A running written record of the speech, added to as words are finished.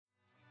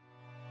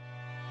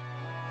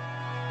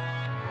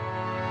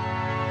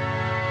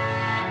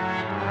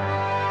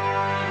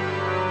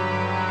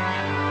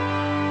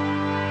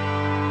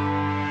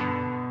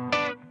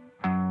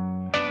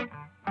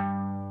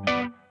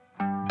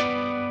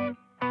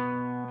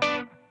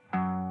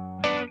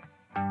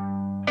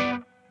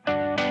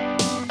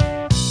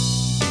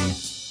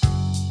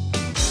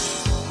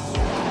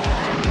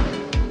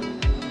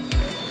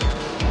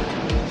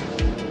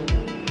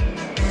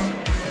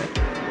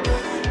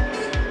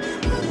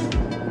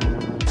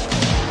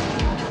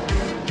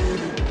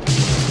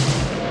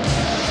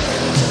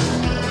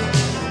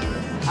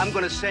I'm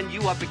going to send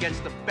you up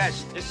against the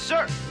best. Yes,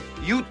 sir.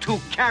 You two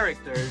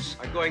characters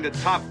are going to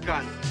Top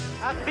Gun.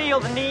 I feel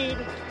the need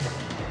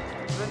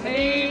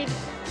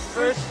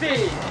for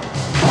speed.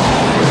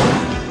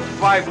 For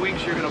 5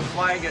 weeks, you're going to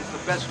fly against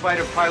the best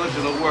fighter pilots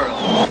in the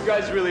world. You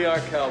guys really are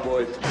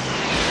cowboys.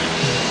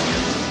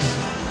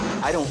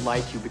 I don't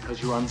like you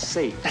because you're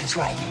unsafe. That's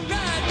right.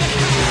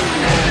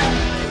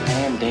 I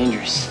am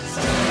dangerous.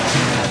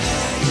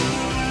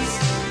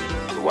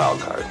 The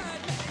wild card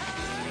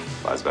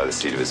flies by the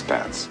seat of his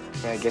pants.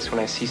 Yeah, I guess when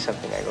I see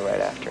something, I go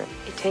right after it.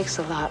 It takes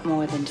a lot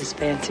more than just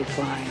fancy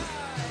flying.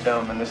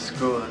 Gentlemen, this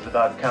school is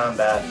about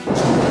combat.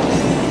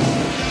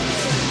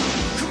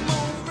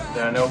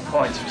 There are no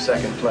points for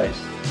second place.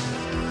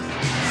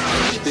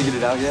 You figured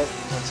it out yet?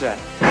 What's that?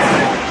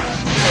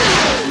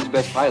 Who's the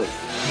best pilot?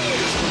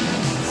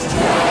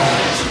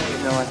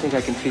 No, I think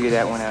I can figure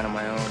that one out on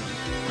my own.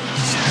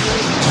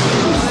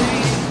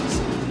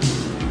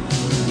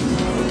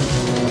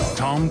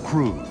 Tom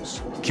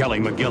Cruise, Kelly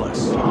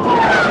McGillis.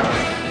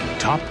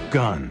 Top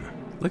Gun.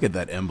 Look at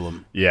that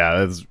emblem. Yeah,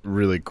 that's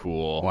really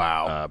cool.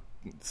 Wow.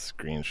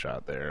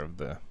 Screenshot there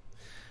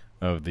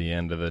of the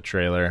end of the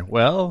trailer.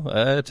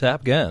 Well,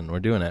 Top Gun. We're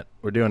doing it.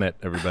 We're doing it,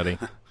 everybody.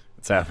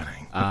 It's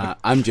happening.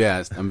 I'm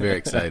jazzed. I'm very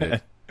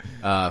excited.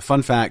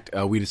 Fun fact,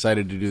 we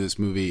decided to do this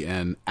movie,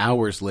 and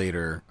hours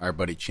later, our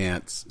buddy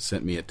Chance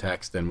sent me a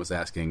text and was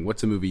asking,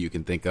 what's a movie you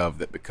can think of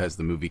that because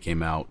the movie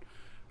came out,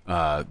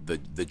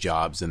 the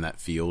jobs in that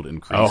field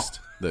increased,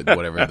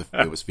 whatever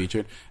it was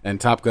featured. And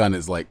Top Gun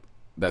is like,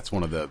 that's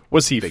one of the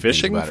Was he big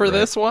fishing things about for it, right?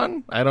 this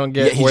one? I don't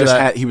get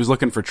Yeah, he was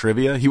looking for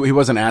trivia. He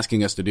wasn't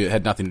asking us to do it. It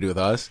had nothing to do with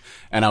us.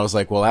 And I was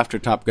like, well, after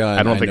Top Gun,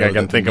 I don't think I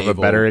can think of a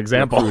better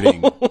example.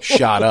 Recruiting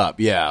shot up,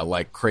 yeah,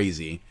 like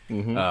crazy.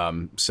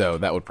 Mm-hmm. So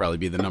that would probably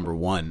be the number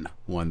one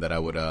that I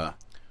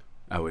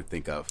would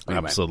think of.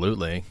 Anyway.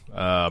 Absolutely.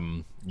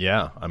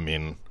 Yeah, I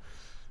mean,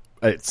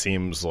 it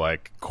seems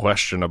like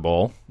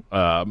questionable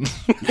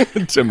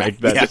to make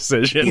that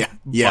decision.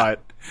 Yeah. But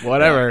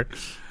whatever.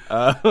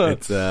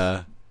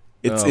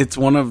 It's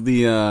one of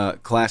the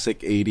classic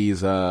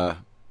 80s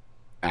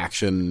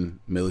action,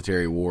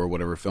 military war,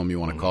 whatever film you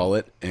want to call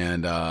it,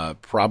 and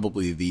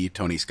probably the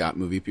Tony Scott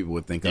movie people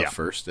would think of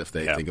first if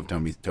they think of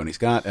Tony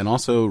Scott, and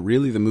also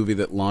really the movie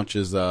that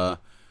launches. I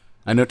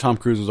know Tom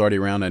Cruise was already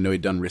around. I know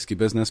he'd done Risky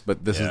Business,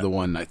 but this is the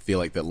one I feel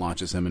like that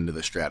launches him into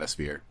the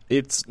stratosphere.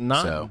 It's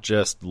not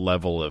just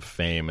level of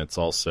fame; it's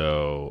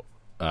also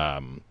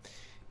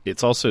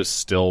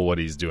still what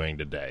he's doing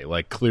today.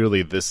 Like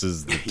clearly, this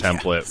is the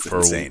template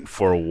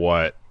for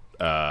what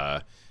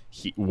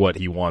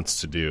he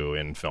wants to do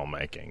in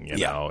filmmaking. You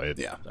know,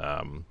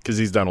 because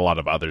he's done a lot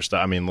of other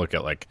stuff. I mean, look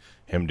at like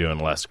him doing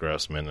Les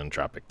Grossman and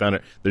Tropic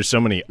Thunder. There's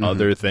so many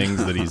other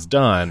things that he's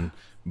done,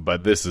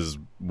 but this is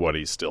what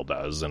he still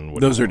does. And what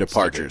those are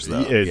departures,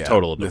 though.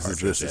 Total departures.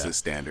 This is his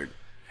standard.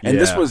 And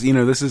this was,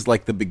 this is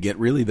like the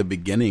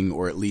beginning,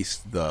 or at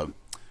least the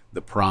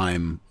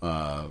prime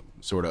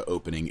sort of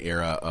opening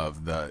era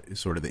of the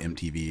sort of the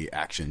MTV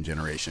action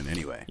generation.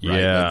 Anyway, right?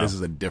 Yeah, like, this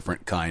is a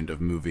different kind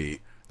of movie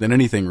than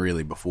anything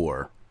really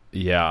before.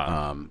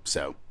 Yeah.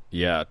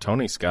 Yeah,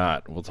 Tony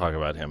Scott. We'll talk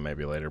about him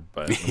maybe later,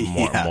 but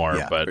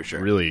but for sure.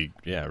 really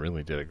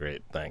did a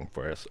great thing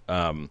for us.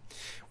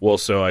 Well,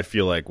 so I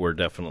feel like we're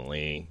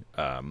definitely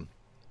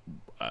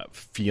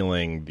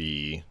feeling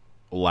the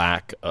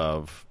lack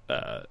of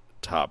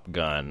Top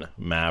Gun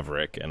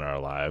Maverick in our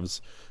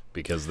lives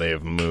because they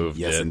have moved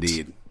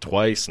indeed.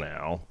 Twice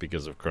now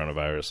because of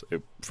coronavirus.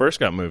 It first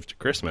got moved to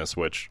Christmas,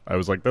 which I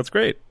was like, that's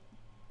great.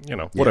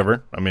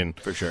 Whatever. I mean,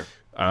 for sure.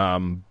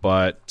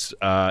 But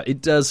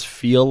it does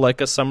feel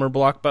like a summer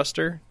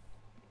blockbuster.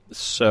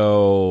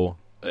 So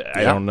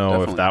I don't know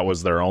definitely. if that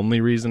was their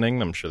only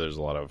reasoning. I'm sure there's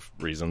a lot of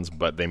reasons,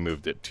 but they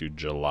moved it to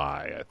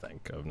July, I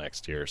think, of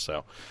next year.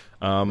 So,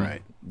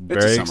 right.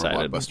 Very it's a summer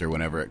excited. blockbuster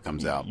whenever it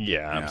comes out.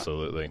 Yeah,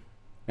 absolutely.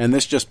 And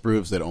this just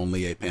proves that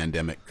only a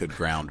pandemic could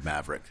ground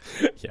Maverick.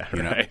 Yeah,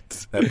 You know,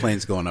 right. that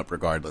plane's going up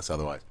regardless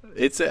otherwise.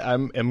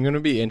 I'm going to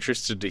be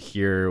interested to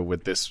hear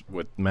with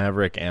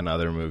Maverick and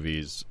other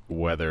movies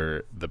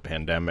whether the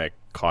pandemic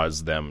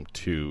caused them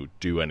to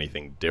do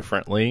anything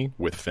differently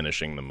with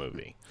finishing the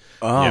movie.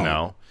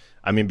 Oh.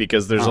 I mean,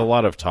 because there's a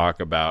lot of talk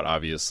about,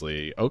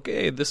 obviously,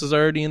 okay, this is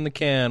already in the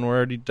can, we're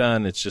already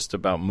done, it's just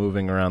about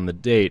moving around the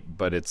date,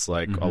 but it's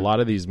like a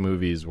lot of these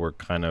movies were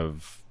kind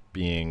of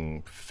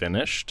being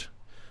finished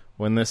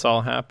when this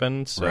all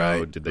happened.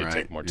 So did they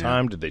take more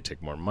time? Did they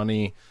take more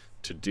money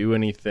to do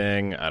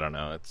anything? I don't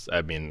know.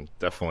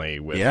 Definitely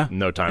with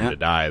No Time to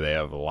Die, they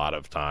have a lot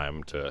of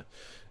time to,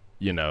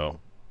 I don't know.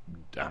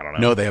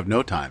 No, they have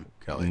no time,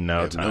 Kelly.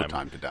 No they have no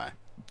time to die.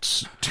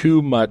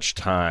 Too much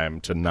time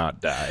to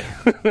not die.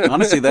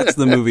 Honestly, that's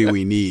the movie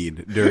we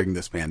need during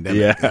this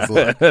pandemic. Yeah.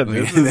 Look,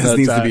 this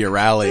needs to be a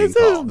rallying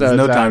call. There's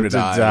no time to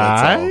die.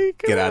 Let's all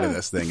get out of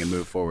this thing and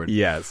move forward.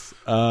 Yes.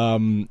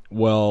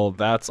 Well,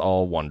 that's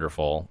all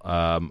wonderful.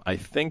 I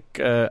think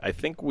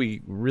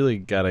we really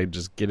gotta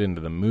just get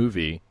into the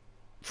movie.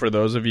 For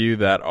those of you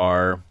that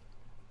are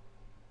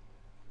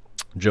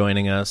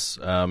joining us,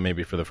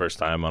 maybe for the first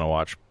time on a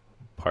watch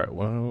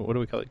what do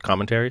we call it?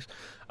 Commentaries.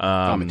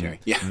 Commentary.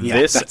 Yeah,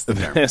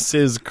 This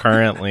is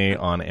currently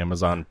on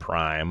Amazon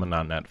Prime,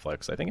 not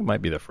Netflix. I think it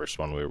might be the first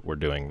one we're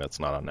doing that's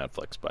not on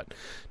Netflix, but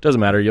it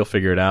doesn't matter. You'll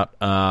figure it out.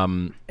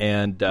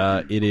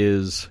 It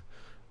is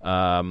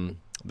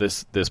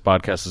this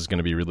podcast is going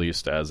to be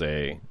released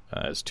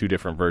as two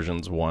different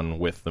versions, one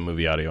with the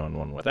movie audio and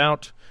one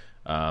without.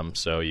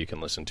 So you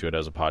can listen to it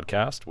as a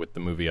podcast with the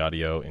movie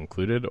audio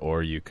included,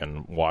 or you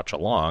can watch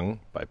along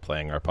by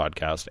playing our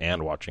podcast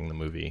and watching the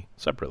movie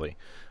separately.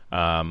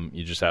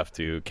 You just have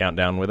to count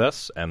down with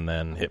us and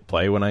then hit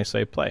play when I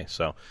say play.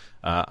 So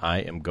I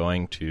am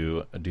going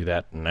to do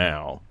that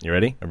now. You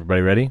ready?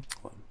 Everybody ready?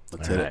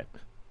 Let's hit it.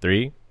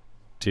 3,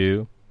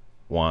 2,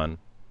 1,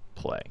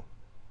 play.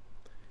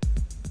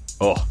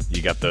 Oh,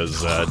 you got those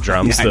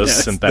drums, those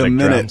synthetic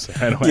drums.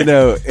 You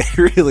know,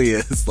 it really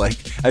is like,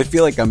 I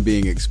feel like I'm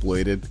being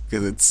exploited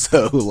because it's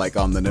so like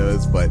on the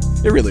nose, but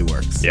it really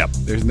works. Yep.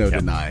 There's no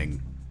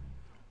denying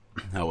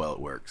how well it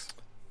works.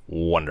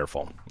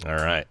 Wonderful. All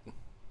right.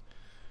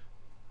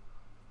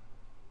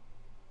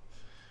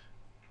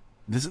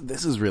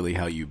 This is really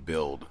how you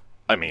build.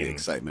 I mean, the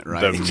excitement,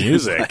 right? The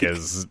music like,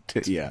 is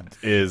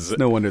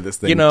no wonder this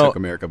thing took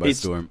America by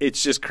storm.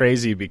 It's just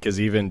crazy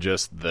because even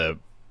just the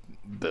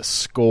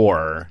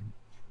score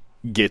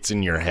gets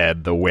in your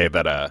head the way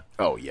that a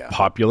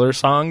popular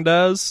song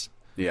does.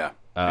 Yeah.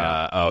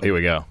 Here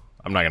we go.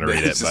 I'm not going to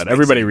read it, but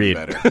everybody read.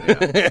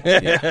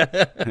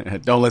 Yeah.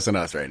 Don't listen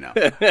to us right now.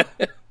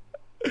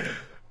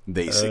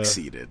 They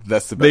succeeded.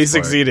 That's the best They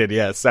part. succeeded,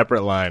 yeah.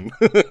 Separate line.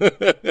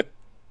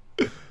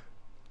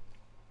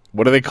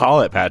 What do they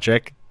call it,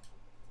 Patrick?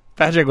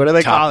 Patrick, what do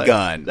they call it? Top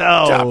Gun.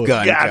 No, Top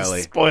Gun, God,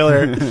 Kelly.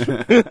 Spoiler.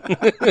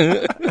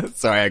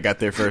 Sorry, I got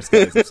there first,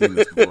 guys. I've seen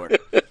this before.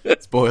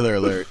 Spoiler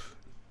alert.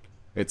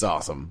 It's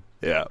awesome.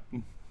 Yeah.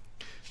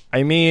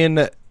 I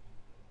mean,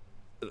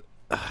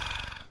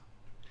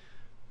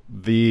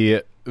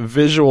 the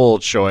visual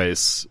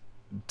choice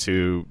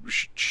to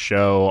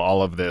show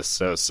all of this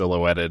so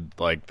silhouetted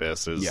like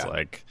this is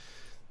like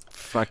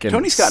fucking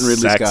Tony Scott and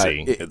Ridley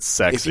sexy. Scott. It's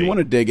sexy. If you want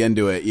to dig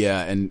into it,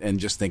 and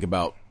just think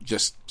about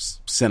just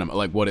cinema,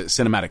 like what is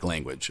cinematic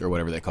language or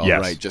whatever they call it,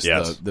 right? Just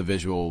the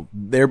visual.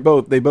 They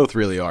both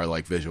really are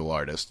like visual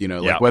artists, you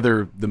know, like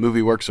whether the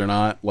movie works or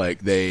not, like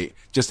they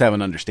just have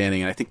an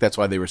understanding. And I think that's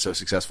why they were so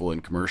successful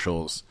in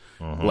commercials,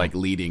 like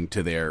leading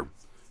to their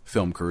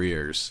film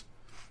careers.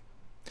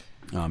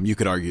 You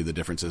could argue the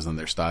differences in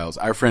their styles.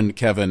 Our friend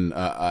Kevin,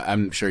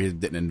 I'm sure he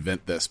didn't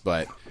invent this,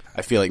 but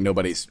I feel like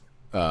nobody's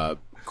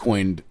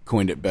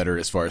coined it better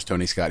as far as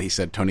Tony Scott. He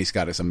said Tony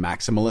Scott is a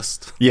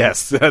maximalist.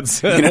 Yes,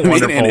 that's you know,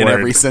 wonderful in word.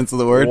 every sense of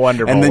the word.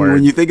 Wonderful and then word.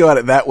 when you think about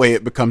it that way,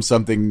 it becomes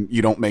something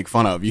you don't make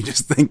fun of. You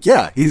just think,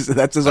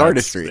 that's his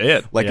artistry.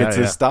 Like it's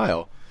his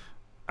style.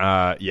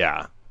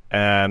 Yeah,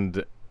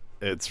 and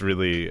it's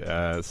really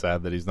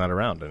sad that he's not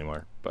around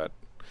anymore. But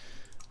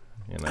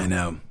you know, I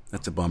know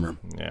that's a bummer.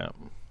 Yeah.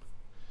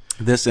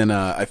 This and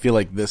I feel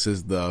like this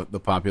is the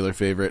popular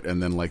favorite,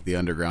 and then like the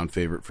underground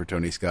favorite for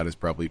Tony Scott is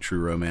probably True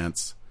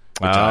Romance,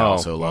 which I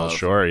also love.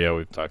 Sure, yeah,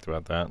 we've talked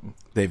about that.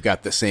 They've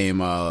got the same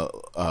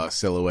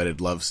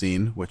silhouetted love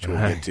scene, which we'll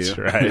get to.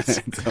 Right.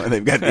 So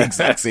they've got the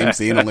exact same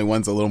scene, only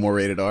one's a little more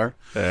rated R.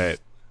 Right.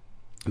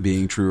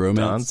 Being True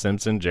Romance. Don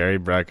Simpson, Jerry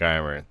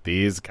Bruckheimer,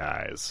 these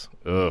guys.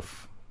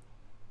 Oof.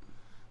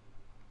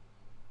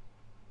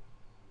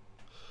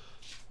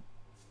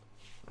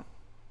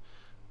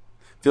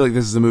 I feel like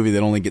this is a movie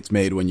that only gets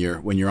made when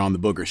you're on the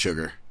booger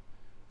sugar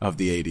of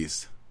the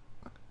 80s.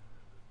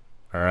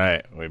 All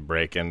right, we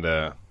break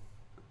into.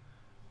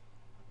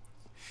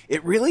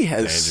 It really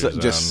has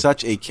just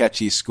such a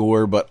catchy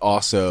score, but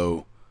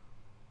also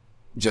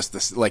just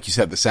this, like you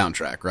said, the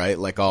soundtrack, right?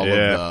 Like all of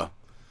the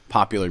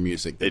popular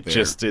music.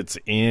 It's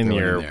in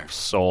your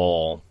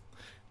soul.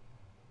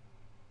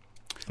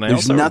 And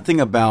there's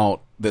nothing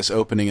about this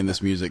opening and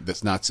this music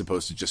that's not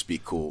supposed to just be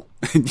cool.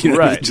 You know,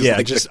 right? just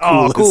like just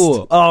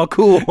cool. Oh,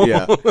 cool.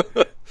 Yeah.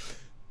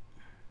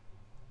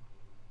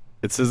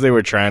 It says they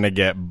were trying to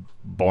get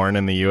Born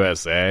in the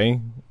USA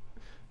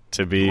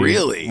to be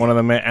one of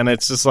the and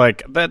it's just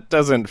like that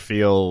doesn't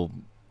feel.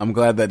 I'm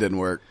glad that didn't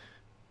work.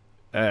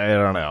 I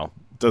don't know.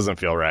 It doesn't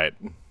feel right.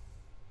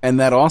 And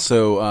that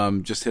also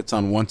just hits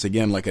on once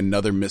again like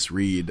another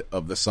misread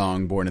of the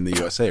song "Born in the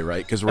USA,"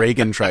 right? Because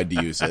Reagan tried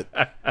to use it,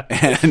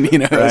 and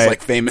it was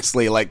like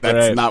famously like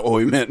that's not what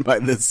we meant by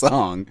this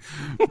song.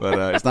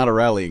 But it's not a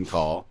rallying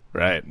call,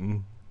 right?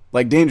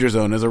 Like Danger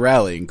Zone is a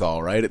rallying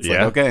call, right? It's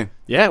like okay,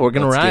 we're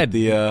gonna ride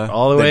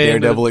all the way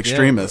Daredevil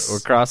extremists. We're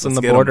crossing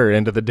the border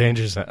into the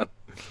danger zone.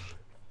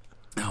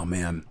 Oh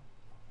man!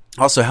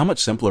 Also, how much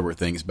simpler were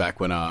things back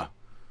when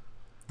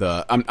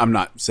I'm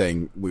not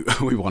saying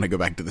we want to go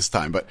back to this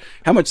time, but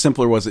how much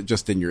simpler was it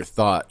just in your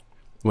thought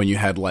when you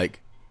had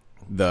like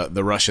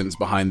the Russians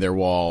behind their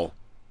wall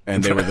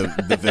and they were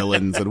the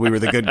villains and we were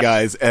the good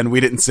guys and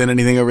we didn't send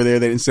anything over there,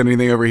 they didn't send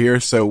anything over here,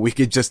 so they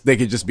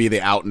could just be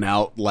the out and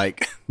out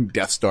like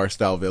Death Star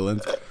style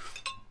villains.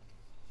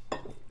 A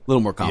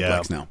little more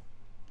complex now.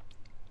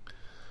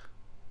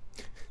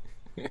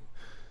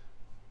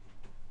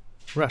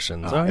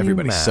 Russians.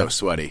 Everybody's so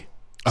sweaty.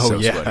 Oh so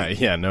yeah, sweaty.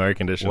 yeah. No air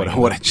conditioning.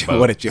 What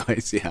a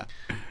choice. Yeah.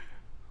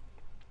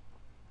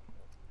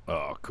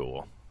 Oh,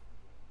 cool.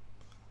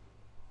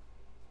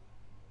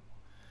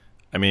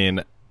 I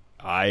mean,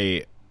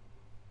 I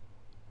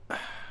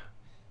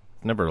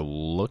never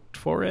looked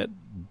for it,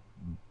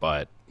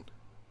 but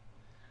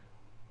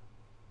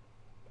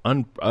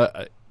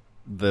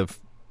the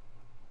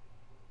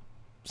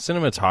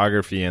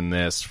cinematography in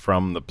this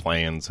from the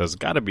planes has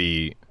got to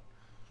be.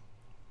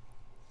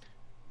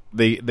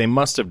 They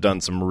must have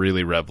done some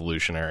really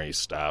revolutionary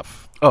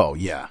stuff. Oh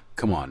yeah,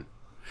 come on.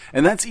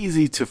 And that's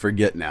easy to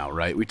forget now,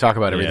 right? We talk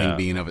about everything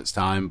being of its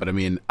time, but I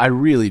mean, I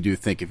really do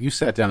think if you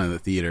sat down in the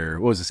theater,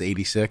 what was this,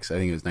 86? I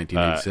think it was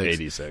 1986.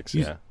 86,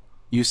 yeah.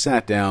 You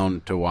sat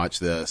down to watch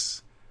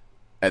this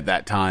at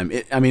that time.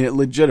 It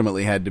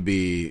legitimately had to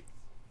be,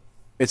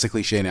 it's a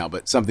cliche now,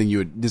 but something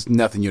there's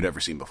nothing you'd ever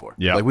seen before.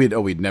 Yeah. Like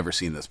we'd never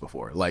seen this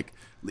before. Like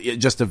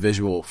just a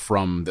visual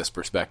from this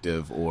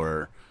perspective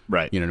or,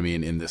 right. You know what I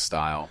mean, in this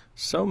style.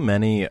 So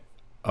many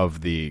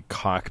of the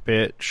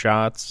cockpit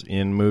shots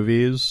in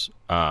movies,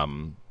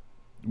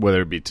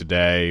 whether it be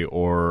today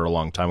or a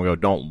long time ago,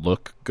 don't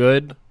look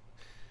good.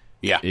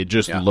 Yeah. It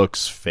just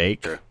looks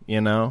fake, Sure.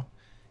 you know?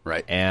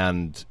 Right.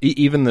 And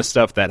even the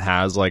stuff that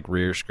has like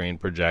rear screen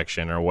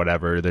projection or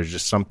whatever, there's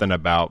just something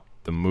about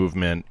the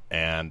movement,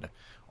 and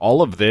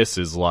all of this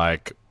is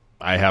like,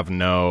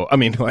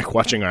 like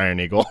watching Iron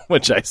Eagle,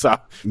 which I saw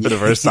for the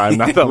first time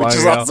not that long ago. Which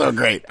is also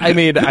great. I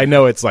mean, I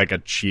know it's like a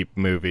cheap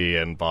movie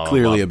and blah,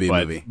 Clearly blah, a B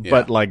movie. Yeah.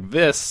 But like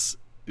this,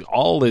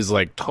 all is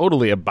like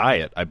totally buy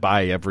it. I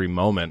buy every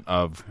moment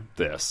of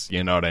this.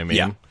 You know what I mean?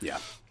 Yeah. Yeah.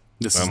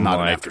 This is not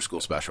an after-school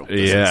special.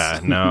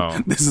 No.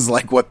 This is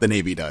like what the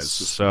Navy does.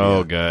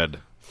 So good.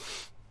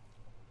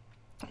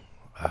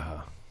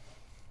 All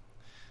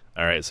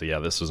right, so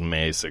this was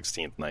May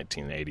 16th,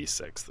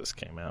 1986. This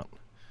came out.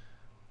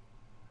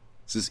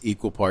 This is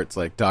equal parts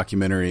like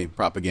documentary,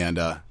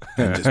 propaganda,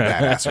 and just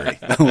badassery.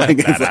 It's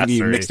like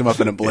you mixed them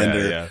up in a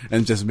blender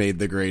and just made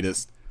the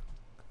greatest.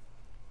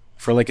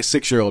 For like a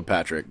 6-year-old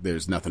Patrick,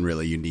 there's nothing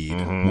really you need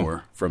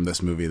more from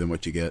this movie than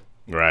what you get.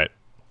 Right.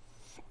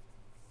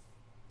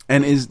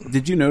 And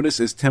did you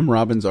notice, is Tim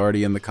Robbins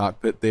already in the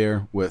cockpit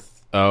there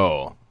with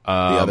the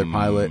other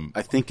pilot?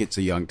 I think it's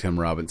a young Tim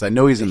Robbins. I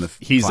know he's in the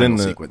final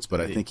sequence,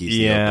 but I think he's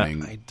the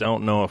opening. I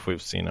don't know if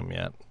we've seen him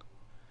yet.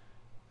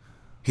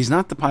 He's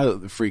not the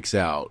pilot that freaks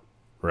out.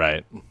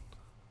 Right.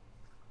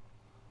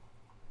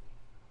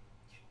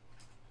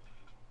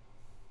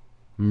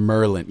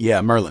 Merlin.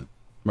 Yeah, Merlin.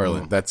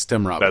 That's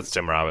Tim Robbins. That's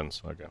Tim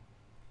Robbins. Okay.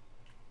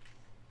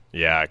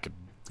 Yeah, I could.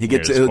 He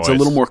gets it's a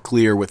little more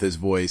clear with his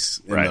voice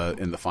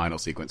in the final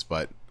sequence,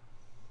 but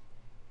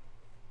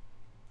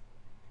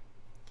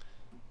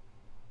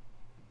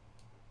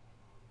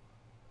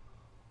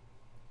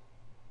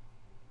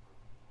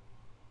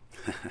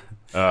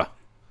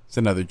it's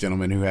another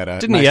gentleman who had a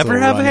didn't he ever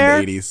have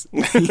hair in the 80s.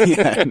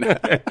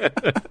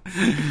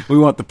 We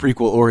want the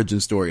prequel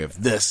origin story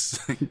of this.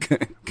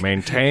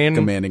 Maintain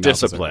commanding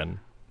discipline.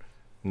 Officer.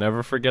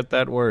 Never forget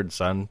that word,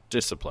 son.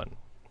 Discipline.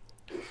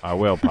 I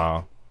will,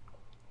 Pa.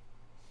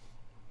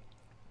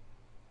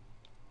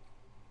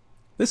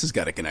 This has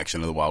got a connection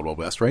to the Wild Wild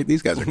West, right?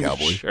 These guys are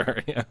cowboys. Sure,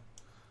 yeah.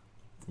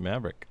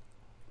 Maverick.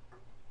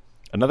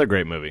 Another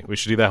great movie. We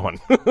should do that one.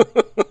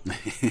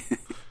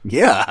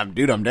 Yeah,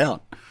 dude, I'm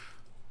down.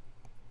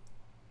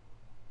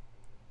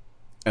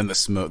 And the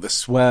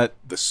sweat,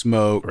 the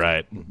smoke,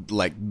 right?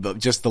 Like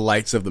just the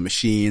lights of the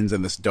machines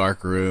and this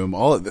dark room.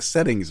 All of the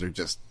settings are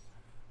just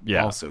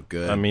all so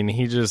good. I mean,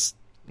 he just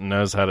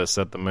knows how to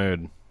set the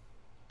mood.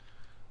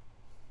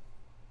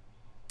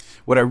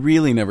 What I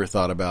really never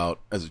thought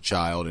about as a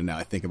child, and now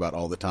I think about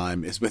all the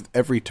time, is with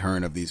every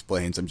turn of these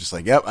planes, I'm just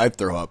like, yep, I'd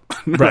throw up.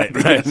 Right.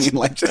 I mean,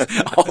 like just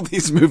all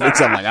these movements,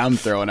 I'm like, I'm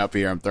throwing up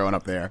here, I'm throwing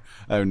up there.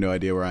 I have no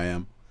idea where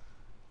I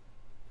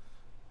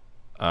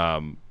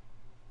am.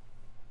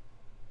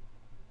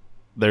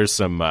 There's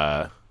some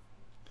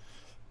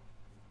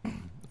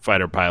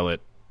fighter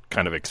pilot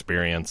kind of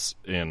experience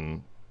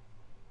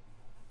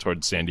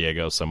towards San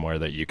Diego somewhere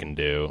that you can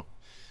do.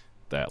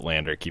 That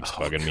Lander keeps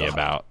bugging me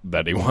about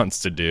that he wants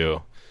to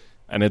do,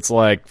 and it's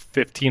like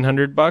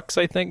 $1,500,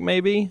 I think,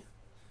 maybe.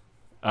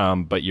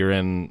 But you're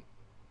in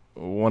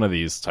one of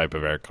these type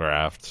of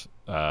aircraft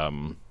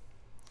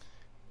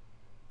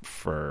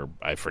for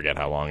I forget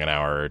how long, an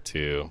hour or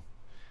two.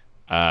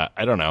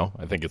 I don't know.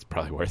 I think it's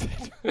probably worth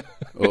it.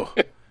 Oh,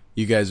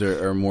 you guys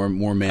are more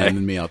man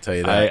than me. I'll tell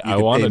you that. I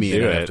want to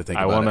do it. Have to think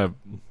about it.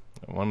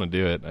 I want to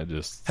do it. I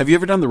just have you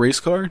ever done the race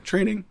car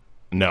training?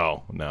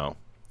 No.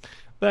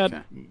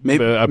 That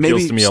maybe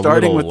appeals to me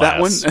starting a with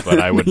less, that one.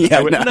 But I would.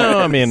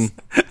 I mean,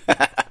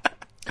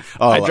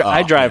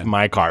 I drive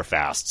my car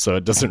fast, so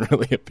it doesn't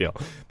really appeal.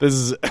 This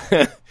is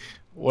this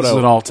is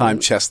an all-time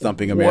chest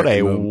thumping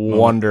American. What a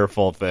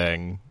wonderful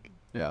thing!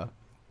 Yeah,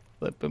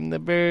 flip him the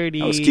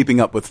birdie. I was keeping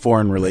up with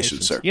foreign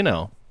relations, sir. You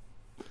know,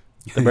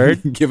 the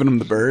bird, giving him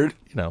the bird.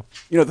 You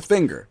know the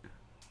finger.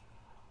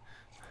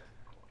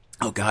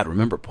 Oh God,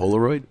 remember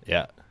Polaroid?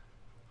 Yeah.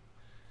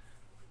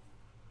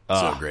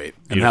 So great.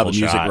 And how the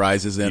music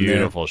rises in there.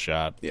 Beautiful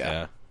shot.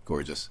 Yeah.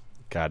 Gorgeous.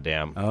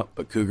 Goddamn. Oh,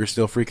 but Cougar's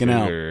still freaking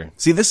out.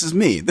 See, this is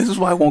me. This is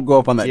why I won't go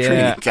up on that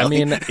training,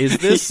 Kelly. I mean, is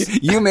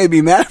this... You may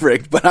be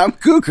Maverick, but I'm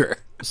Cougar.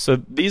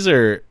 So these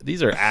are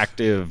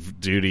active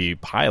duty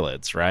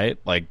pilots, right?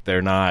 Like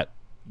they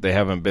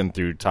haven't been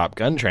through Top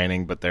Gun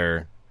training, but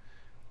they're...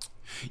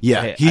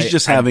 Yeah, he's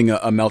just having a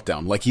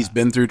meltdown. Like he's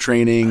been through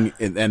training,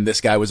 and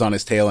this guy was on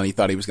his tail, and he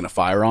thought he was going to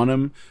fire on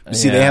him.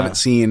 See, they haven't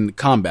seen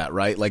combat,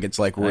 right? Like it's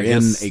like we're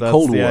in a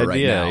Cold War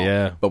right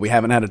now, but we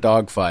haven't had a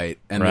dogfight,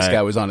 and this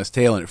guy was on his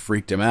tail, and it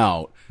freaked him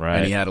out,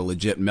 and he had a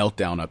legit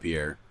meltdown up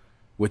here,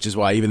 which is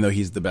why even though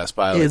he's the best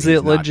pilot, is he's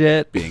it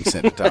legit being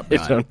sent to Top Gun?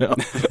 I don't know.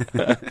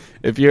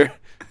 If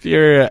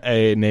you're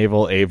a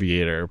naval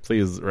aviator,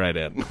 please write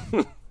in.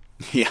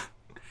 Yeah.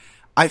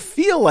 I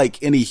feel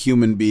like any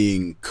human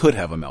being could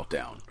have a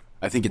meltdown.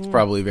 I think it's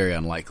probably very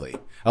unlikely.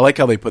 I like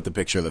how they put the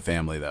picture of the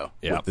family, though,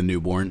 with the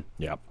newborn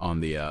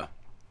on the...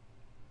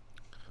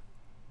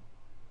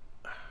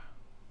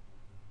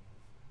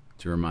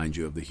 to remind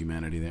you of the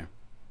humanity there.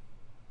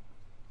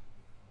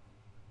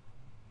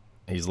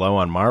 He's low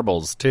on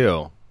marbles,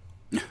 too.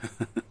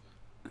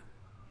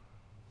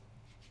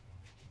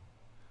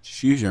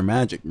 Just use your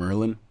magic,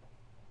 Merlin.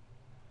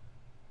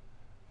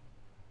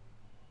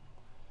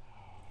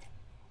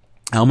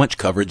 How much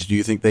coverage do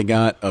you think they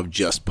got of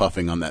just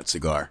puffing on that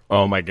cigar?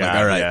 Oh, my God. Like,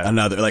 all right,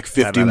 another, like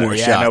 50 more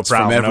shots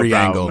from every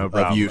angle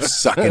of you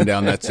sucking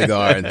down that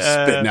cigar and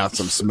spitting out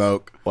some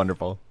smoke.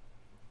 Wonderful.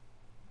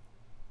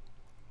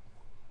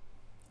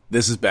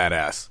 This is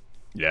badass.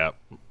 Yeah.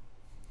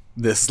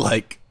 This,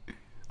 like,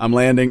 I'm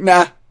landing.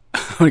 Nah,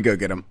 I'm going to go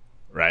get him.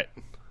 Right.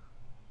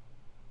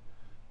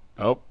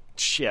 Oh,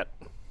 shit.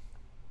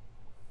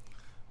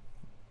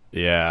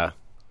 Yeah.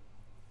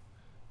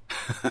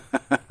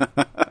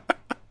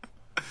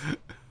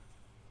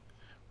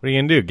 What are you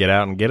going to do? Get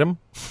out and get him?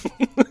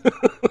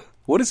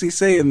 What does he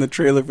say in the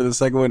trailer for the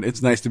second one?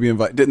 It's nice to be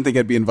invited. Didn't think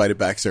I'd be invited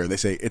back, sir. They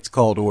say, it's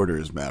called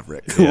orders,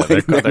 Maverick. Yeah,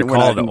 they're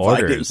called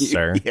orders,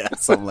 sir. Yeah,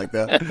 something like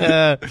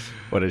that.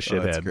 What a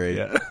shithead. That's great.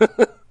 Yeah.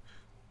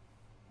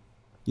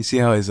 You see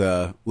how his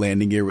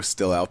landing gear was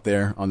still out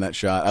there on that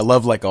shot? I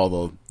love like all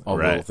the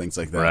little things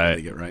like that that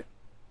they get right.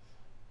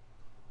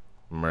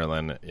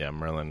 Merlin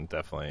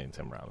definitely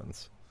Tim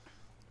Robbins.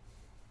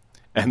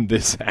 And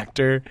this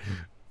actor...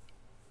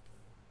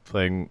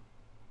 playing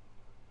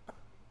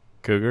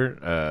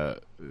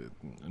Cougar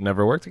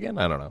never worked again?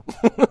 I don't know.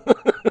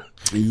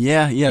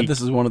 Yeah,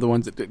 this is one of the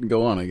ones that didn't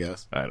go on, I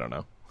guess. I don't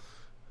know.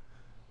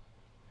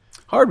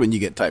 Hard when you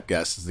get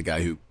typecast as the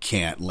guy who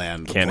can't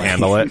land the plane.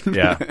 Handle it.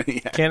 Yeah.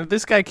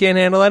 This guy can't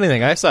handle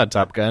anything. I saw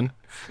Top Gun.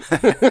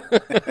 You're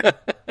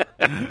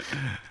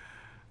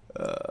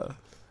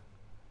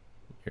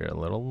a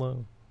little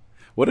low.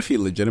 What if he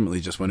legitimately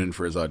just went in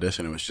for his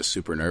audition and was just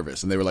super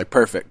nervous, and they were like,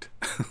 perfect.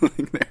 They're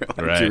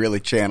like, you're really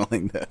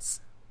channeling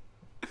this.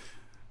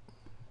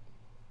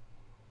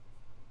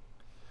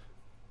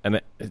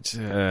 And it's,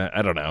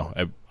 I don't know.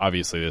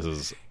 Obviously, this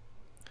is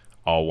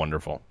all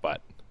wonderful,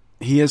 but...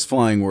 He is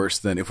flying worse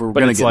than, if we're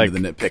going to get into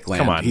the nitpick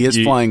land, he is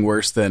flying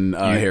worse than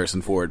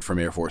Harrison Ford from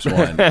Air Force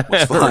One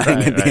was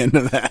flying at the end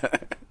of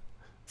that.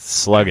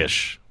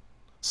 Sluggish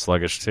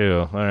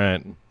too. All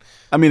right.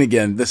 I mean,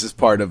 again, this is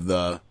part of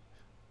the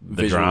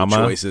visual drama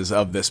choices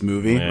of this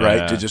movie,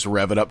 right? To just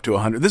rev it up to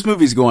 100. This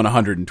movie's going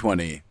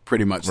 120,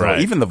 pretty much. Right.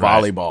 So even the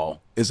volleyball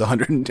is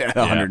 110,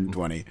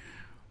 120.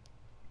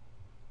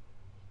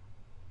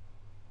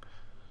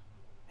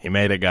 He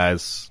made it,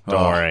 guys.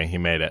 Don't worry. He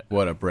made it.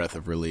 What a breath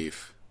of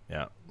relief.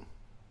 Yeah.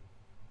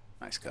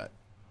 Nice cut.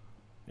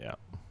 Yeah.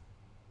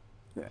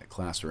 Yeah,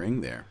 class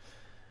ring there.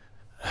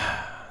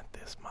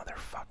 This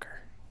motherfucker.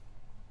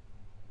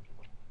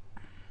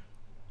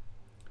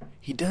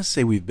 He does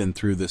say we've been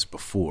through this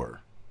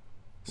before.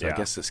 So I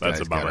guess this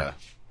guy's got a...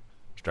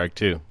 Strike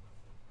two.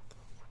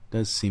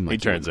 Does seem like he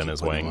turns in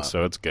his wings,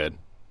 so it's good.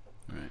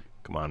 Right.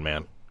 Come on,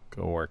 man.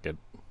 Go work it.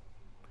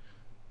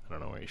 I don't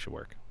know where you should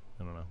work.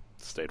 I don't know.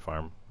 State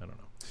Farm. I don't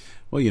know.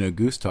 Well, you know,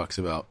 Goose talks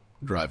about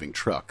driving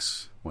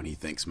trucks when he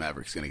thinks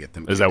Maverick's going to get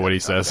them. Is that what he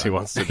says he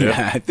wants to do?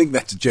 Yeah, I think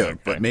that's a joke,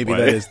 but maybe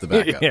that is the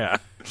backup. Yeah.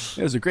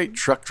 There's a great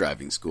truck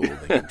driving school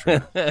they can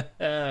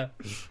try.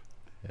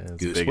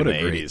 Goose, big what in a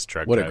the great 80s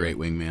truck what driving. a great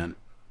wingman.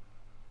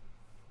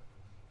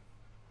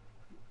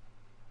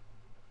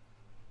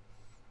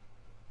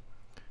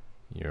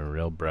 You're a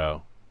real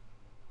bro.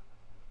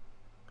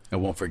 I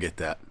won't forget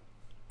that.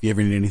 If you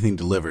ever need anything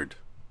delivered,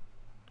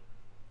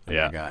 I'm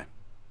your guy.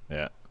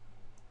 Yeah.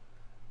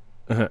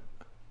 I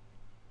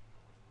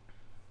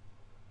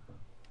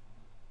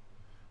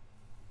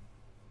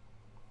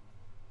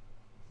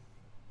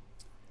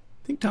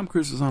think Tom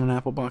Cruise is on an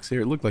Apple box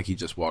here. It looked like he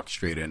just walked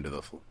straight into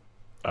the...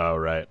 Oh,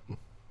 right.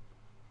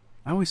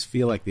 I always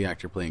feel like the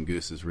actor playing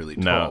Goose is really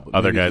tall. No, but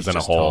other maybe guy's he's in a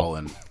just hole. tall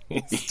and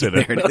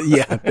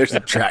there's a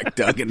track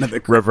dug into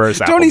the reverse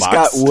Tony Apple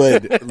box. Scott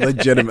would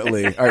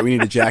legitimately. All right, we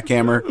need a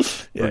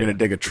jackhammer. We're going to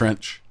dig a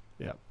trench.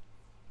 Yeah.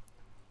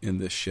 In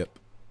this ship.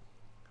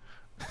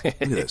 Look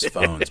at those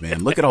phones,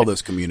 man. Look at all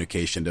those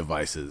communication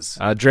devices.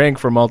 Drink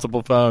for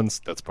multiple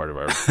phones. That's part of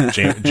our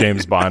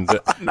James Bond.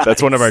 Nice.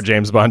 That's one of our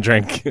James Bond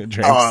drinks.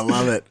 Oh, I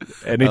love it.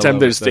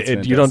 Anytime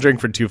you don't drink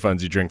for 2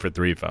 phones, you drink for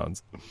 3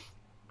 phones.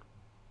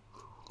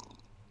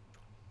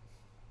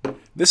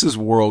 This is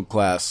world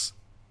class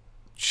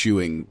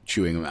chewing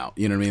them out.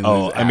 You know what I mean?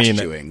 Oh, I mean,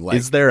 chewing.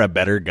 Is there a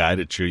better guy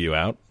to chew you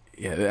out?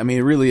 Yeah, I mean,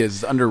 it really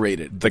is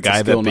underrated. The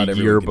guy that the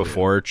year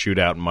before chewed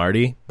out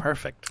Marty?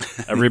 Perfect.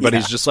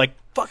 Everybody's just like,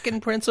 fucking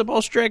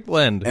Principal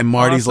Strickland. And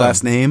Marty's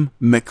last name?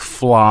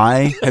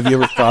 McFly. Have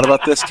you ever thought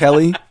about this,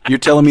 Kelly? You're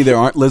telling me there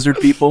aren't lizard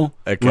people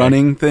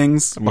running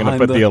things? I'm going to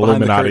put the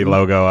Illuminati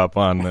logo up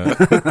on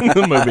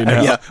the movie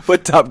now. Yeah,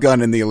 put Top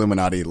Gun in the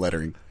Illuminati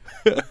lettering.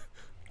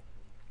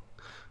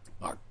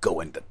 Are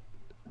going to...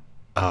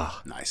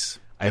 nice.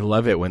 I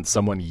love it when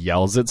someone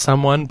yells at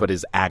someone but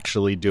is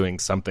actually doing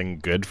something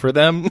good for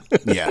them.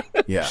 Yeah.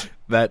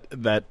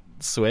 That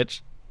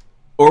switch.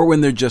 Or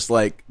when they're just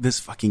like, this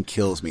fucking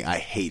kills me. I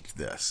hate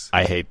this.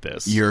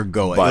 You're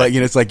going. Like,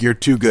 it's like you're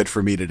too good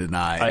for me to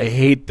deny. I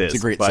hate this.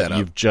 It's a great but setup.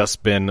 You've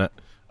just been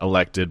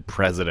elected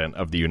president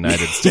of the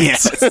United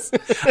States. Yes.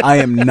 I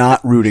am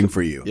not rooting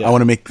for you. Yeah. I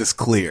want to make this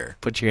clear.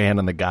 Put your hand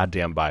on the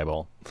goddamn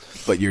Bible.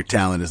 But your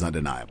talent is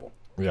undeniable.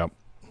 Yep.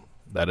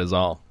 That is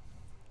all.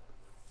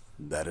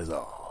 That is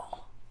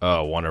all.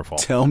 Oh, wonderful.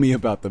 Tell me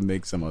about the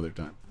Mig some other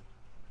time.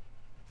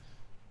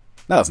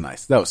 That was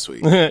nice. That was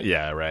sweet.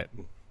 Yeah, right.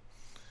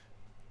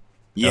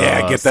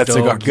 Yeah, get that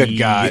cigar. Good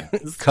God.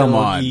 Come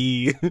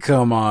on.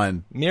 Come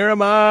on.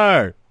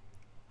 Miramar.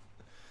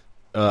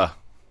 Here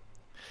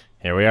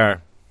we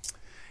are.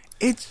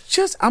 It's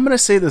just, I'm going to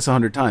say this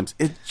 100 times.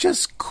 It's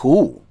just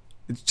cool.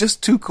 It's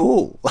just too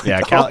cool. Like,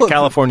 yeah,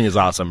 California is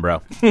awesome,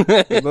 bro.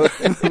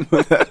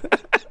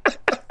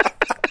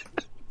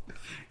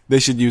 They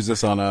should use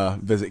this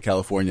on Visit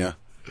California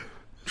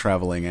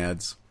traveling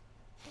ads.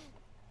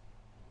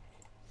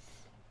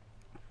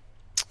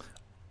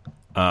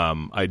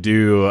 I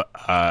do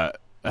have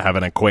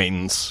an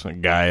acquaintance, a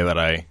guy that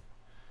I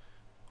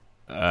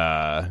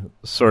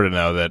sort of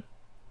know that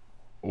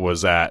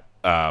was at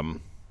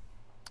on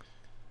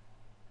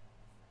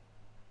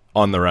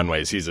the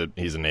runways. He's a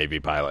Navy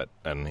pilot,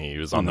 and he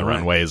was on the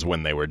runways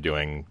when they were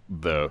doing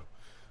the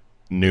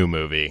new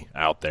movie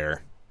out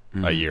there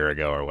a year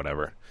ago or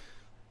whatever.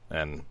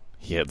 And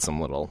he had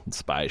some little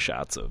spy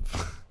shots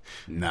of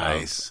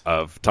nice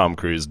of Tom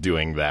Cruise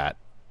doing that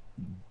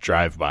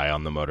drive-by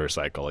on the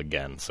motorcycle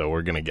again. So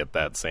we're going to get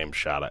that same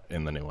shot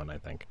in the new one, I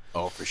think.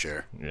 Oh, for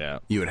sure. Yeah.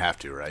 You would have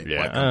to, right?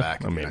 Yeah. Why come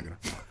back if you're not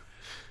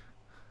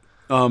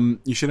gonna...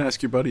 You should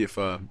ask your buddy if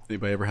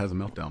anybody ever has a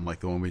meltdown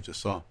like the one we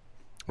just saw.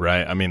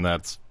 Right. I mean,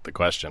 that's the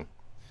question.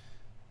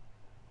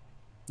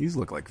 These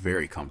look like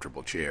very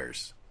comfortable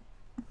chairs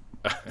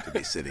to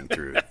be sitting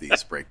through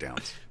these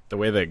breakdowns. The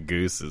way that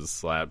Goose is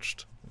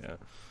slouched. Yeah.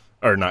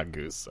 Or not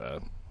Goose,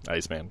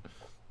 Iceman.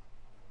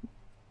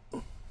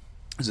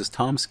 Is this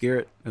Tom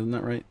Skerritt? Isn't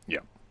that right?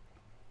 Yeah.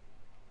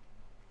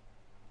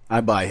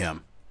 I buy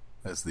him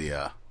as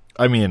the...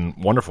 I mean,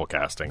 wonderful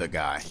casting. The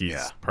guy.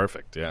 He's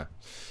perfect, yeah.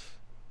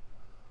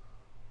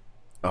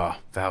 Oh,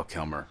 Val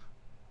Kilmer.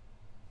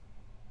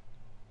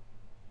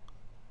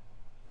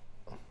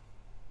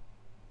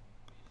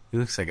 He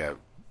looks like a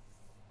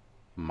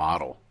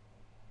model.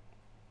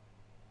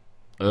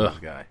 Ugh. This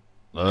guy.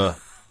 Ugh.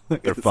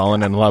 They're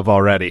falling in love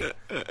already.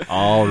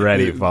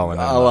 Already falling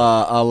in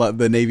love.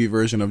 The Navy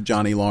version of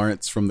Johnny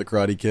Lawrence from The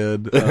Karate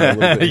Kid.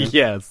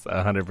 Yes,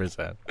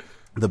 100%.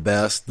 The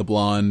best, the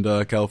blonde,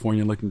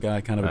 California-looking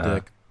guy, kind of a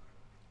dick.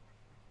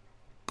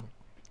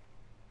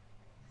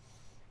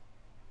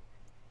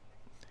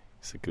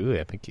 He's like, ooh,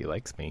 I think he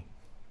likes me.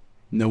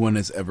 No one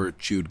has ever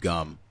chewed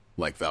gum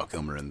like Val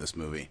Kilmer in this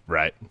movie.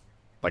 Right.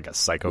 Like a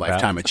psychopath.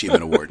 Lifetime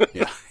Achievement Award.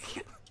 Yeah.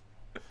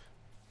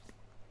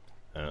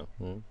 Oh.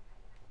 Mm.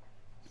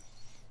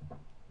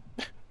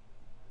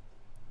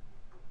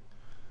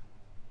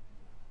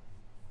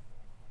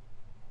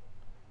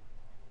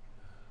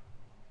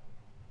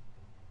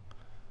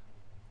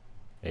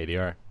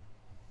 ADR.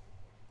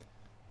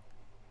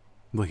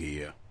 Look at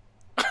you.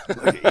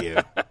 Look at you.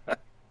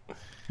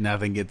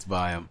 Nothing gets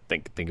by him.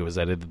 Think it was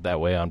edited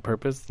that way on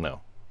purpose? No.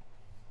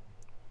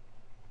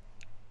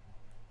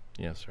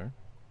 Yes, sir.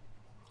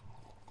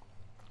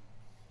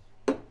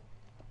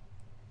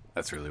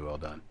 That's really well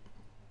done.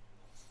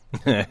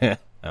 I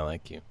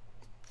like you.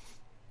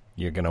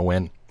 You're gonna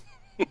win.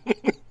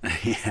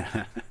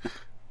 Yeah.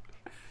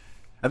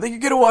 I think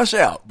you're gonna wash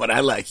out, but I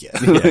like you.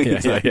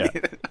 Yeah.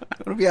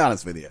 I'm gonna be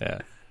honest with you.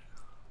 Yeah.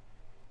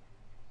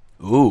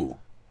 Ooh,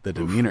 the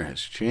demeanor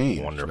has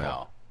changed. Wonderful.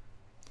 Now.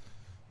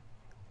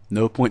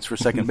 No points for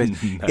second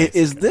base. Nice.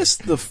 Is this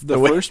the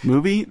first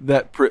movie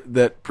that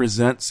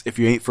presents "If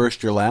you ain't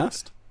first, you're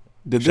last"?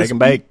 Did Shake this and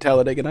bake. beat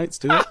Talladega Nights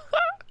too?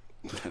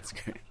 That's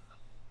great.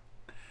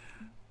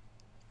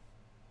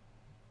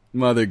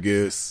 Mother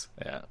Goose.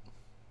 Yeah.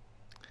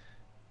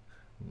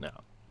 No.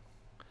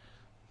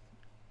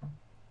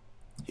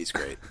 He's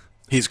great.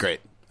 He's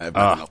great. I have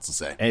nothing else to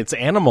say. It's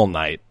Animal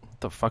Night.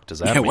 the fuck does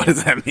that Yeah, mean? what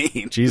does that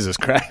mean? Jesus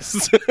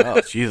Christ.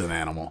 Oh, she's an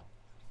animal.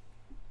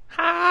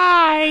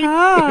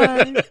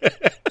 Hi.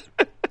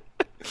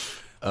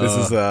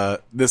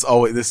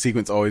 This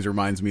sequence always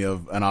reminds me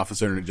of An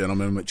Officer and a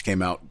Gentleman, which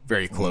came out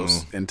very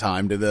close in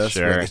time to this.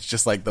 Sure. Where it's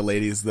just like the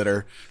ladies that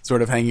are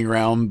sort of hanging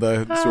around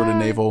the sort of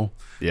naval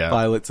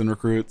pilots and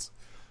recruits.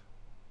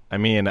 I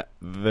mean,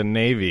 the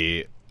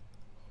Navy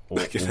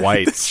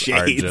whites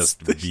are shades.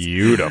 just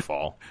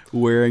beautiful.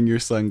 Wearing your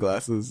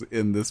sunglasses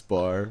in this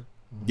bar.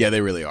 Yeah,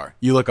 they really are.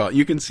 You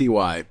can see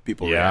why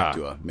people react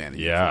to a man.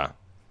 Yeah.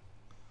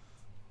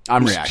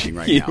 I'm reacting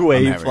right now. Way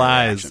I'm he having a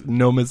flies. reaction.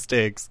 No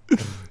mistakes.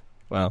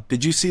 Wow.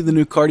 Did you see the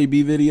new Cardi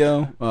B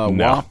video? No.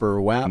 WAP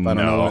or WAP? I don't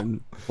No. know.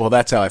 Well,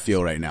 that's how I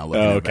feel right now.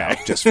 Looking at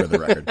Val, just for the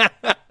record.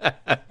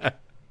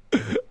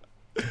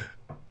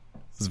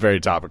 It's very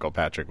topical,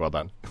 Patrick. Well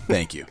done.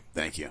 Thank you.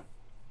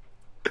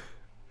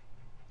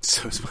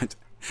 So smart.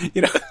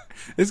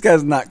 This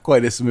guy's not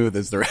quite as smooth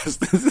as the rest.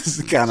 This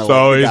is kind of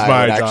So like the he's guy I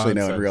my would actually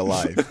know Johnson. in real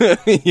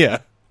life. Yeah.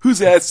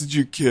 Whose ass did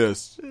you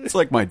kiss? It's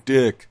like my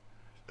dick.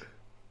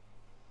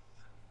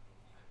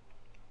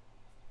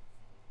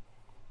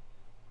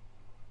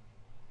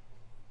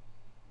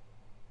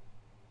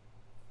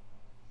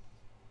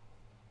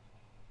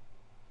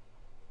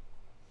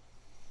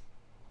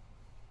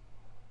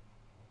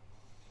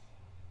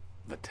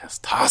 The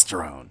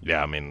testosterone.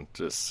 Yeah, I mean,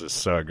 just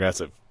so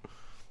aggressive.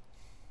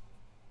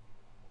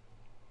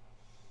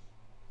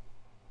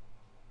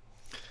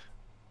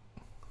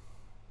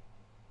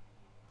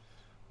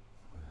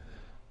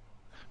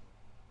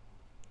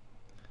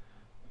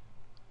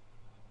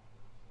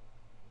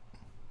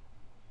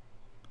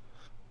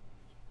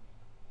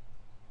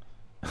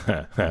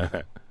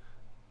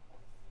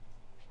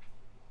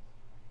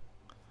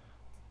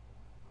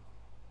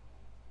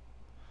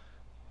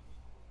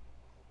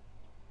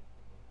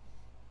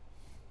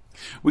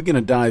 We're going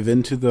to dive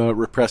into the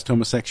repressed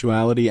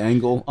homosexuality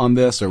angle on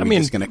this, or are we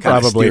just going to kind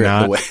of probably steer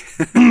not.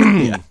 it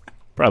the way?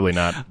 Probably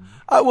not.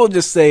 I will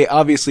just say,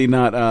 obviously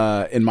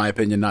not, in my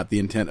opinion, not the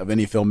intent of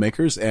any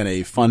filmmakers, and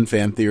a fun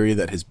fan theory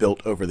that has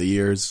built over the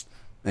years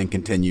and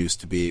continues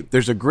to be.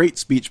 There's a great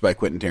speech by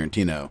Quentin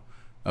Tarantino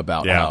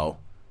about how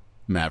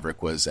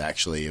Maverick was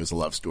actually, it was a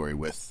love story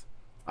with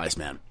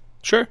Iceman.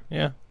 Sure,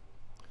 yeah.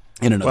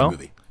 In another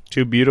movie.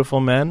 Two beautiful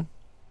men.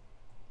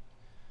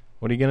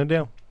 What are you going to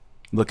do?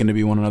 Looking to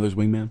be one another's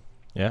wingman.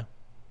 Yeah.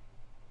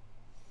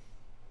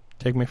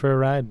 Take me for a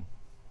ride.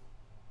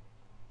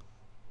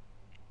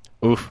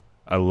 Oof.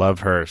 I love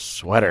her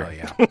sweater. Oh,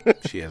 yeah.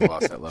 She has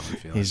lost that love and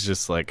feeling. He's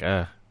just like,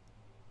 Oh,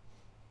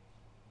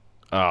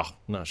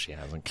 no, she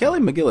hasn't. Kelly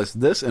McGillis,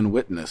 this and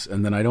Witness,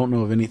 and then I don't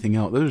know of anything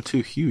else. Those are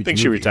two huge I think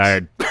she movies.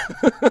 retired.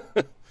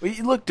 Well,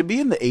 look, to be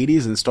in the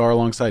 80s and star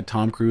alongside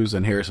Tom Cruise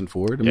and Harrison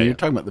Ford, I mean, Yeah, you're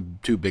talking about the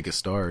two biggest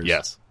stars.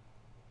 Yes.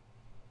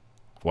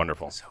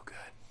 Wonderful. So good.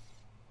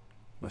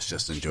 Let's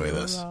just enjoy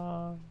this.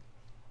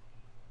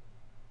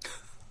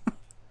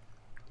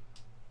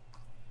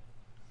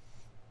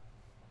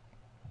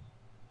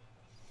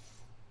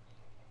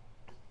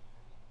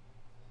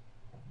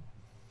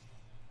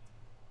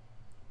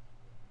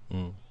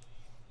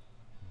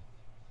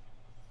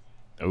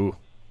 Ooh.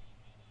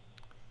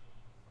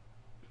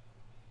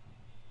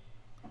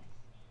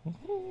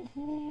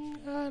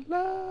 I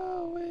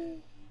love it.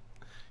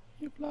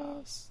 You've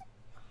lost.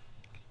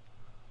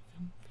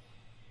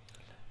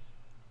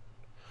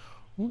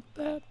 With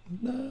that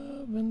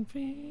love and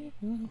feel.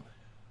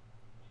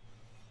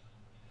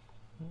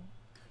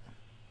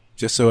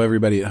 Just so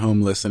everybody at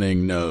home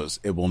listening knows,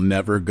 it will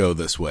never go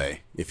this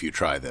way if you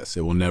try this.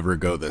 It will never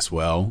go this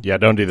well. Yeah,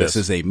 don't do this.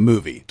 This is a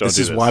movie. Don't this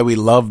do is this. why we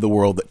love the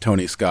world that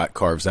Tony Scott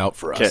carves out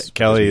for us.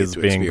 Kelly because is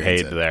we get to being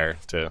experience paid it. there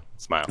to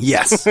smile.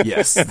 Yes,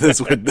 yes.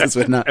 This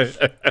would not.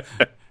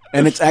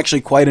 And it's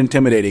actually quite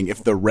intimidating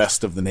if the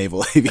rest of the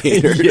naval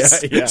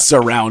aviators Yeah.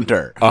 surround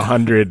her.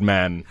 100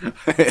 men.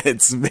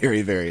 It's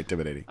very, very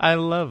intimidating. I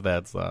love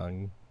that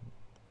song.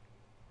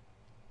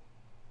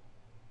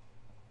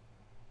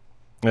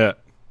 Yeah.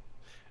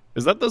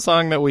 Is that the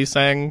song that we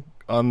sang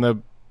on the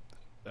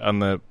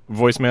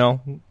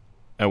voicemail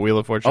at Wheel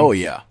of Fortune? Oh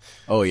yeah,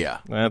 oh yeah.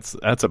 That's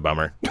a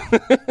bummer.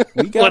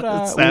 We got What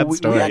a sad we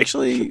story.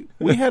 actually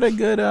had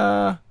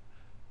a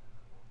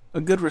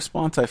good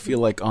response. I feel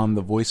like on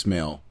the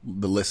voicemail,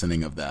 the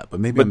listening of that. But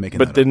maybe I'm making.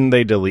 But that didn't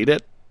they delete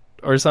it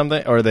or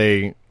something? Or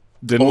they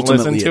didn't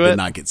ultimately listen to it it? did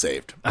not get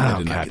saved. Oh, it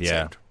did not God, get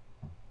yeah. saved.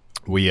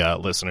 We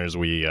listeners,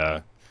 we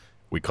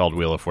called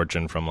Wheel of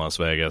Fortune from Las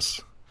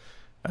Vegas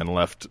and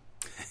left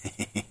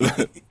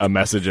a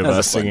message of That was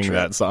us a fun singing trip.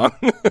 that song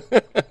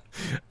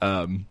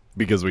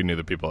because we knew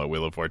the people at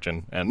Wheel of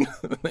Fortune, and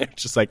they're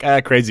just like,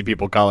 crazy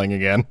people calling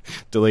again.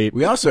 Delete.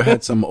 We also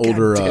had some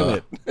older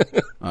damn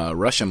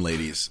Russian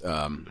ladies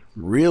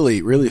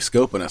really, really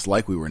scoping us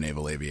like we were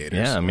naval aviators.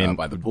 Yeah, I mean-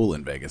 by the pool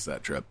in Vegas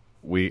that trip.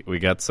 We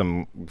got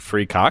some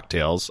free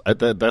cocktails.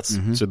 That's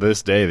to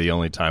this day the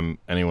only time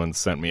anyone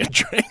sent me a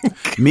drink.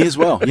 Me as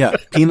well. Yeah,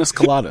 penis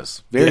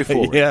coladas. Very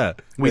forward. Yeah,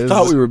 We It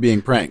thought was we were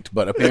being pranked,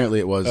 but apparently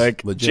it was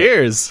like legit.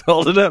 cheers.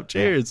 Hold it up.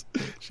 Cheers.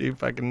 She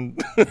fucking.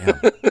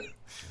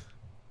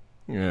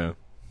 Yeah.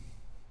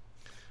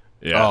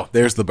 Yeah. Oh,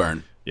 there's the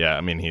burn. Yeah,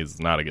 I mean, he's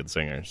not a good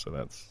singer,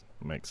 so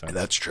makes sense.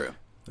 That's true.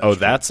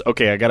 That's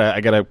okay. I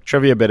got a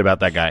trivia bit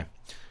about that guy.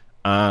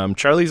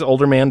 Charlie's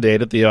older man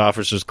date at the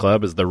Officers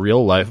Club is the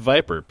real life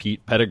Viper,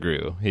 Pete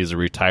Pettigrew. He's a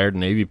retired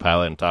Navy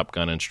pilot and Top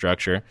Gun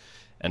instructor,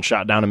 and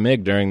shot down a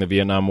MiG during the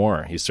Vietnam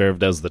War. He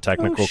served as the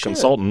technical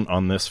consultant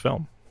on this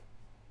film.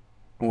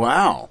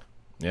 Wow.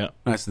 Yeah,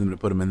 nice of them to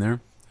put him in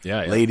there.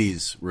 Yeah.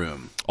 Ladies'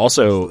 room.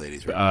 Also,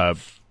 ladies' room.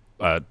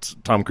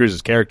 Tom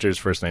Cruise's character's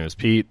first name is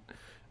Pete.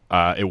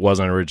 It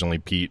wasn't originally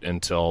Pete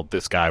until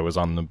this guy was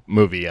on the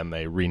movie, and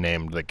they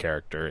renamed the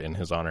character in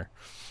his honor.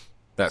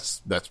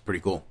 That's pretty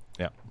cool.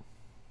 Yeah.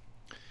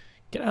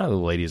 Get out of the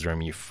ladies'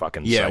 room, you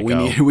fucking yeah.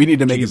 psycho. We need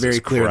to make Jesus it very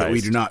clear Christ. that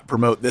we do not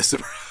promote this.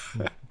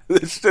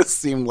 This just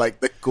seemed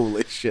like the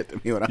coolest shit to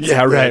me when I was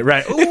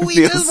right. Oh, he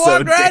just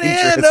walked right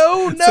in.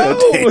 Oh, no.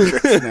 So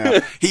dangerous now.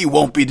 He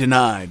won't be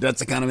denied. That's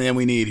the kind of man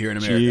we need here in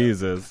America.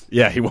 Jesus.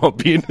 Yeah, he won't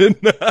be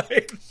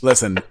denied.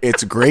 Listen,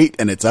 it's great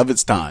and it's of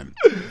its time.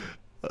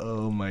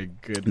 Oh, my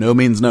goodness. No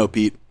means no,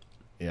 Pete.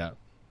 Yeah.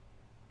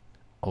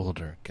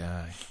 Older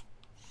guy.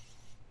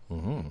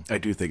 I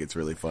do think it's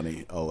really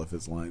funny, all of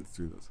his lines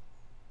through this.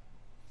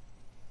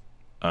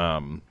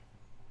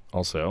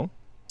 Also,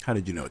 how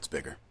did you know it's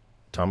bigger?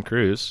 Tom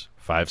Cruise,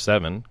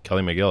 5'7",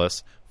 Kelly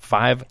McGillis,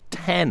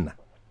 5'10".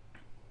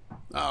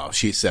 Oh,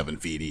 she's 7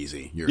 feet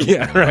easy.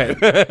 Right.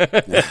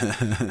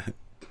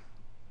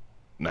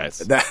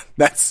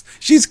 Nice.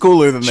 She's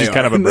cooler than she's they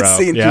kind are. Of a in bro. the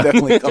scene, yeah. She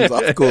definitely comes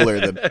off cooler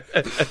than.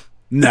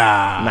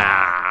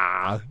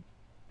 Nah.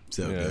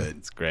 So yeah, good.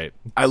 It's great.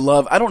 I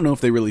don't know if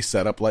they really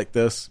set up like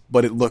this,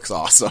 but it looks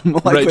awesome.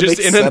 Like right, when just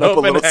they in set an up a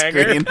open little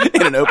hangar. screen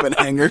in an open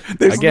hangar.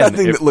 There's Again,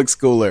 nothing that looks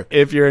cooler.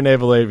 If you're a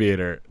naval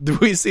aviator,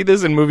 we see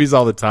this in movies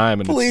all the time,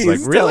 and Please,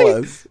 it's like, really?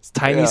 tell us. It's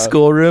tiny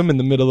schoolroom in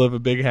the middle of a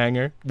big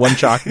hangar, one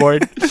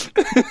chalkboard,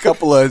 A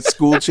couple of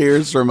school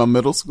chairs from a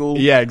middle school.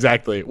 Yeah,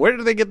 exactly. Where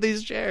do they get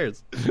these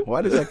chairs?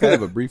 Why does that guy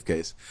have a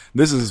briefcase?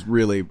 This is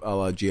really a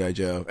la G.I.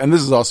 Joe. And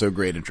this is also a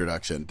great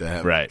introduction to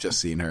have just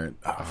seen her.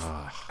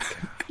 Oh,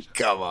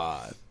 come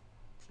on.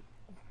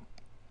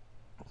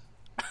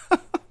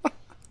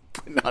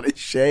 Putting on his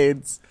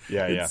shades.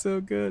 Yeah, it's so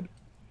good.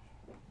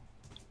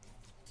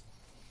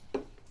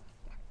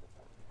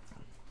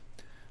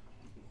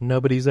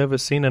 Nobody's ever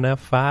seen an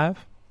F5?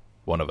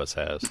 One of us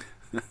has.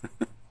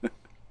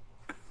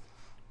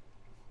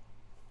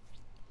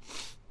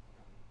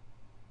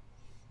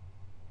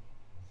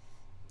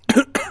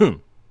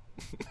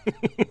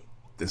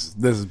 This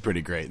is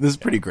pretty great. This is a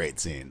pretty great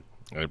scene.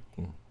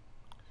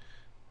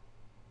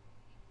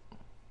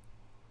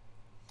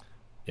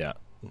 Yeah.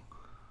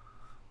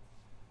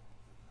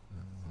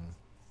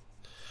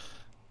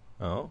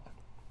 Oh.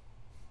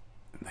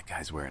 And that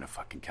guy's wearing a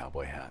fucking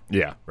cowboy hat.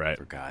 Yeah, right.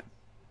 Forgot.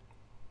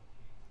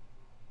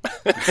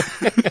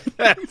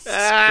 It's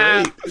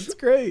great. It's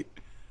great.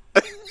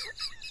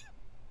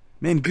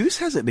 Man, Goose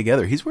has it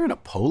together. He's wearing a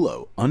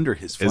polo under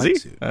his flight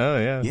suit. Oh,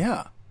 yeah.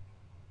 Yeah.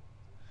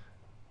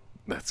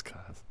 That's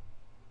class.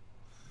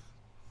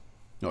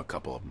 No, a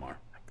couple of them are.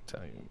 I can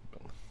tell you.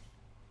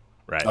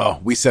 Right. Oh,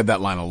 we said that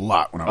line a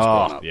lot when I was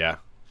growing up. Yeah.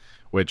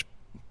 Which,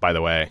 by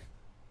the way,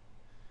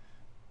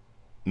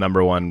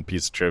 #1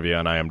 piece of trivia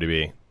on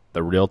IMDb.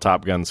 The real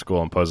Top Gun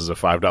school imposes a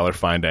 $5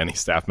 fine to any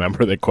staff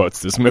member that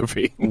quotes this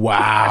movie.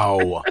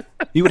 Wow.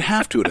 You would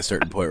have to at a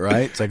certain point,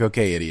 right? It's like,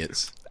 okay,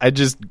 idiots. I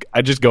just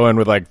go in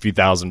with like a few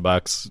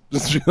 $1,000.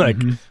 Just like,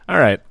 all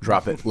right.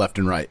 Drop it left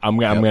and right. I'm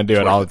going to do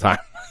it all the time.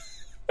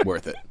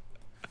 Worth it.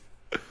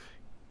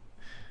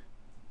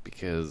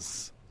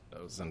 Because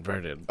it was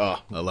inverted.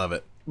 Oh, I love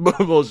it.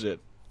 Bullshit.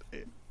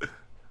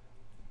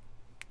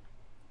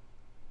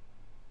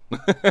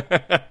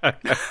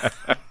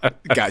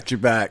 Got your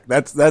back.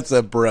 That's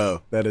a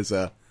bro. That is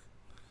a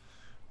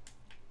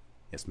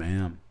yes,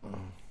 ma'am.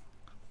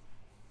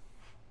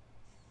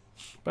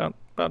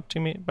 About 2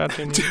 meters. About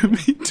 2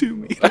 meters. 2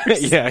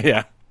 meters.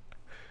 Yeah.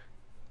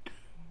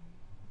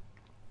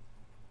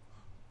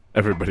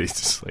 Everybody's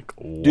just like,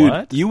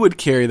 what? Dude, you would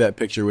carry that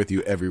picture with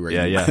you everywhere.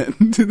 Yeah, you yeah.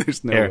 went.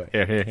 There's no way.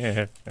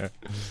 Here.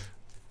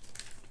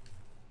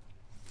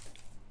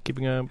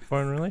 Keeping up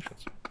foreign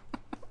relations.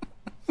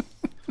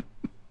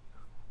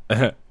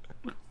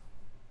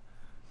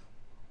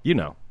 You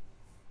know.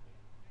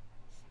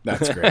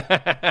 That's great.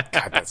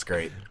 God, that's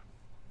great.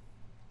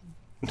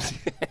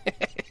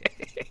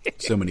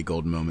 So many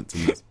golden moments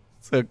in this.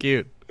 So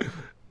cute.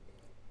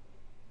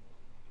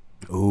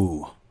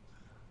 Ooh.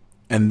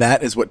 And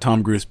that is what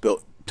Tom Cruise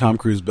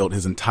built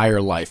his entire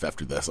life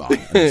after this on.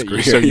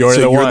 So you're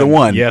the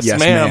one. Yes,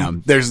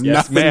 ma'am. There's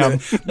Yes, nothing. ma'am.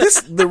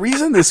 The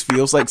reason this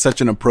feels like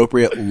such an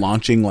appropriate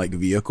launching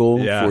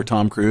vehicle for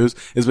Tom Cruise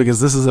is because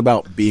this is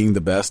about being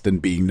the best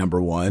and being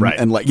 #1. Right.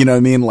 And you know what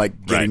I mean?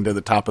 Like getting to the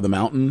top of the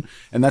mountain.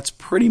 And that's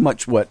pretty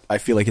much what I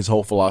feel like his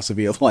whole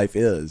philosophy of life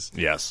is.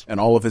 Yes.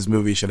 And all of his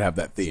movies should have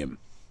that theme.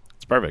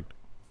 It's perfect.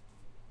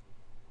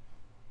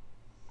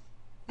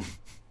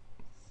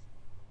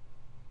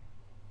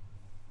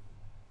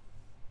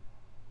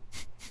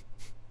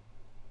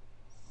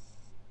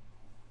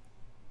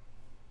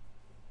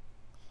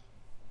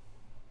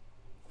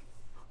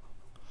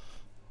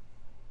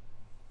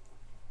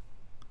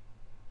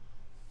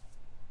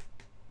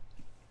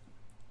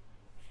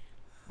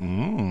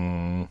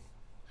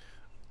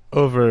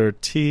 over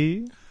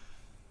tea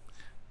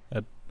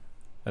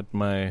at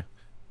my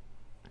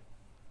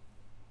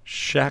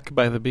shack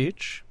by the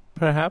beach,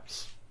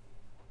 perhaps.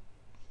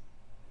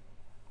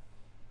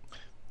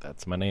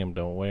 That's my name.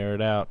 Don't wear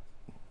it out.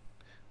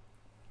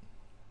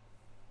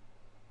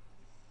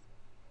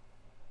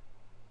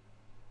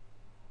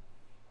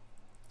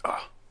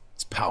 Oh,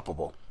 it's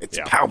palpable. It's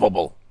Yeah.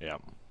 palpable. Yeah.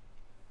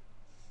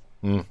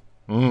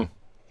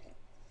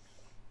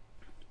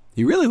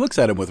 He really looks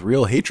at him with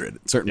real hatred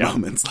at certain Yeah.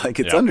 moments. Like,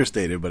 it's Yeah.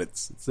 understated, but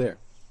it's there.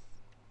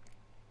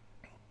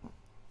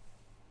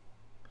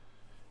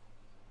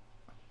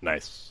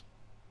 Nice.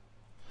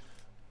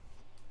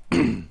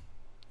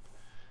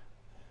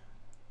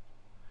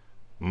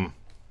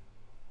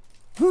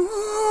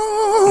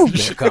 Ooh,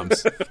 there it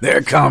comes. There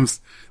it comes.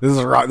 This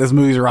is rock. This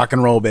movie's rock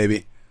and roll,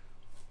 baby.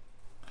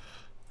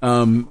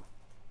 I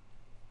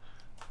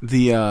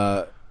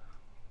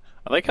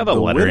like how the The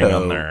lettering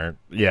widow- on there.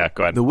 Yeah,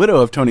 go ahead. The widow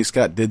of Tony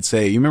Scott did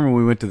say, you remember when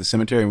we went to the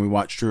cemetery and we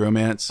watched True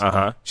Romance?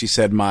 Uh-huh. She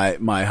said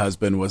my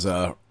husband was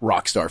a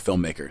rock star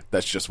filmmaker.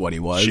 That's just what he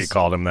was. She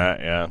called him that,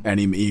 yeah. And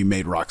he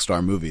made rock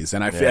star movies.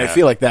 And I Yeah.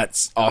 feel like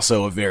that's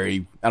also a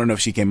very, I don't know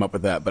if she came up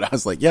with that, but I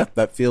was like, yeah,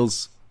 that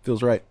feels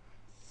right.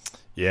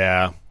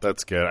 Yeah,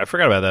 that's good. I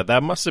forgot about that.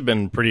 That must have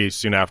been pretty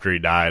soon after he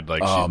died.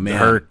 Like, Oh, man.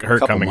 her A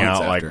couple coming months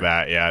out like after.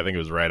 that. Yeah, I think it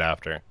was right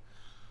after.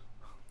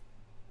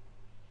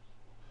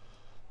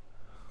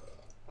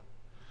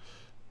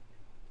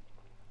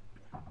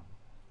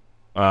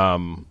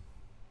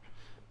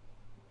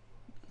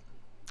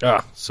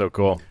 So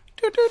cool.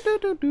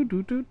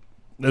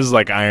 This is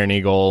like Iron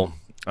Eagle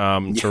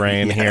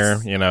terrain Yes. here,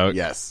 you know.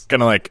 Yes.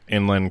 Kind of like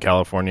inland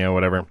California,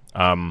 whatever.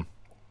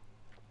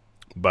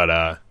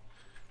 But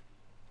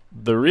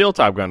the real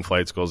Top Gun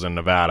flight school's in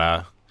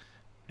Nevada,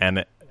 and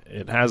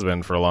it has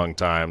been for a long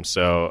time.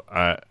 So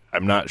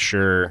I'm not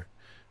sure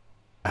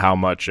how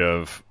much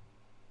of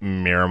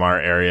Miramar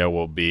area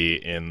will be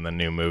in the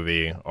new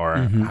movie or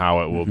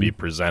how it will be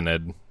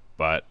presented.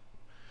 But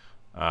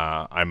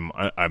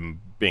I'm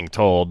being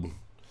told,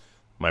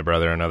 my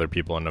brother and other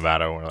people in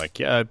Nevada were like,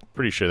 yeah, I'm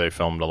pretty sure they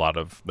filmed a lot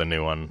of the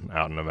new one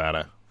out in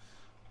Nevada,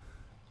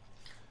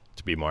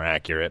 to be more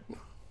accurate.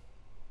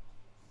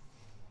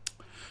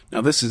 Now,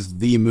 this is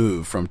the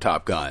move from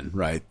Top Gun,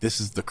 right? This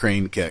is the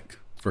crane kick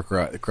for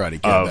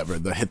Karate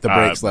Kid. The hit the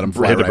brakes, let him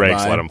fly hit the right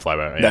brakes, by. let him fly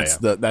by. Yeah,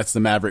 That's the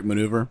Maverick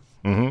maneuver.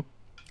 Mm-hmm.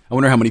 I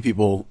wonder how many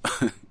people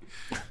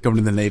come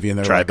to the Navy and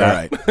they're Tried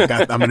like, all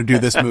right, I'm going to do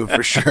this move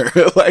for sure.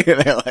 like,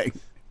 and they're like,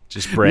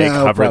 Just brake,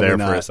 No, hover there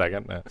probably for a not.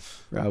 second. Yeah.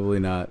 probably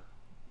not.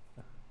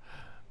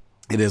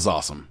 It is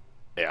awesome.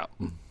 Yeah.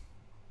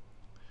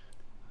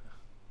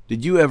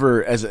 Did you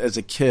ever, as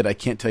a kid, I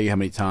can't tell you how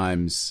many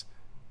times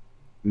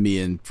me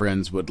and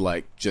friends would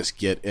like just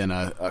get in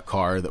a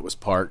car that was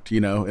parked, you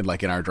know, in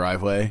our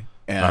driveway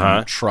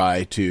and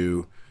try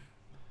to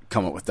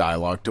come up with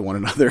dialogue to one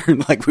another,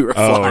 like we were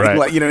flying, right.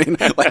 like, you know what I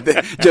mean?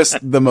 Like just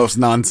the most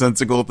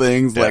nonsensical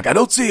things, like I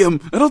don't see him.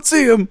 You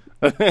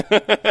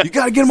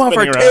got to get him off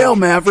our Spinning tail, around,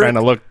 Maverick. Trying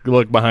to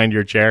look behind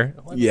your chair.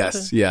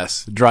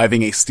 Yes.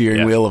 Driving a steering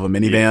Yeah. wheel of a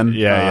minivan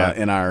Yeah.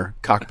 in our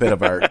cockpit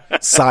of our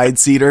side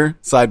seater,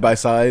 side by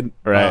side,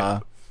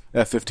 Right.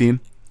 F-15.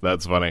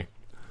 That's funny.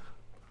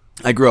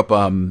 I grew up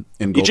in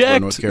Goldsboro,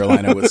 Eject. North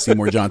Carolina, with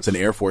Seymour Johnson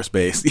Air Force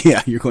Base.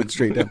 Yeah, you're going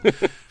straight down.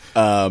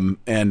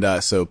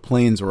 So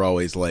planes were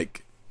always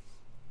like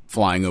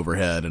flying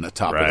overhead and a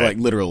topic, Right. like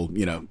literal,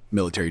 you know,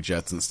 military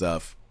jets and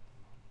stuff.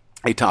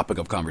 A topic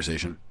of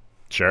conversation.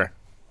 Sure.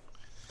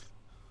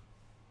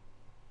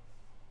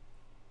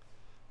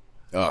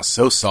 Oh,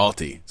 so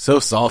salty.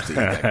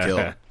 That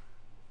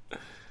kill.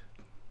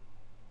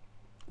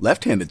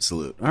 Left-handed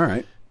salute. All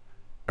right.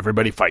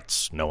 Everybody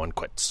fights. No one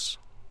quits.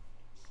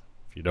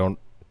 If you don't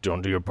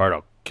do your part,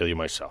 I'll kill you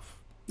myself.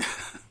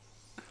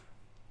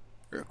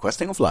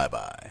 Requesting a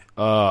flyby.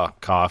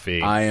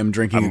 Coffee. I am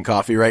drinking a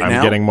coffee right now.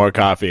 I'm getting more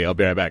coffee. I'll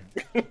be right back.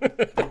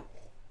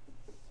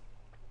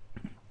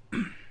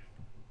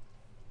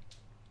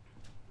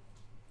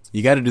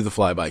 You got to do the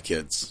flyby,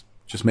 kids.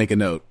 Just make a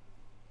note.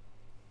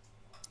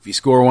 If you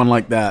score one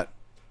like that,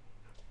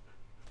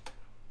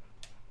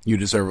 you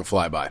deserve a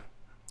flyby.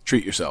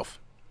 Treat yourself.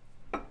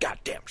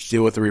 Goddamn.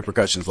 Deal with the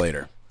repercussions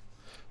later.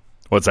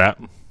 What's that?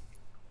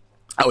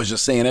 I was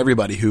just saying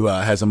everybody who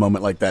has a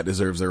moment like that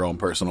deserves their own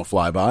personal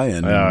flyby,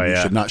 and you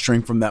should not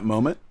shrink from that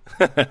moment.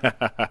 That's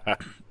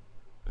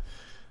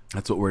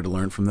what we're to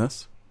learn from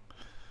this.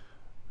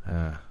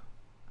 I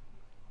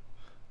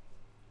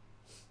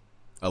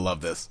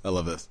love this.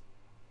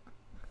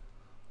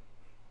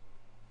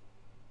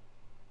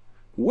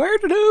 Where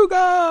did who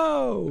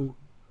go?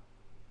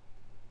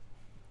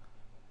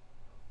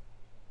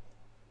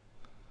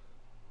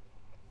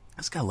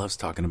 This guy loves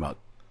talking about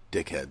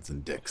dickheads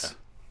and dicks.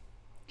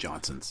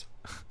 Johnsons.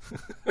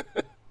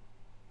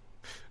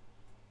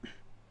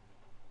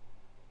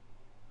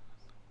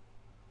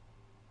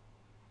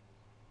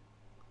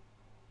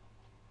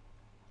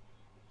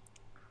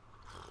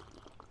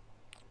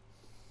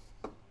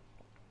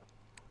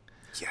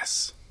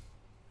 Yes.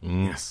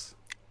 Yes.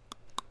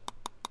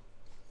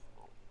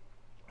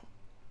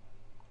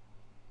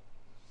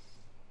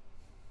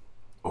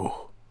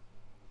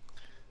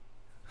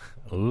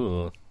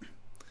 Ooh.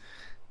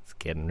 It's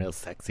getting real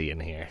sexy in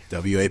here.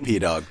 WAP,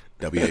 dog.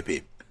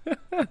 WAP.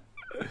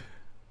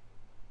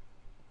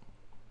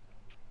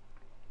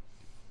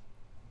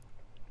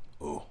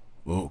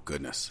 Oh,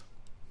 goodness.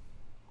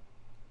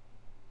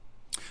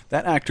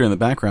 That actor in the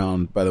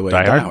background, by the way,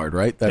 Die Hard,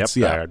 right? That's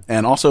Die Hard.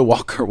 And also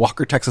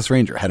Walker Texas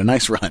Ranger had a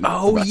nice run.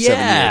 Oh, about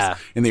yeah. 7 years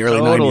in the early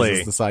 90s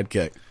as the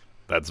sidekick.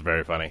 That's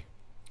very funny.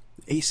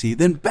 AC,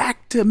 then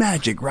back to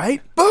magic,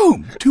 right?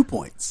 Boom! 2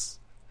 points.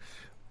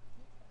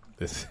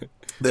 This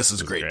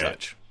is a great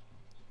touch.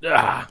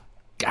 Ah,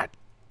 God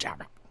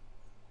damn it.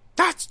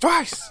 That's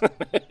twice.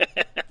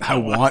 I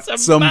want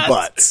some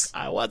butts.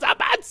 I want some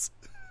butts.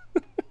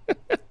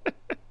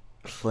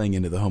 Playing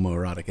into the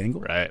homoerotic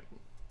angle. Right.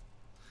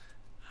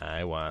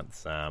 I want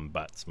some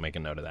butts. Make a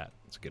note of that.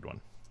 It's a good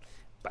one.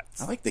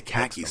 Butts. I like the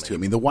khakis, too. I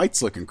mean, the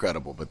whites look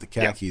incredible, but the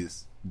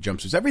khakis,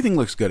 jumpsuits, everything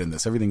looks good in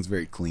this. Everything's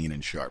very clean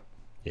and sharp.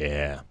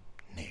 Yeah.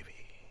 Navy.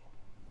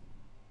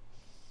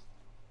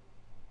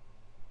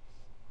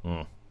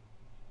 Hmm.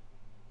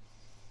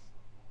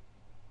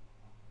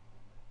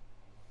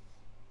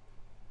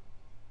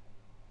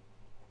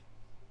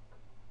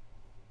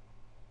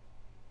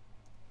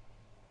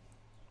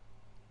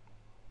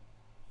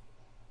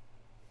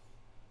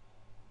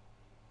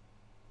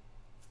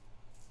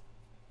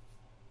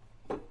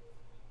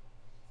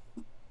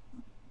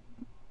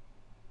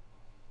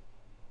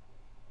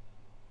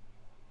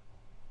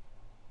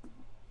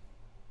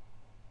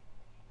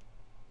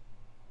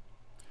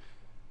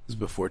 This is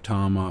before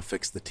Tom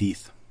fixed the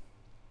teeth.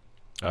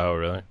 Oh,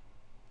 really?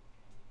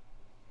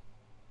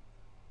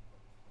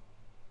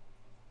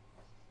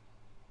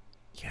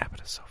 Yeah,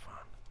 but it's so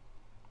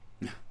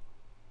fun.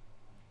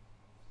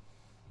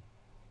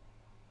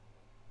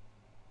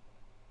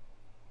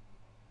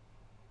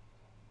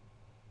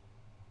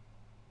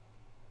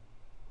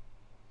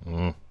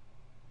 Mm.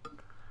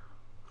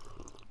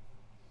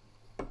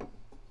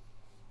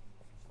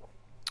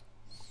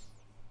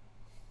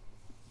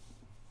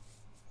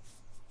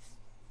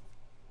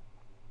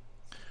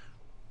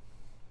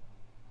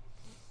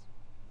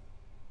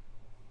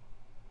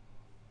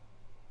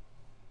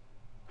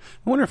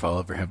 I wonder if I'll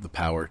ever have the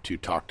power to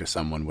talk to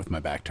someone with my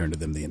back turned to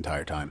them the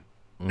entire time.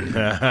 You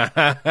know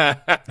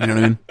what I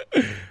mean?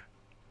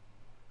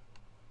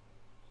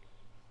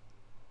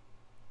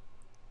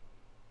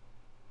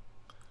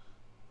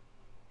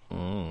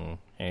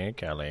 Hey,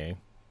 Kelly.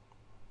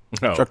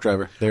 Truck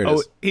driver. There it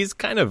is.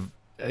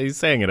 He's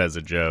saying it as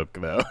a joke,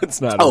 though.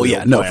 It's not. Oh,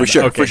 yeah. No, plan. for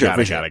sure. Okay, for sure. got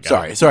For it, sure.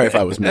 got it. Sorry if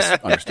I was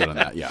misunderstood on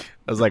that. Yeah.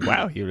 I was like,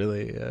 wow, he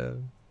really.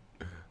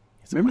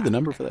 Remember the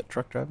number for that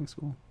truck driving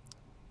school?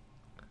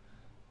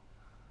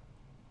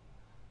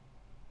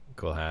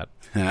 Cool hat.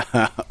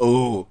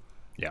 Oh.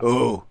 Yeah.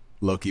 Oh.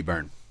 Low-key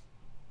burn.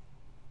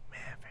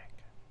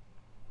 Maverick.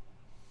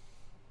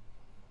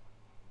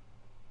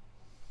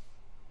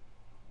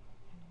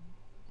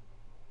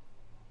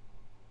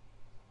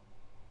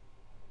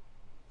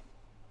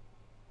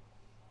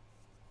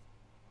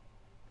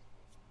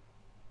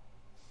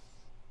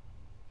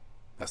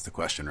 That's the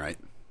question, right?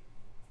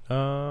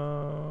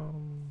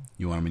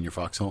 You want him in your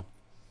foxhole?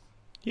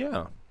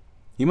 Yeah.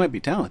 He might be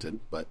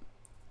talented, but...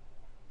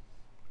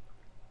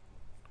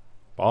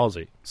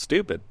 Ballsy.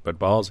 Stupid, but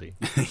ballsy.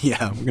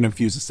 Yeah, we're going to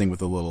infuse this thing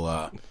with a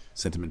little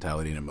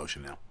sentimentality and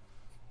emotion now.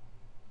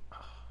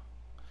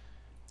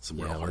 Some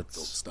real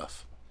heartfelt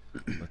stuff.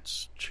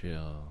 Let's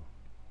chill.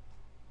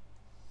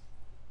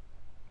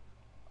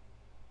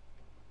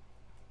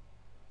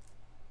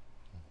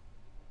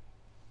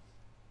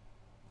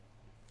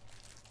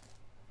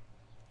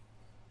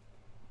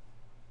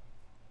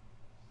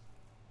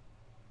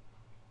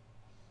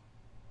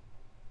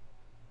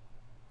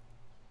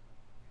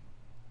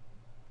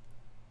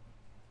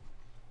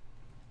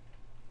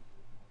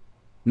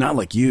 Not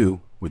like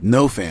you, with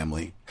no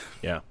family.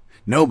 Yeah.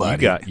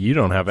 Nobody. You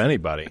don't have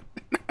anybody.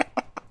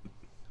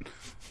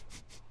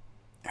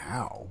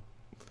 Ow.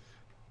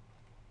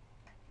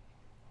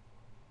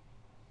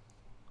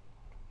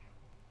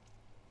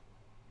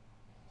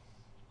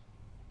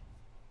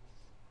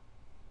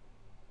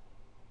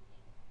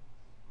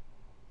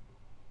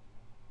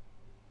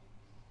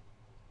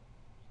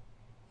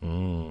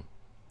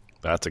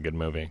 That's a good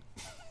movie.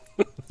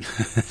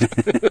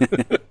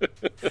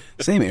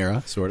 Same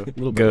era, sort of. A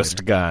little bit Ghost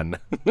later. Gun.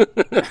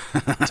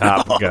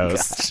 Top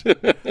Ghost.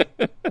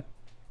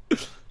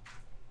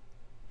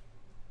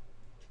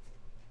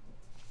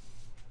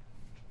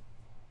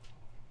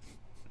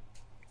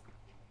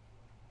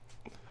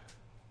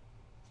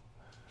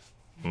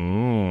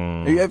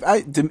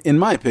 In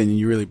my opinion,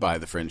 you really buy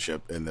the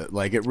friendship and they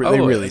really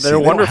they're they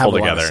don't wonderful have a lot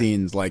together. of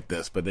scenes like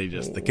this, but they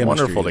just the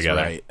chemistry Wonderful is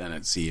together. right, and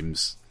it seem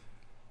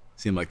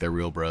like they're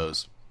real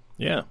bros,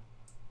 Yeah.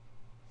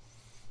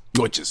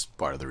 which is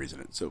part of the reason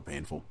it's so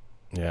painful.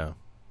 Yeah.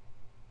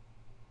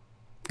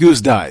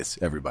 Goose dies,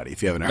 everybody.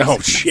 If you haven't heard, Oh,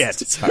 shit.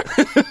 Sorry,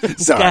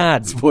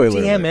 God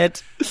spoiler damn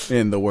alert. it.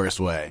 In the worst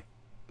way.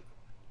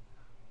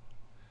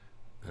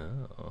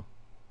 Oh.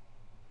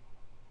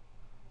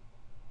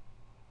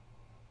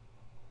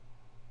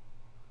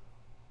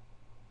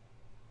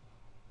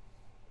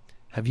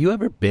 Have you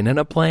ever been in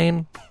a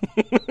plane?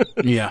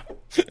 Yeah.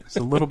 It's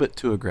a little bit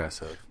too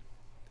aggressive.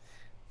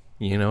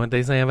 You know what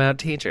they say about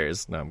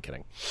teachers. No, I'm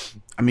kidding.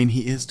 I mean,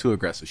 he is too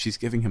aggressive. She's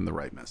giving him the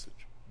right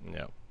message.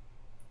 Yeah.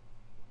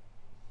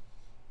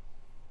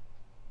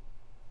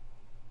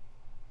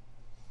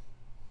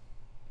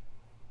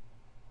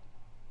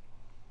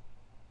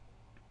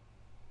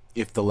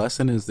 If the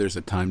lesson is there's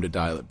a time to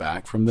dial it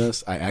back from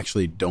this, I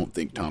actually don't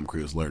think Tom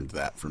Cruise learned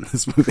that from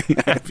this movie.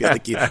 I feel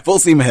like he full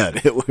steam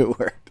ahead. It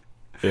worked.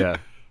 Yeah.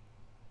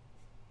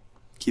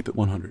 Keep it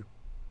 100.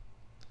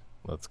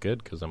 Well, that's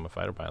good because I'm a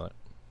fighter pilot.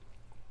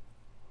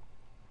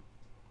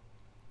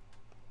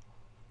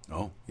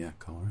 Oh, yeah,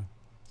 Colorado.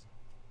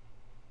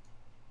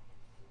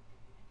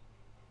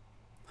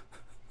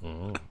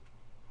 What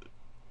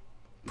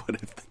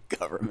if the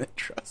government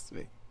trusts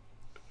me?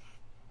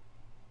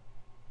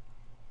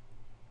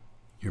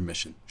 Your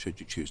mission, should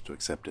you choose to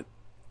accept it.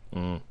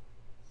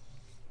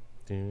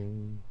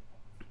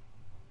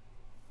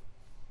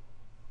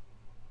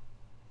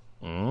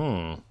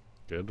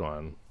 Good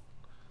one.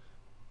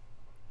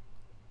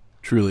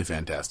 Truly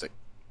fantastic.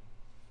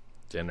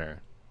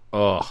 Dinner.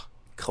 Oh.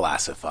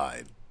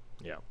 Classified.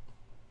 Yeah.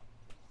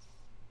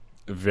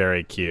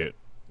 Very cute.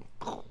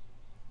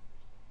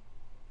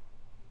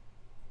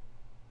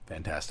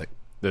 Fantastic.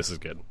 This is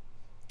good.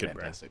 Good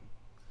Fantastic.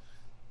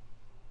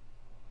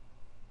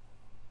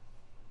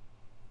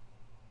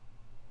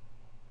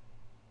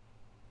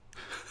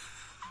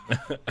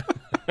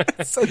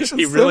 Such a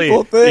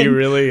simple thing. He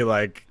really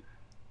like.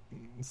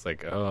 It's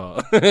like,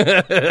 oh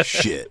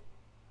shit.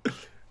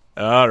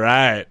 All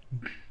right,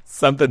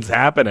 something's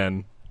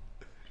happening.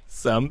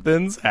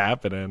 Something's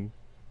happening.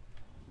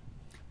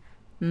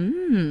 What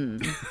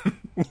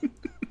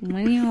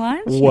are you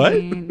watching?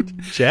 What?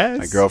 Jess?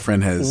 My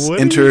girlfriend has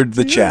entered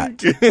the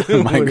chat.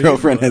 My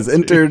girlfriend has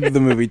entered the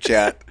movie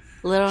chat.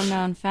 Little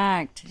known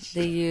fact,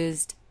 they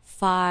used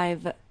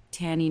 5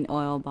 tanning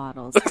oil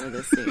bottles for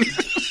this scene.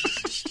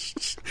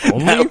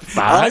 Only 5?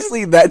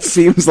 Honestly, that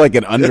seems like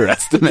an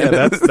underestimate.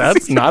 Yeah,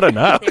 that's not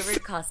enough. They were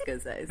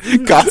Costco size.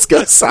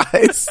 Costco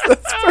size.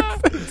 That's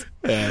perfect.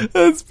 Yeah.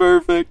 That's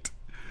perfect.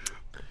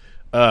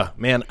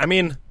 Man, I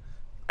mean,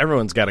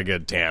 everyone's got a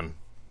good tan.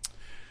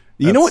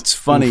 You know what's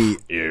funny?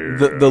 Yeah.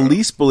 The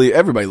least believe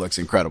everybody looks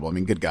incredible. I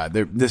mean, good God,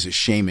 this is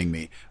shaming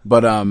me.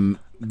 But I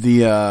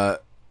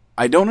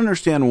don't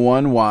understand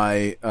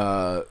why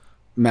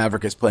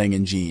Maverick is playing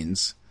in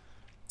jeans.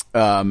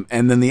 And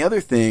then the other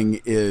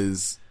thing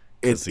is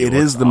it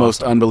is the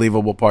most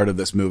unbelievable part of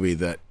this movie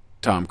that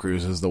Tom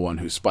Cruise is the one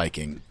who's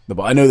spiking the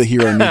ball. I know the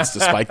hero needs to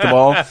spike the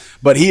ball,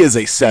 but he is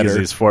a setter.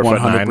 He's 4'9".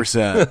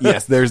 100%.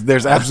 Yes,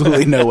 there's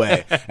absolutely no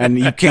way, and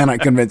you cannot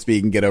convince me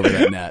he can get over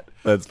that net.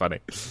 That's funny.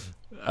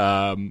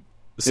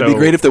 It'd be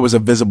great if there was a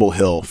visible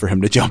hill for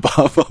him to jump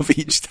off of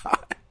each time.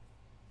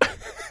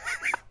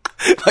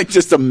 Like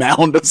just a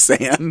mound of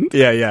sand.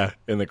 Yeah,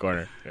 in the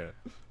corner. Yeah.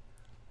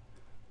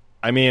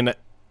 I mean,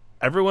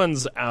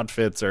 everyone's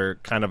outfits are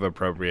kind of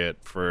appropriate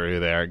for who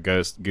they are.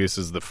 Goose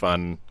is the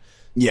fun,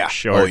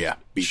 short,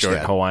 short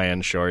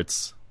Hawaiian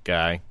shorts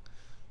guy.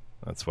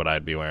 That's what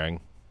I'd be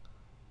wearing.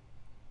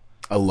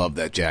 I love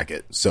that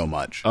jacket so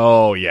much.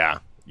 Oh yeah,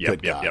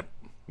 yep.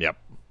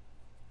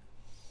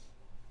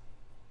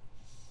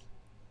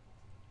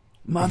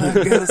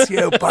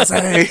 Managasio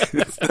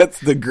Pase. That's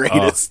the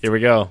greatest. Here we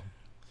go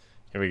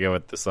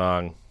with the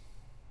song.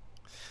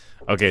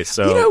 Okay,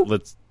 so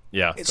let's.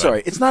 Yeah.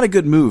 Sorry, it's not a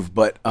good move,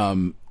 but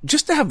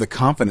just to have the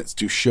confidence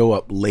to show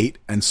up late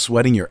and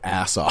sweating your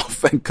ass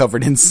off and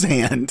covered in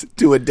sand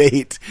to a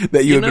date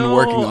that you have been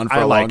working on for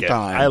a long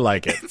time. I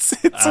like it.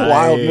 It's a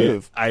wild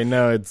move. I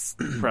know it's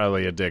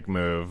probably a dick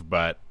move,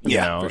 but you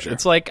know, for sure.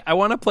 It's like I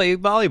want to play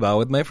volleyball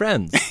with my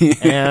friends,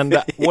 and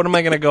what am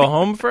I going to go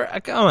home for?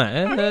 Come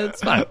on,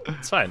 it's fine.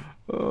 It's fine.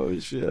 Oh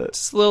shit!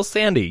 It's a little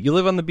sandy. You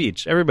live on the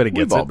beach. Everybody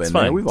gets We've all it. been It's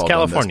fine. there. We've It's all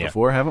California done this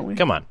before, haven't we?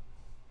 Come on.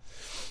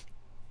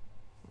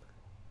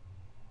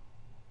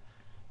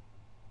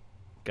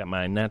 Got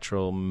my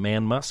natural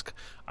man musk.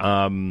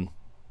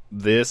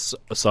 This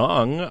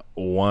song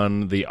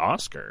won the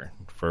Oscar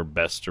for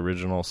Best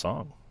Original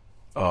Song.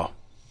 Oh,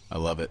 I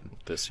love it.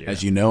 This year.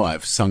 As you know,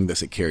 I've sung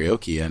this at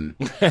karaoke, and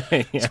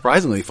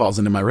surprisingly falls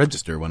into my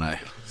register when I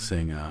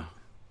sing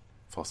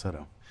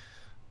falsetto.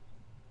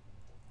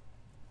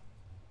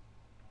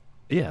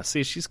 Yeah,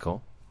 see, she's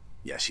cool.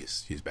 Yeah,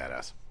 she's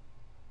badass.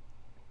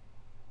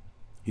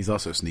 He's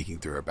also sneaking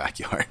through her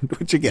backyard,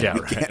 which again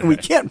we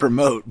can't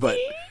promote, but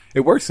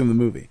it works in the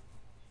movie.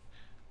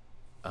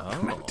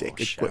 Oh, take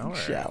a quick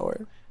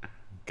shower.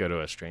 Go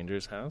to a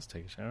stranger's house,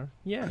 take a shower.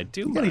 Yeah, I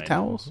do. You got any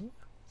towels?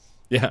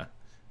 Yeah.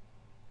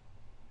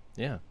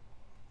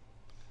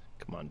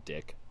 Come on,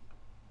 Dick.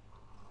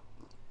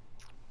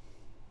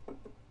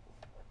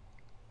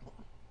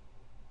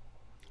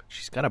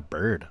 She's got a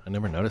bird. I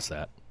never noticed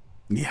that.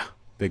 Yeah,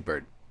 big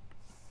bird.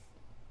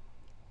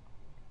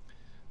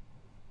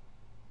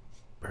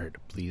 Bird,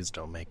 please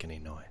don't make any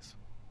noise.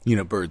 You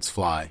know, birds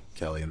fly,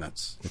 Kelly, and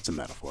it's a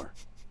metaphor.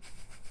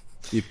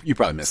 You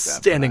probably missed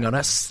that. Standing on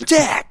a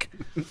stack.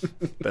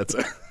 That's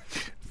a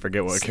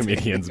forget what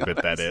comedian's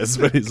bit that is,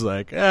 but he's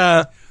like,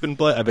 I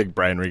think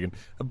Brian Regan,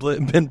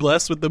 been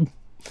blessed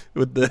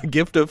with the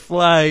gift of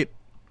flight,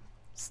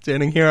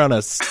 standing here on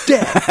a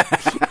step.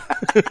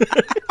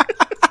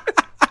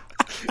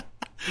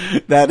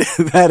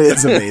 That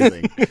is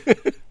amazing.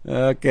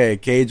 Okay,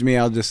 cage me.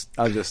 I'll just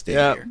stay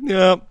here.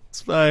 Yeah,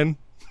 it's fine.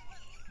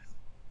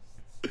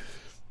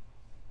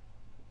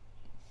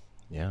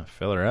 Yeah,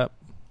 fill her up.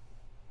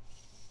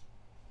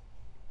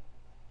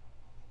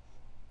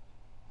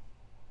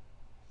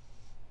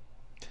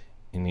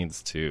 He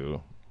needs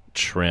to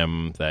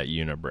trim that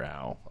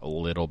unibrow a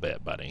little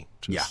bit, buddy.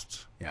 Yeah.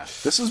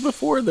 This is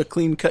before the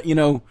clean cut.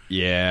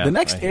 Yeah. The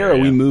next era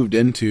we moved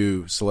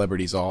into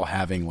celebrities all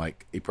having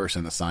like a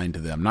person assigned to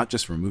them, not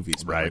just for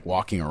movies, but like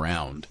walking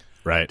around,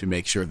 to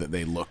make sure that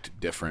they looked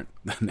different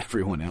than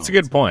everyone else. It's a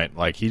good point.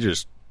 Like he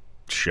just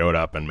showed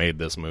up and made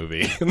this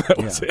movie. And that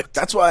was it.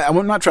 That's why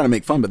I'm not trying to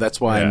make fun, but that's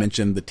why I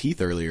mentioned the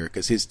teeth earlier,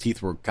 because his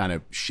teeth were kind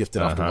of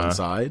shifted off to one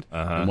side,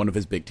 and one of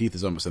his big teeth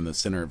is almost in the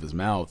center of his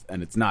mouth,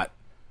 and it's not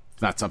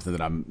something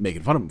that I'm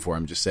making fun of him for.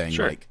 I'm just saying,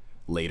 like,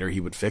 later he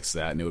would fix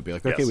that, and it would be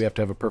like, okay, we have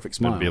to have a perfect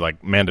smile. It would be,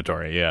 like,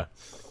 mandatory, yeah.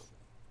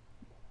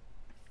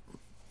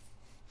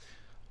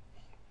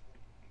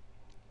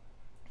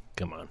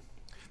 Come on.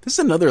 This is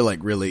another,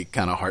 like, really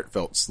kind of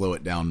heartfelt, slow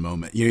it down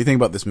moment. You think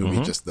about this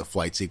movie, just the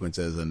flight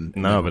sequences and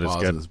but it's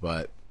pauses, good.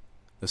 But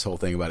this whole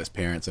thing about his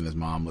parents and his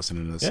mom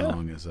listening to the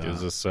song is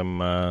gives us some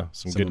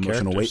good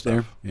emotional weight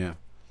stuff there. Yeah.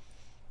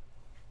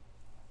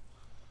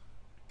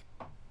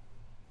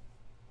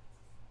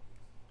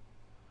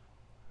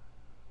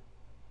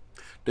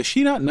 Does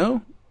she not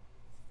know?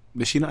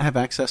 Does she not have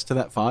access to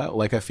that file?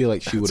 Like, I feel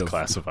like she would have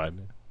classified.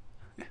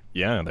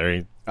 Yeah,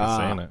 they're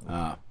saying it.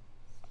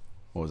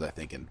 What was I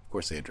thinking? Of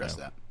course, they addressed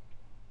that.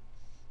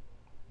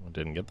 I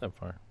didn't get that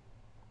far.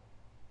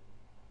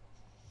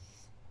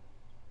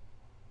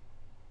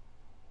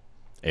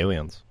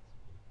 Aliens.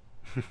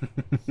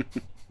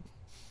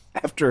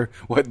 After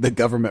what the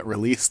government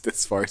released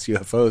as far as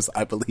UFOs,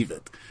 I believe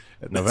it.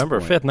 November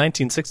 5th,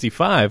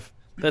 1965.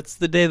 That's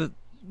the day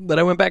that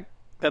I went back.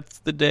 That's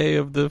the day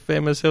of the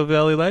famous Hill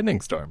Valley lightning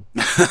storm.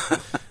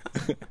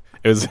 It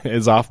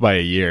was off by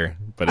a year,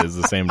 but it was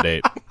the same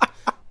date.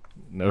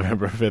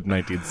 November 5th,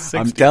 1965.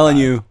 I'm telling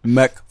you,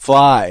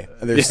 McFly.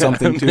 There's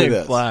something to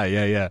this.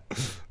 McFly, yeah.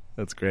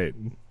 That's great.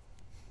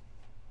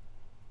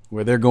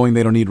 Where they're going,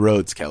 they don't need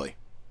roads, Kelly.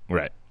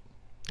 Right.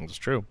 It's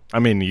true. I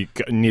mean, you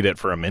need it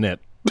for a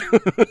minute.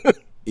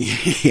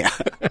 Yeah.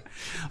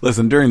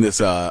 Listen, during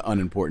this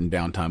unimportant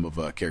downtime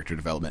of character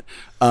development,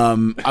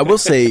 I will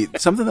say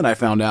something that I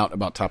found out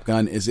about Top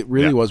Gun is it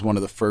really was one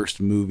of the first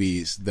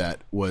movies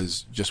that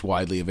was just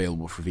widely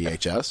available for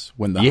VHS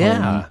when the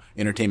home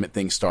entertainment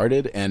thing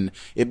started. And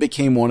it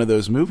became one of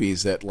those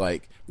movies that,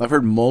 like, I've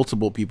heard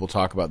multiple people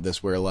talk about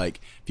this where,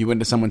 like, if you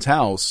went to someone's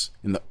house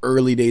in the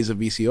early days of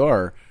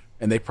VCR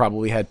and they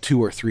probably had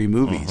 2 or 3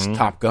 movies,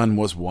 Top Gun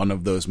was one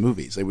of those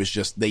movies. It was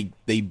just,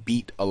 they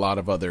beat a lot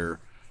of other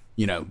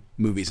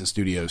movies and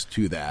studios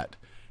to that.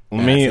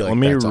 Let me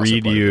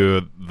read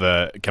you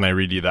can I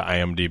read you the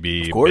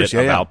IMDb bit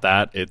about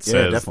that? It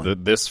says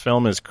that this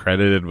film is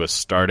credited with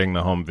starting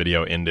the home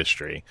video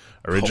industry.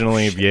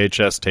 Originally,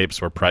 VHS tapes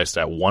were priced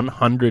at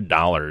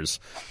 $100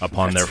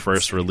 upon their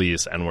first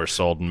release and were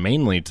sold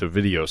mainly to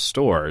video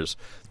stores.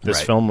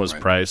 This film was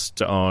priced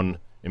to own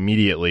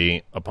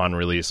immediately upon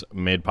release,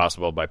 made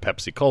possible by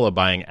Pepsi Cola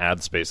buying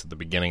ad space at the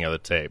beginning of the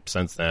tape.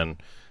 Since then,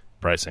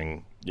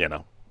 pricing,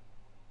 to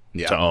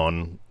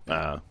own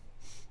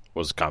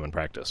was common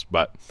practice,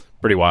 but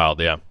pretty wild.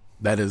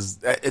 It's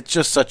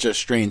just such a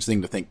strange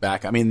thing to think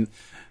back. I mean,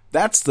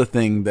 that's the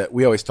thing that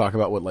we always talk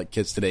about, what like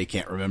kids today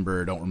can't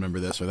remember or don't remember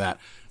this or that.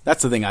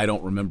 That's the thing I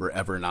don't remember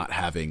ever not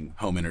having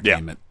home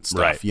entertainment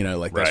stuff.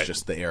 That's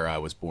just the era I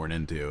was born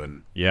into.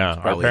 And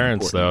our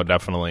parents though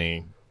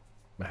definitely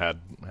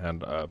had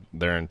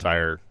their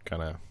entire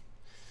kind of.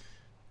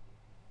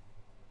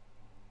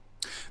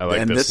 I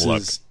like this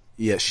look.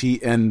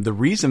 And the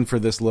reason for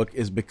this look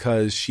is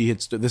because she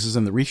had this is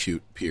in the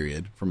reshoot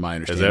period, from my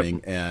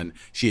understanding, and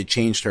she had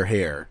changed her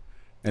hair,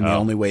 and the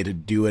only way to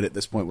do it at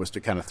this point was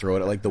to kind of throw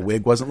it. Like the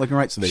wig wasn't looking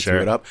right, so they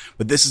threw it up.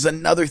 But this is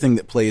another thing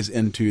that plays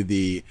into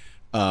the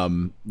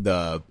I'll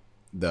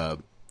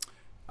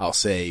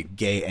say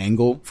gay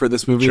angle for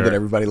this movie that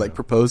everybody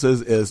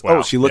proposes is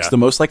she looks the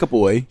most like a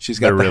boy. She's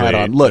got the hat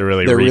on. Look,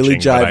 they're really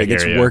jiving.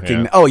 It's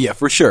working. Yeah. Oh yeah,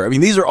 for sure. I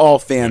mean, these are all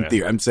fan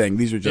theories. I'm saying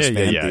these are just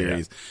fan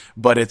theories.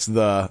 But it's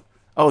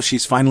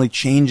she's finally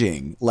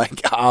changing,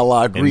 like a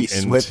la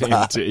Grease with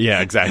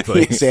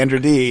exactly Sandra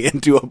Dee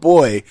into a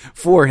boy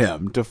for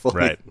him to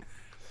fully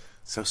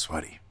so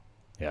sweaty.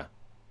 Yeah.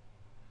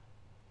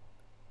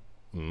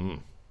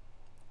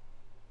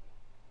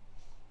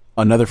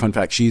 Another fun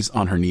fact: she's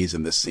on her knees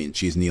in this scene.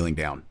 She's kneeling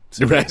down.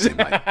 So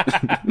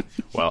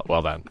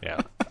well done.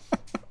 Yeah.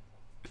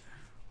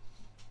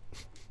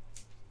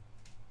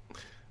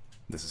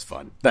 This is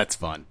fun. That's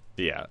fun.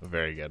 Yeah,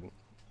 very good.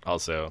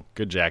 Also,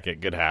 good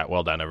jacket, good hat.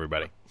 Well done,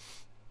 everybody.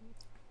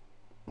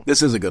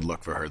 This is a good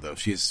look for her, though.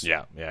 She's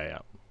yeah.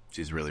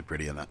 She's really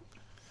pretty in that.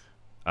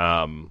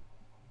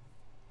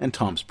 And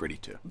Tom's pretty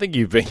too. I think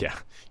you've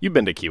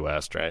been to Key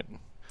West, right?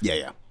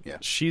 Yeah.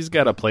 She's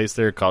got a place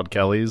there called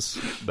Kelly's.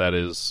 That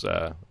is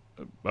a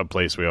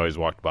place we always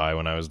walked by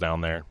when I was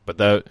down there. But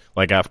that,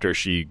 like, after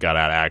she got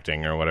out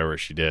acting or whatever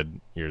she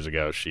did years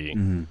ago, she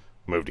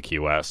moved to Key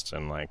West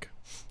and like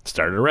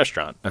started a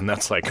restaurant, and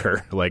that's like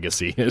her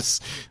legacy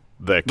is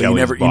the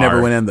Kelly's Bar. You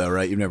never went in though,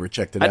 right? You've never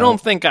checked it out. I don't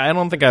think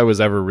I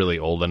was ever really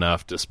old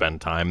enough to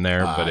spend time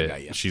there,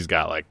 but she's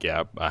got like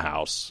a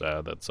house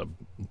that's a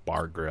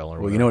bar grill or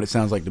whatever. Well, you know what it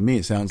sounds like to me?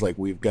 It sounds like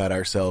we've got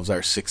ourselves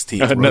our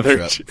 16th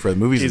road trip for the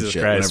movies Jesus and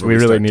shit. Christ, we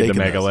really need to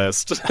make a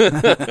list.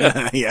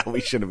 Yeah,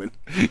 we should have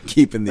been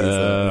keeping these.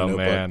 Oh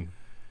man!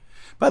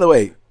 By the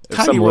way,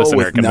 tiny role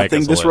with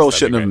nothing. This role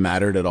shouldn't have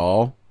mattered at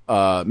all.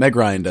 Meg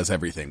Ryan does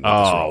everything with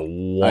this role.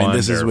 Wonderful. I mean,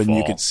 this is when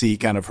you could see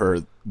kind of her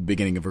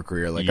beginning of her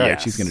career. Like, all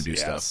right, she's going to do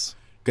stuff.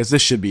 Because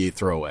this should be a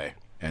throwaway.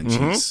 And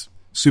she's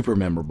super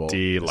memorable.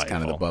 Delightful. It's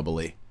kind of the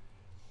bubbly.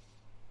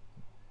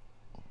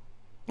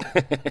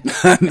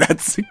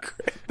 That's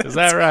great. Is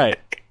that right?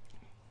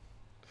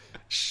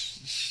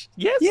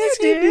 Yes, you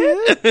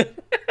did.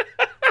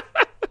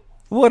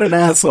 What an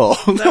asshole.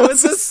 That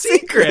was a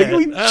secret.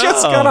 We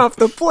just got off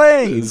the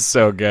plane. This is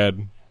so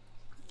good.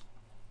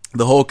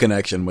 The whole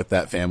connection with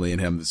that family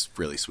and him is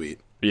really sweet.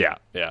 Yeah.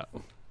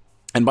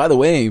 And by the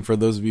way, for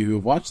those of you who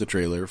have watched the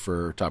trailer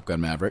for Top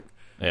Gun Maverick,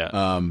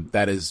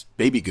 that is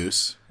Baby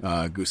Goose,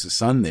 Goose's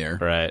son there.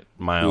 Right.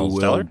 Miles who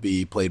Teller? will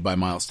be played by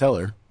Miles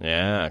Teller.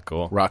 Yeah,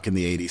 cool. Rocking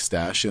the 80s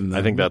stash in the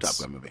I think Top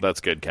Gun movie.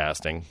 That's good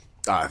casting.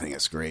 I think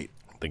it's great.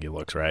 I think he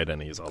looks right,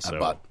 and he's also...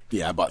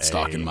 I bought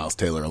stock in Miles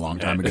Teller a long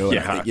time ago. And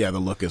I think, the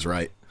look is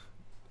right.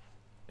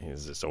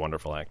 He's just a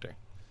wonderful actor.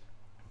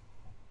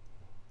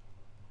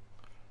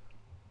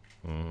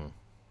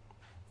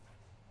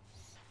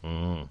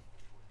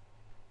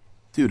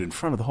 Dude, in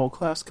front of the whole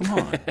class, come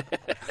on.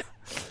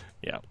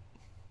 Yeah.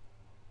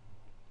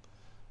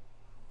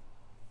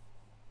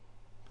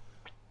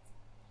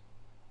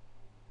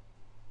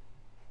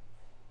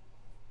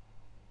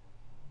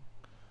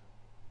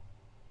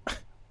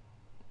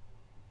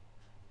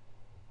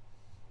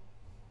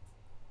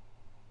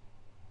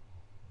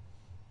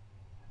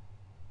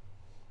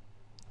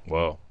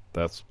 Whoa,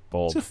 that's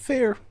bold. It's a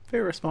fair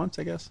response,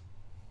 I guess.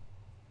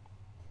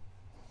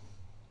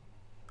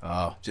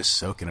 Oh, just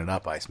soaking it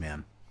up,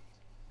 Iceman.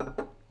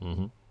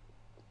 Mm-hmm.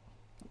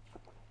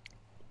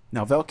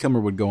 Now, Val Kilmer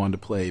would go on to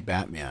play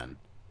Batman,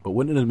 but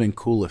wouldn't it have been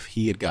cool if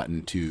he had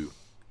gotten to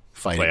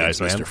fight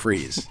against Iceman? Mr.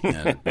 Freeze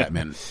and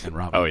Batman and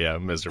Robin? Oh, yeah,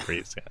 Mr.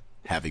 Freeze, yeah.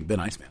 Having been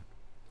Iceman.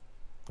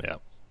 Yeah.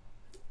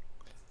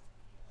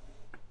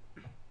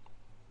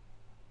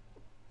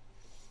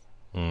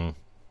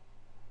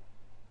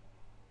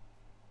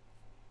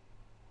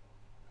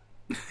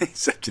 He's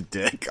such a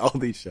dick. All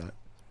these shots.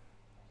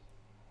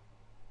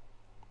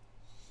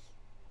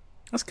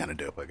 That's kind of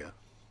dope, I guess.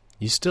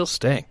 You still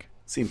stink.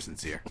 Seems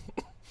sincere.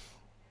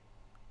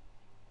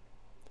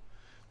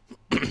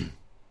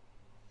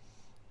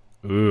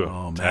 Ooh,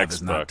 oh, man,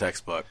 it's not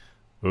textbook.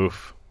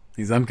 Oof.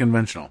 He's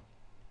unconventional.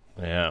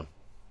 Yeah.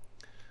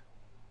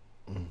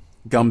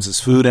 Gums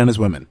his food and his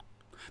women.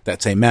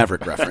 That's a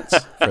Maverick reference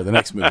for the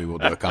next movie we'll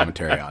do a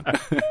commentary on.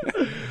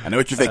 I know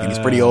what you're thinking. He's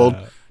pretty old.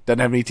 Doesn't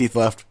have any teeth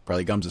left.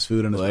 Probably gums his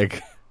food and his women.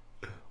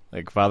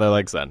 Like father,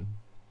 like son.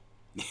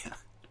 Yeah.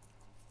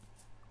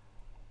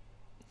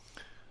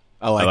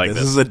 I like this.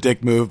 This is a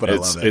dick move, but I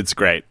love it. It's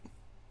great.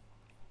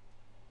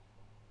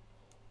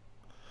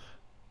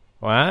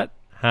 What?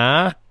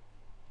 Huh?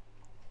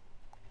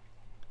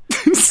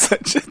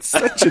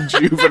 such a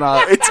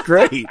juvenile. It's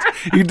great.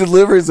 He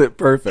delivers it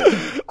perfect.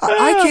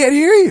 I can't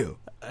hear you.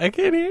 I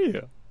can't hear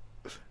you.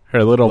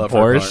 Her little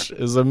Porsche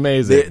is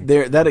amazing.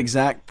 That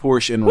exact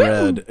Porsche in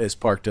red is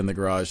parked in the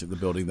garage at the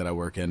building that I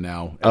work in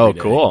now. Oh, day,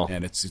 cool.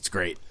 And it's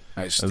great.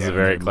 It's a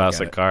very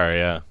classic car,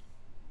 yeah.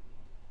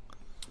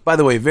 By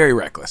the way, very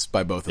reckless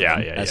by both of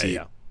them. As he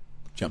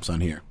jumps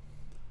on here.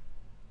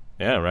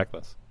 Yeah,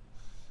 reckless.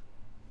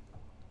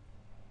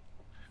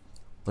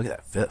 Look at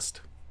that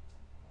fist.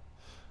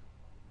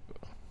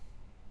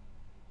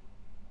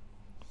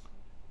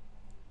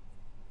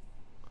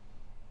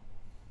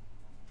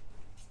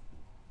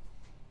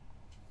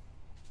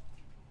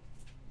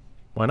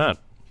 Why not?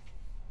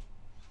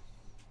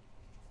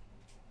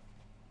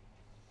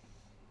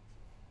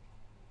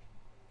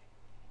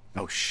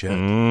 Oh, shit.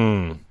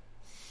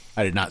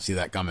 I did not see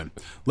that coming.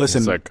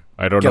 Listen,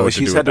 I don't know what to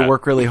she's do had with to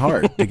work really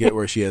hard to get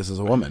where she is as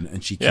a woman,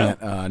 and she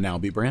can't now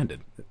be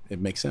branded.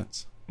 It makes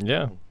sense.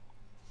 Yeah.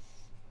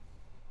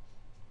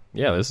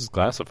 Yeah, this is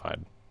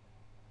classified.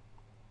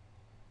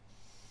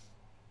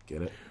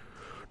 Get it?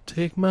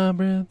 Take my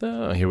breath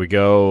out. Here we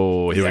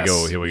go. Here we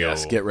go.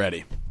 Yes, get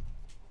ready.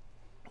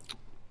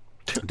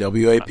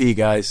 WAP,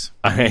 guys.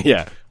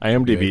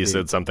 IMDb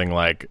said something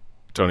like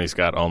Tony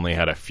Scott only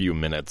had a few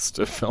minutes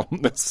to film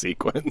this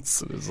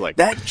sequence. It was like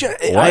that.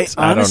 What?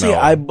 Honestly,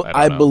 I don't know.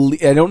 I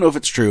believe. I don't know if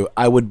it's true.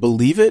 I would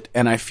believe it,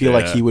 and I feel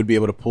like he would be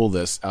able to pull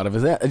this out of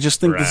his head. I just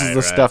think this is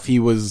the stuff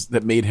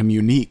that made him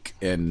unique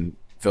in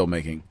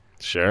filmmaking.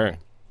 Sure.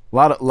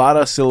 Lot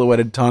of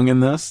silhouetted tongue in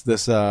this.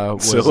 This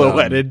was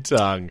Silhouetted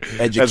tongue.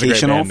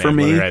 educational for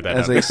me Let me write that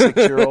as down. a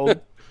 6-year-old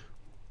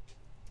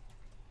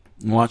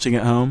watching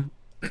at home.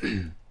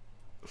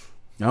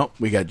 Nope,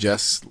 we got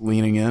Jess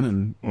leaning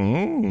in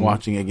and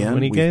watching again. What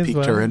do We you guys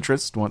piqued her want?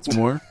 interest once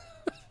more.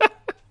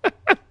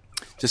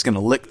 Just gonna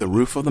lick the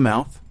roof of the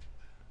mouth.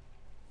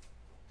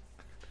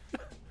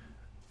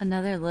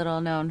 Another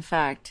little known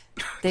fact: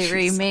 they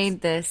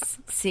remade this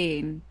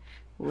scene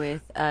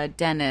with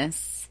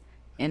Dennis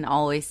in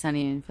Always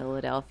Sunny in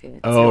Philadelphia. It's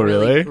Oh, a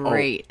really?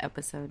 great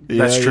episode.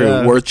 That's Yeah, true.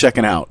 yeah. Worth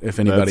checking out if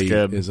anybody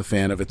good. is a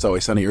fan of It's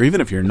Always Sunny, or even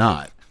if you're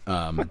not.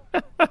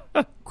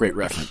 Great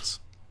reference.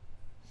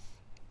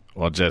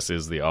 Well, Jess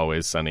is the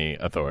Always Sunny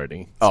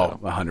authority. Oh,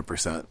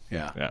 100%.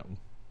 Yeah. Yeah.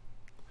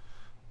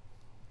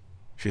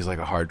 She's like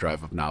a hard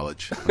drive of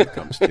knowledge when it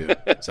comes to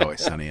It's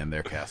Always Sunny in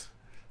their cast.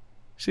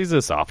 She's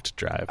a soft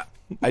drive.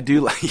 I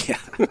do like, yeah.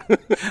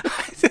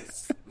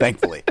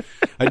 Thankfully.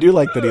 I do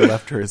like that he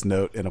left her his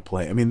note in a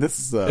plane. I mean, this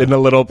is In a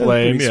little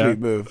plane, pretty yeah. sweet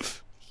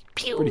move.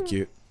 Pretty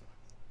cute.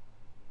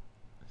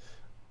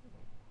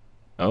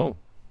 Oh.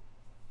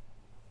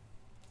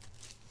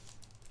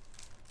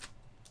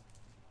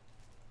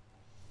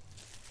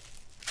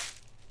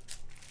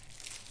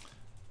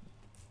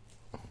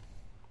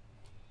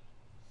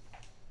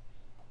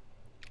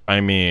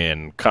 I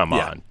mean, come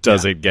Yeah. on.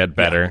 Does Yeah. it get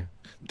better?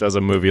 Does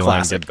a movie line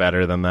Classic. get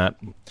better than that?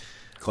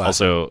 Classic.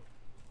 Also,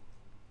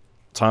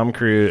 Tom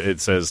Cruise, it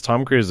says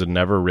Tom Cruise had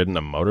never ridden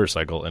a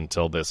motorcycle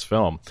until this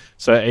film.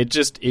 So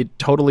it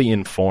totally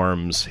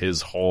informs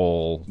his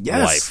whole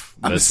Yes, life.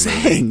 I'm this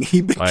saying movie.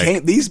 he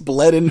became these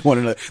bled into one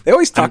another. They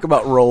always talk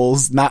about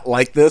roles not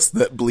like this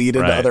that bleed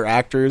into Right. other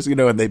actors,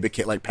 and they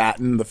became like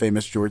Patton, the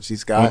famous George C.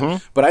 Scott. Mm-hmm.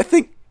 But I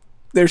think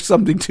there's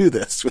something to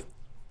this with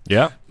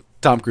Yeah.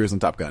 Tom Cruise and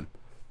Top Gun.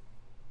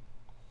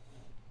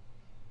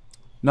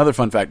 Another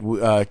fun fact: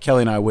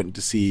 Kelly and I went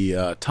to see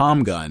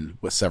Tom Gun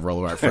with several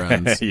of our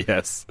friends,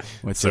 Yes.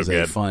 which So is a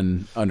good.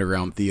 fun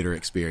underground theater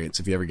experience.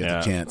 If you ever get Yeah.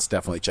 the chance,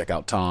 definitely check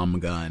out Tom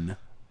Gun.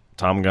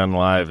 Tom Gun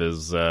Live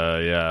is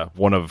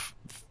one of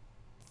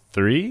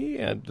 3.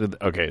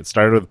 Okay, it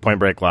started with Point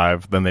Break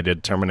Live, then they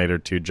did Terminator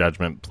 2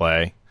 Judgment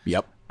Play,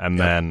 Yep. and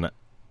Yep. then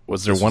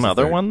was there This one was the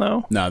other third. one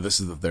though? No,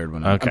 this is the third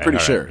one. Okay, I'm pretty all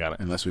right, sure, got it.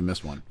 unless we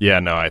missed one. Yeah,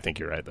 no, I think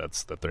you're right.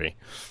 That's the 3.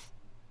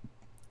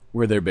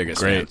 We're their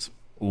biggest Great. fans.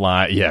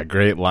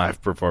 Great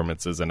live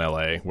performances in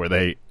LA where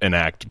they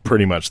enact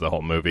pretty much the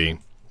whole movie,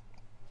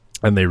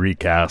 and they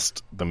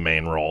recast the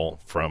main role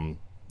from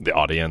the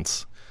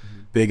audience.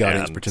 Big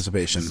audience And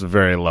participation. It's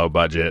very low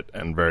budget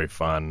and very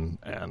fun.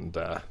 And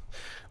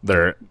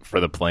they're for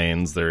the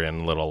planes. They're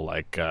in little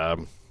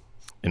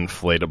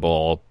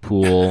inflatable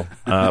pool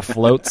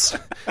floats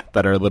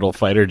that are little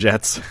fighter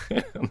jets,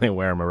 and they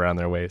wear them around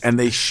their waist. And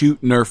they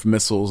shoot Nerf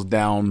missiles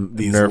down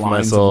these Nerf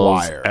lines missiles.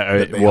 of wire.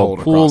 That they hold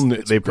across.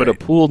 It's They put a great.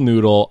 pool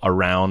noodle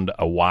around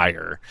a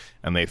wire,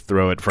 and they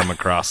throw it from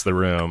across the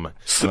room,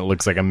 and it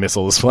looks like a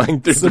missile is flying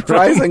through the room.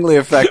 Surprisingly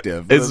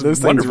effective. It's Those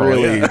things wonderful,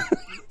 really yeah.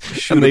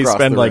 shoot And they across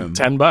spend the like room.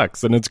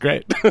 $10, and it's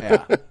great.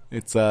 Yeah,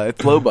 it's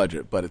low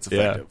budget, but it's Yeah,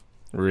 effective.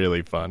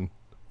 really fun.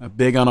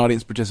 Big on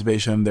audience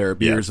participation. There are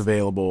beers Yes.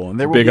 available, and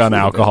there will Big be on food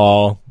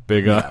alcohol.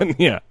 Big on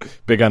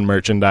big on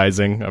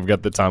merchandising. I've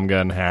got the Tom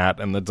Gun hat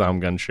and the Tom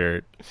Gun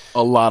shirt.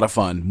 available. A lot of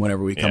fun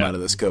whenever we come Yeah. out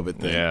of this COVID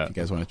thing. Yeah. If you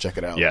guys want to check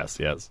it out. Yes.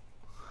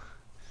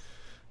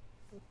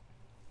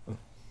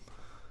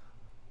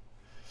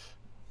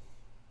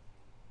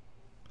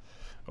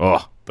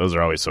 Oh, those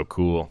are always so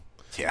cool.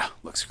 Yeah,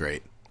 looks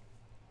great.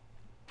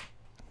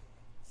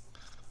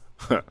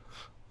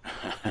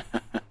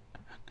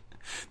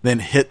 Then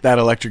hit that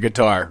electric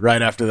guitar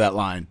right after that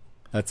line.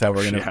 That's how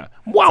we're gonna. Yeah.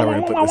 That's how we're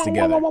gonna put this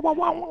together.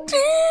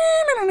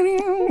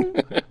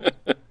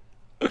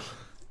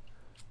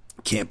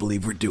 Can't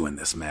believe we're doing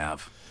this,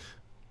 Mav.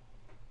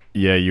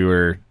 Yeah, you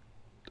were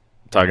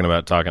talking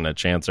to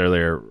Chance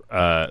earlier.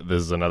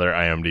 This is another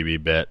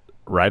IMDb bit.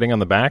 Riding on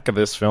the back of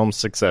this film's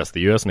success,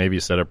 the U.S. Navy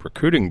set up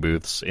recruiting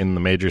booths in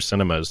the major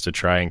cinemas to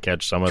try and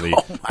catch some of the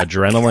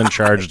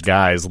adrenaline-charged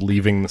guys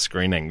leaving the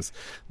screenings.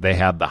 They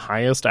had the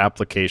highest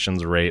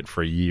applications rate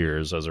for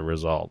years as a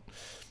result.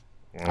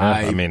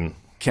 I mean,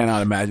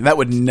 Cannot imagine. That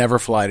would never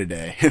fly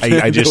today. I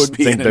That just would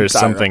be think an there's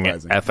entire something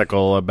uprising.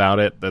 ethical about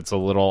it that's a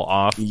little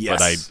off.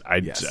 Yes.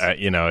 But Yes.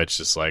 it's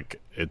just like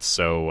it's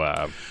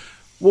so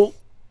Well,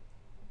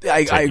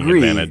 I taking agree.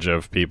 advantage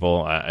of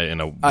people.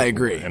 I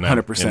agree,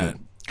 100%.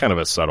 Kind of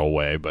a subtle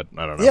way, but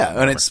I don't know. Yeah,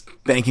 and it's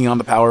banking on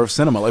the power of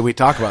cinema. Like we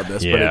talk about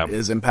this, Yeah. but it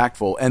is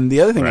impactful. And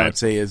the other thing I Right. would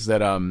say is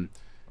that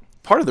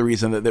part of the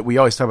reason that we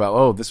always talk about,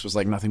 oh, this was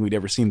like nothing we'd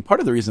ever seen. Part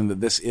of the reason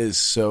that this is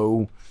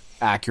so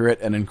accurate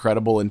and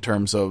incredible in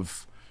terms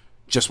of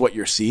just what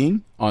you're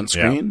seeing on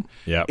screen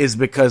Yeah. is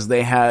because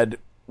they had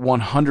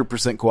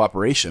 100%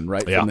 cooperation,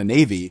 right, Yeah. from the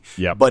Navy.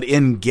 Yeah. But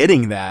in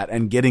getting that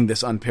and getting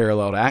this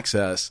unparalleled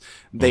access,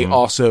 they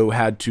also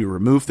had to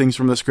remove things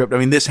from the script. I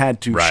mean, this had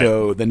to Right.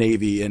 show the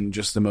Navy in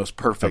just the most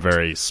perfect,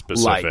 very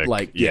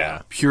specific,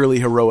 yeah, purely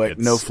heroic,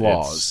 no It's-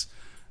 flaws.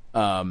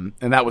 And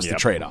that was the Yep.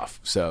 trade-off.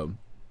 So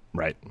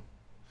Right.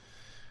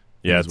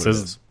 Yeah, Is it what it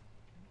says is.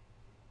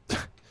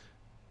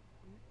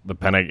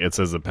 It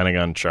says the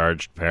Pentagon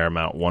charged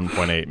Paramount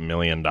 $1.8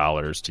 million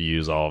to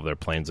use all of their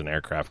planes and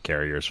aircraft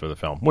carriers for the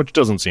film, which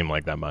doesn't seem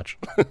like that much.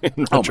 In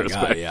Oh my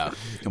retrospect. God, yeah.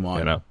 Come on.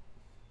 You know,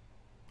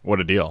 what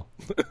a deal.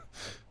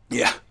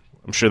 Yeah.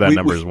 I'm sure that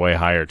number is way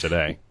higher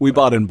today. We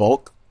bought in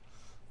bulk.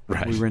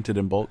 Right. We rented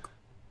in bulk.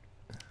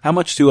 How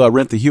much to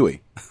rent the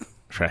Huey?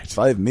 Right.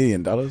 $5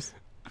 million. $5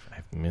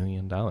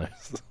 million.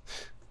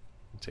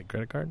 Take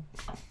credit card?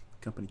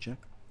 Company check.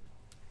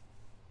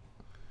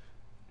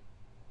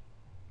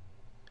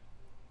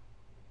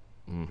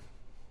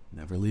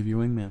 Never leave your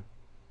wingman.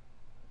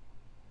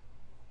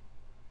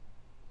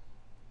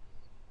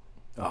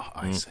 Oh,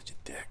 I'm such a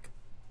dick.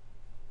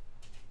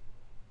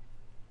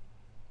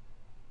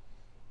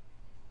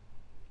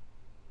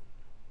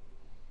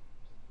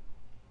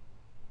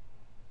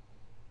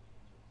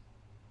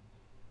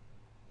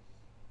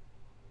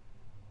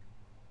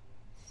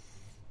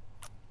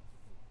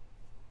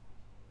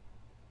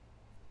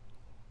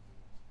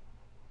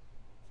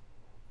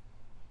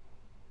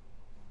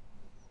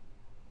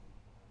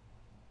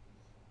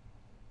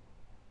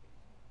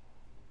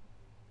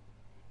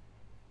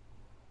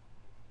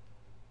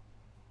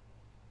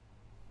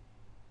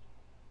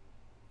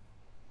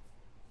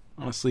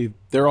 Honestly,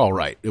 they're all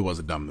right. It was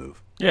a dumb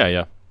move.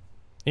 Yeah.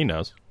 He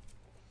knows.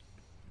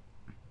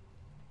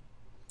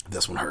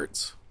 This one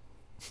hurts.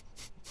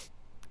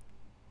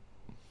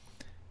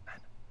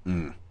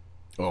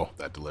 Oh,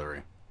 that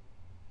delivery.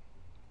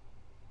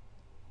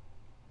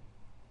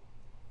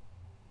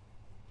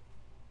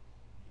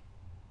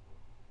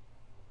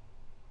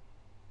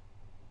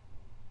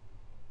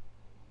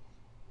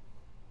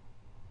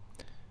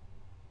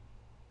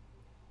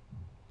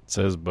 It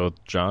says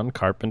both John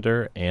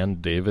Carpenter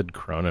and David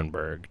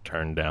Cronenberg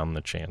turned down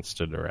the chance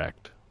to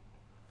direct.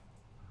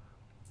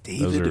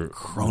 Those David are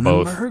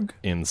Cronenberg? both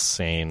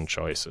insane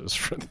choices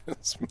for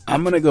this movie.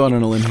 I'm going to go on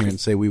a limb here and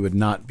say we would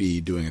not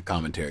be doing a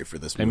commentary for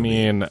this I movie.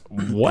 mean,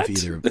 what?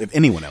 If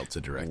anyone else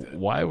had directed it.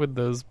 Why would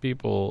those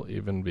people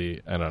even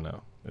be? I don't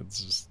know.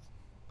 It's just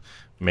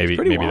maybe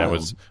pretty that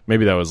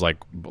wild. was like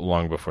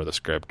long before the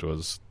script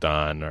was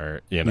done,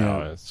 or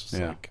it's just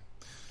like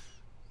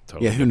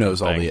totally who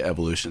knows all thing. the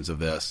evolutions of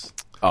this?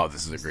 Oh,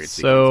 this is a great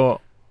sequence.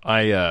 So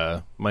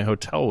my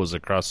hotel was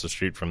across the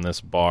street from this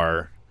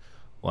bar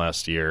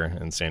last year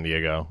in San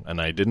Diego, and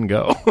I didn't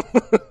go.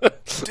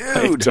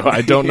 Dude,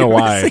 I don't know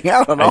why. Missing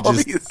out on all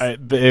these. I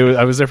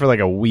was there for like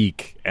a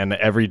week, and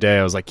every day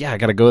I was like, "Yeah, I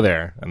got to go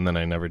there," and then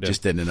I never did.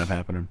 Just didn't end up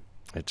happening.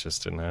 It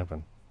just didn't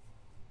happen.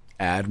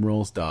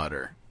 Admiral's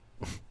daughter.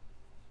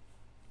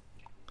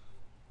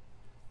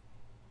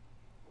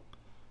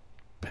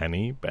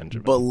 Penny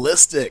Benjamin.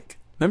 Ballistic.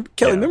 Kelly,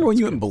 Yeah, remember when that's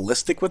you went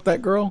ballistic with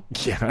that girl?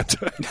 Yeah.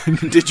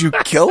 Did you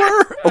kill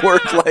her? Or were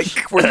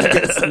you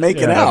guys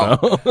making out?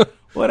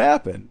 What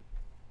happened?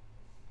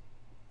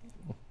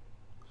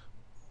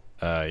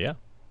 Yeah.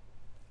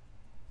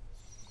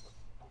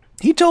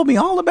 He told me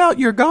all about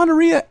your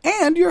gonorrhea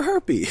and your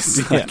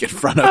herpes. Like in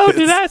front of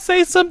his, I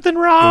say something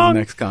wrong?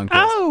 his next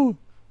conquest. Oh,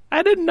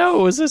 I didn't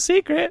know it was a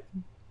secret.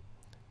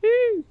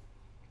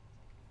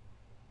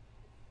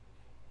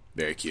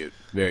 Very cute.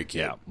 Very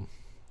cute. Yeah.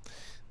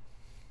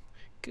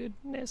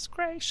 Goodness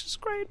gracious,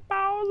 great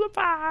balls of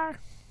fire.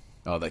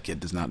 Oh, that kid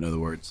does not know the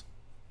words.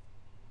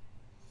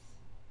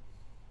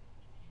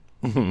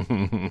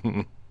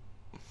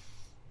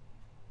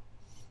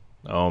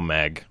 Oh,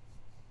 Meg.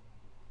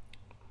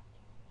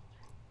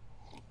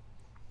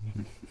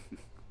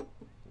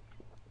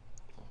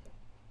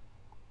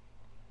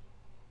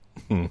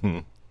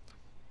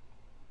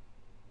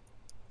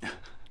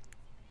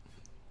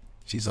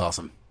 She's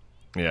awesome.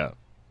 Yeah.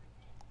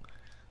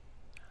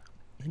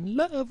 In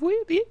love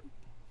with you.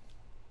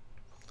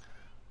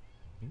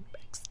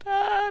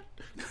 Backstab.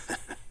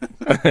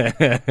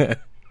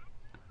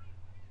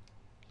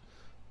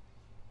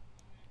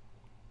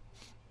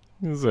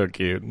 So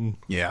cute.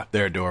 Yeah,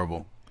 they're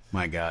adorable.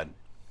 My God.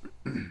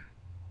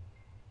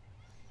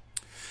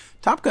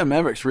 Top Gun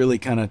Maverick's really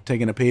kind of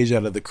taking a page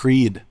out of the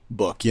Creed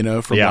book,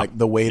 from like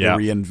the way to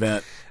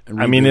reinvent.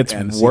 And I mean, it's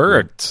and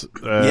worked.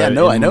 I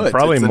know. It's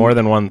Probably it's more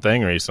than one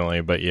thing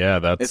recently, but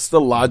yeah, it's the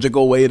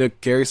logical way to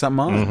carry something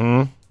on.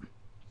 Mm-hmm.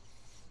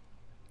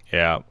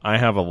 Yeah, I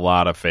have a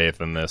lot of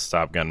faith in this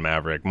Top Gun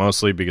Maverick,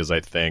 mostly because I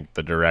think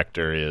the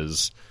director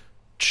is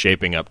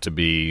shaping up to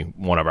be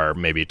one of our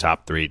maybe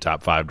top 3,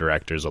 top 5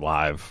 directors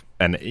alive.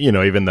 And,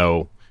 even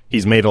though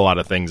he's made a lot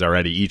of things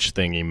already, each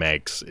thing he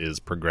makes is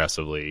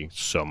progressively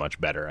so much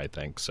better, I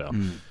think. So,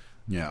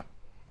 Yeah.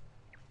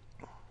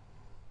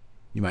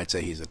 You might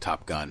say he's a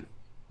Top Gun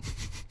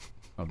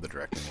of the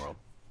directing world.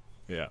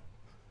 yeah.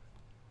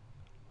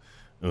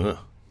 Ugh.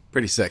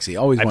 Pretty sexy.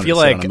 Always I wanted feel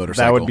to sit like on a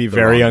motorcycle. that would be the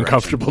very wrong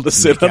uncomfortable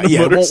direction. to sit on a Yeah,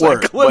 motorcycle. it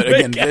won't work. and But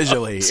again, make out.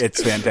 visually,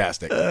 it's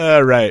fantastic.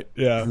 Right,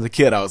 yeah. As a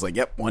kid, I was like,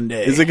 yep, one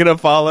day. Is it going to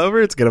fall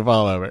over? It's going to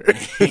fall over.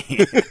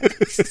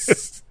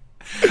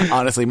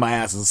 Honestly, my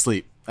ass is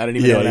asleep. I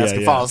didn't even know an ass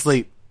could fall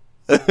asleep.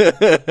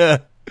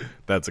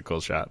 That's a cool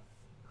shot.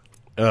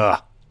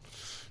 Ugh.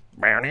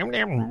 We're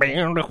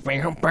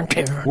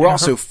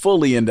also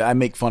fully into. I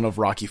make fun of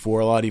Rocky IV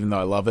a lot, even though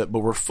I love it. But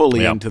we're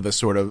fully into the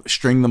sort of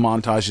string the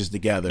montages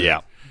together.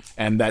 Yeah,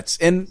 and that's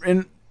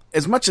and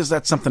as much as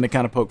that's something to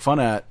kind of poke fun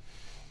at.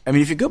 I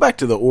mean, if you go back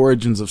to the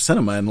origins of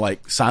cinema and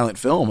like silent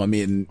film, I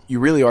mean, you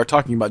really are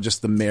talking about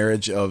just the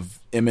marriage of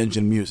image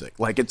and music.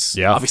 Like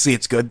obviously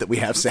it's good that we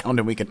have sound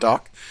and we can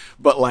talk,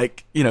 but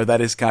like, you know,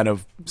 that is kind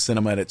of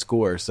cinema at its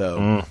core.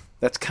 So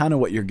that's kind of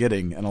what you're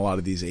getting in a lot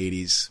of these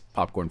 80s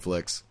popcorn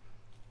flicks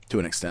to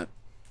an extent.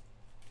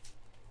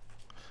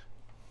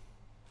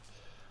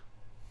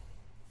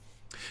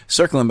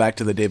 Circling back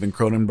to the David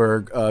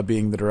Cronenberg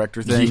being the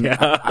director thing,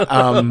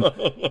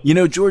 you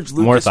know, George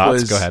Lucas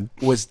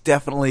was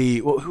definitely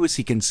who was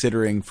he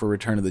considering for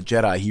Return of the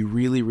Jedi? He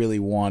really, really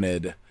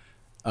wanted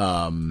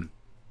Twin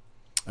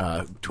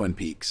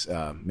Peaks.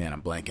 Man,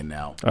 I'm blanking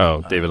now.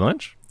 Oh, David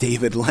Lynch.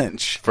 David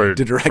Lynch to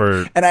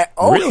direct, and I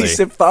always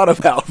have thought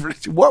about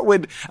what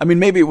would. I mean,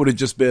 maybe it would have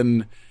just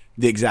been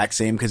the exact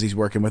same because he's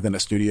working within a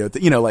studio.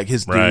 You know, like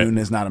his Dune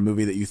is not a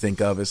movie that you think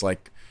of as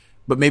like.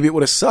 But maybe it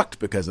would have sucked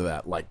because of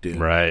that, like Dune.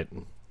 Right.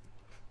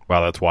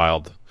 Wow, that's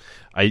wild.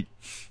 I'm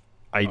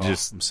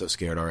so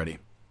scared already.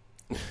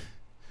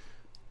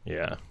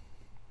 Yeah.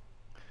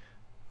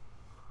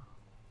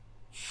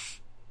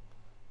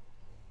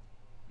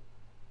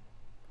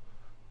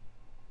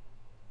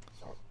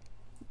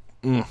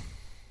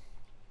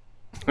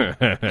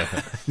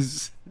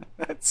 That's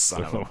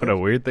what a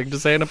weird thing to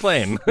say in a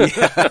plane.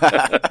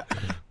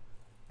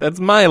 That's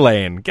my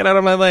lane. Get out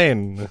of my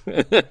lane.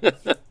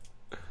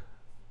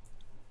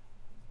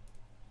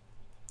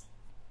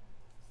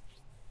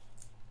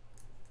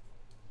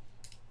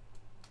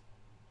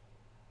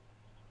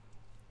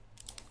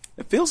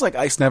 It feels like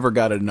Ice never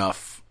got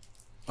enough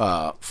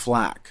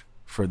flack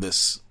for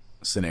this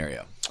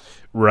scenario.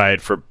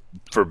 Right, for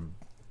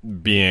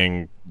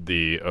being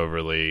the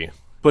overly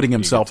putting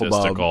himself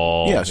above.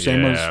 Yeah,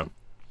 shameless.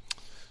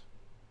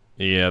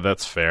 Yeah,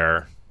 that's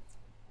fair.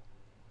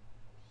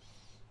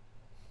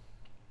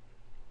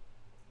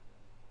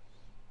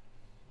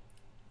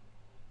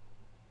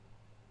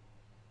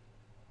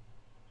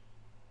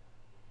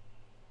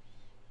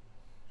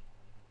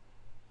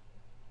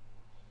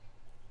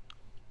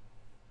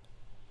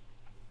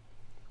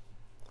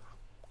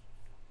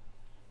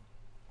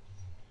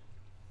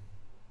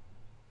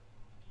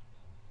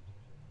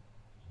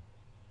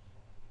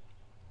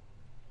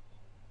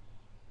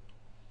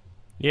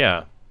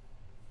 Yeah.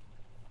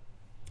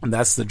 And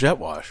that's the jet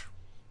wash.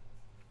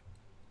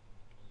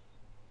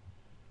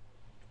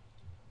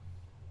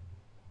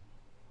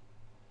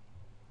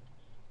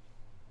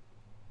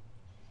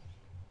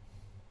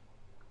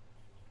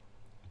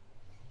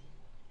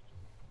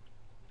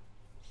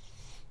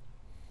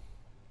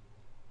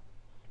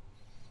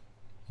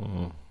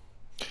 I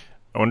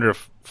wonder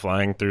if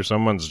flying through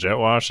someone's jet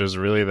wash is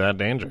really that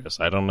dangerous.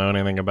 I don't know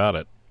anything about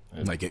it.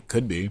 Like it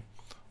could be.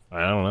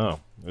 I don't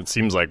know. It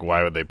seems like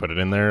why would they put it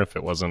in there if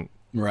it wasn't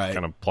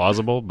kind of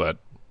plausible? But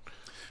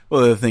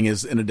well, the thing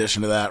is, in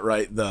addition to that,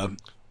 right, the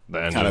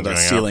kind of the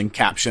ceiling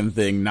caption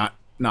thing not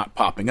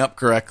popping up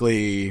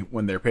correctly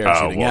when they're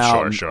parachuting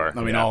out. Sure.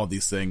 I mean, all of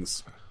these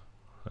things.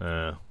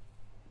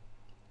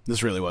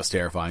 This really was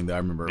terrifying, though. I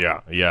remember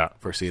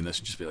first seeing this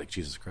and just be like,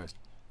 Jesus Christ.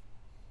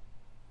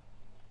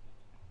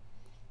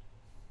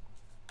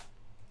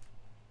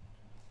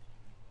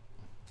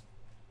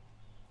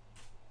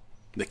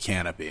 The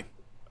canopy.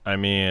 I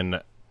mean,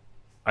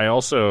 I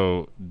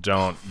also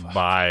don't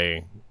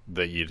buy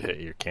that you'd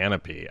hit your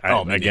canopy. I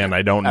don't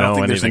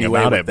know anything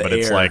about it, but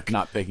it's like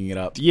not picking it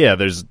up. Yeah,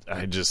 it's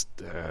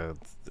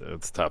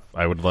tough.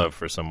 I would love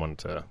for someone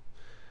to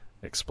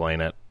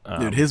explain it.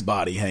 Dude, his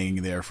body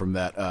hanging there from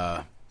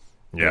that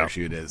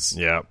parachute is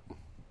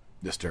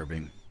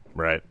disturbing.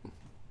 Right.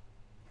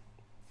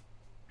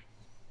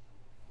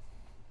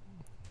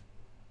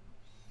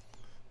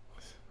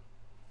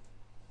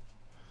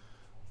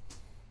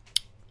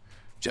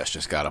 Jess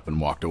just got up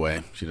and walked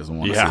away. She doesn't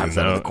want to see us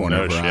out of the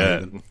corner of her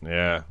eye.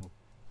 Yeah.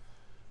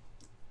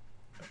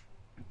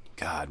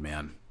 God,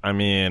 man. I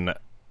mean,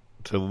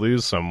 to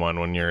lose someone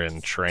when you're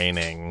in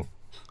training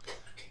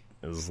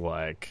is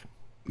like...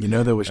 You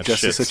know, there was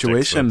just a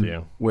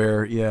situation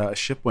where, a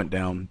ship went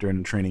down during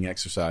a training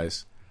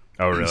exercise.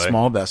 Oh, really? A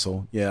small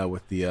vessel,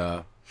 with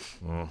the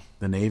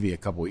Navy a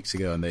couple weeks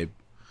ago, and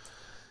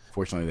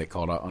unfortunately they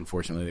called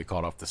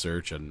off the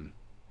search, and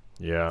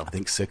I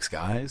think 6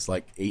 guys,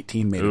 like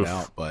 18 made it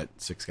out, but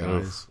 6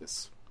 guys.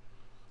 It's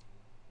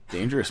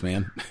dangerous,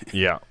 man.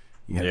 Yeah.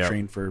 You got to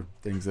train for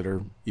things that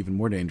are even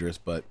more dangerous,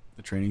 but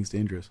the training's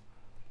dangerous.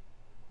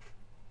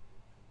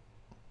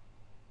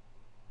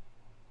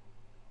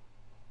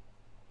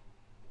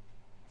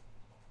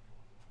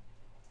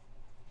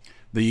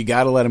 The "you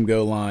got to let him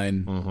go"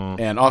 line,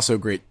 and also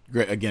great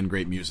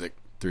music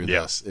through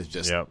this. It's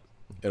just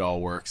it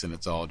all works, and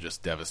it's all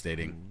just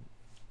devastating.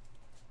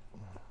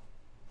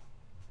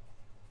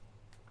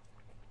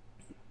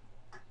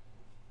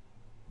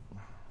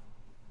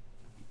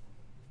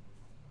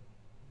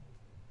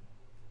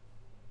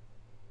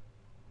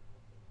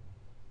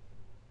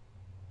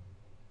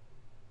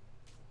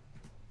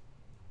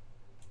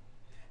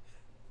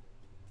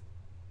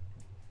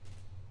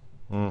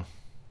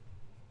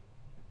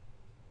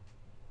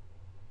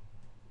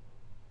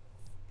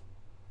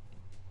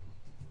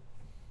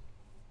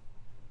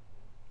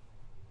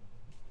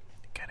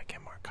 Gotta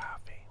get more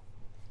coffee.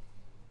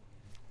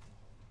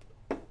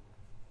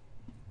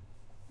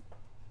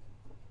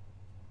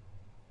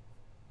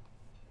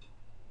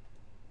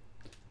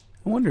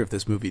 I wonder if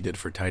this movie did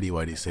for Tidy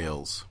Whitey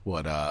sales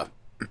what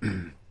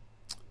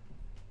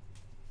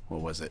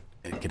what was it?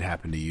 It Could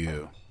Happen to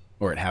You,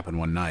 or It Happened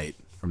One Night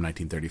from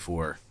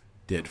 1934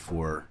 did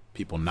for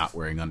people not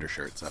wearing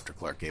undershirts after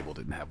Clark Gable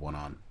didn't have one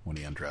on when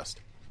he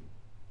undressed.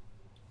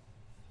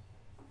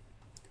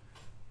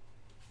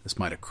 This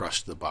might have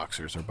crushed the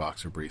boxers or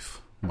boxer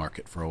brief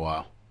market for a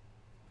while.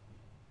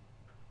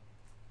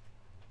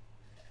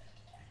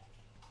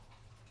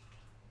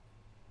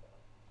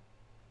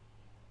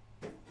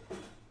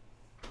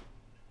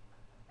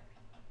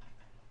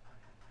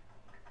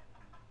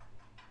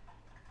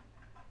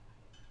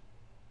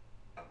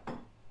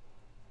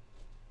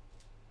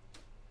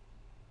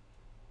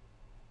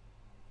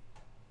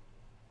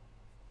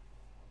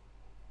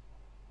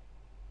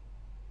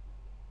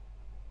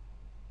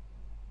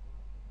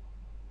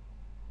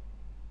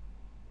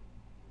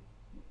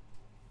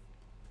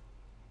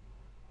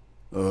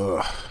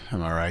 Ugh,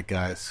 am I right,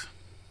 guys?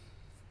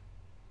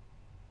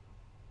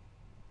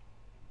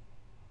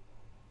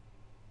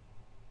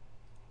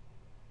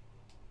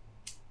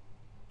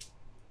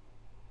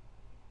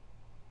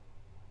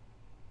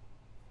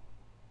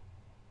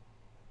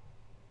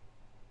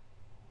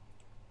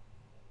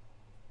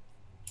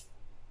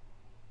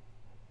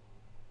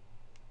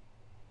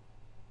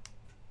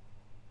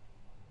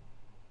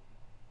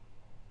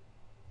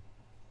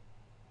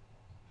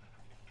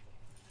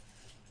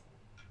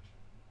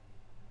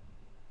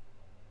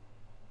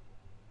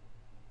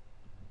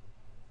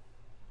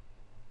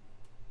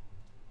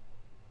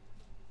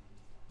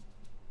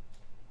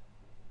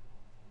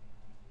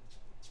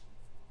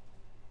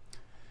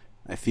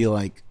 I feel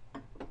like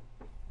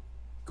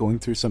going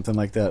through something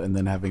like that and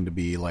then having to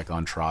be like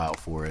on trial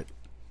for it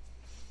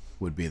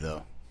would be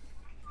the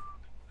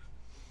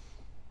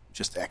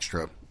just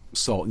extra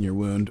salt in your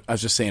wound. I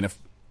was just saying, if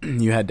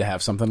you had to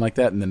have something like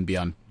that and then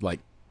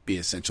be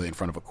essentially in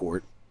front of a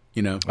court,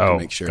 to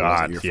make sure.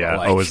 God, it wasn't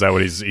yeah. for, Is that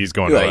what he's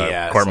going to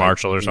a court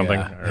martial or something?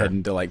 Yeah,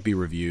 heading to be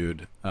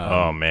reviewed.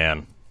 Oh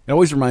man, it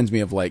always reminds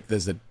me of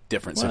there's a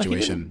different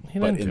situation. He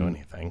didn't do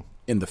anything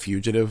in The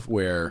Fugitive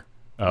where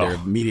they're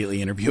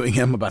immediately interviewing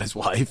him about his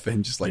wife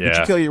and just did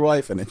you kill your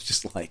wife? And it's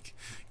just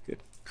good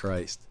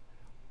Christ.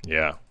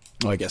 Yeah.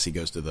 Well, I guess he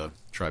goes to the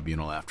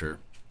tribunal after.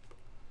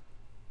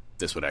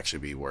 This would actually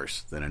be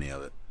worse than any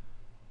of it.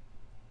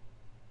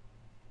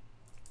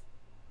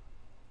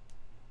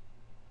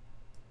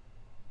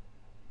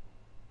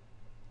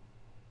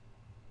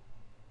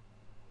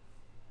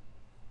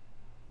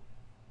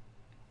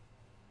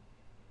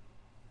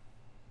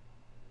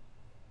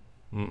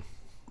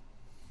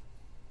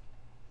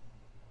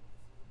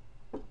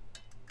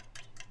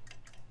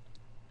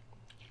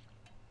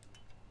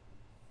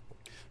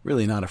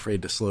 Really not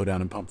afraid to slow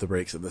down and pump the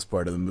brakes at this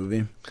part of the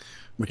movie,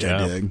 which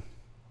I dig.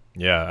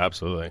 Yeah,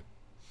 absolutely.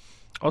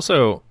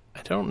 Also,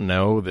 I don't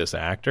know this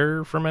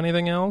actor from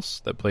anything else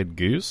that played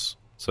Goose,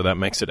 so that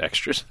makes it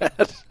extra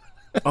sad.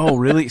 Oh,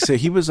 really? So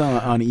he was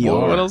on ER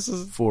what else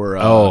is... for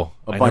a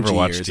bunch of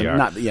years. ER.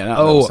 Not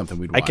something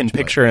we'd watch. I can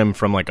picture him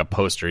from a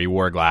poster. He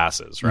wore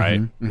glasses,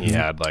 right? Mm-hmm, mm-hmm. He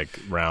had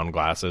round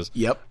glasses.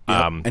 Yep.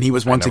 And he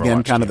was once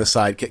again kind of the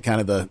sidekick, kind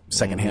of the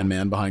second-hand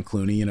man behind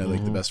Clooney,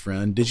 the best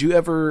friend. Did you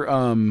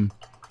ever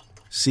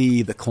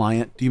see The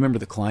Client? Do you remember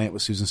The Client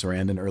with Susan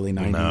Sarandon, early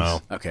 90s?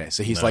 No. Okay,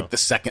 so he's the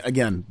second,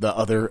 again, the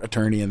other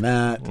attorney in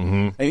that.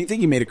 Mm-hmm. I think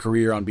he made a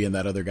career on being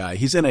that other guy.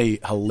 He's in a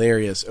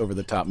hilarious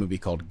over-the-top movie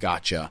called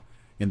Gotcha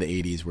in the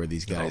 80s where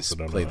these guys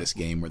play this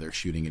game where they're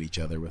shooting at each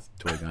other with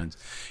toy guns.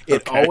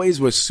 It always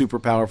was super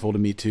powerful to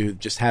me, too,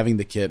 just having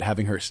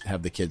her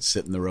have the kid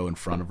sit in the row in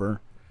front of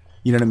her.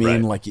 You know what I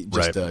mean? Right.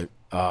 Just to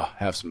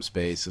have some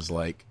space is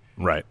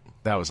right.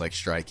 That was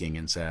striking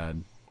and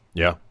sad.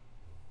 Yeah.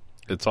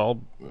 It's all,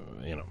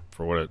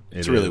 for what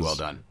it's really well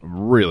done.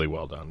 Really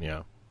well done,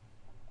 yeah.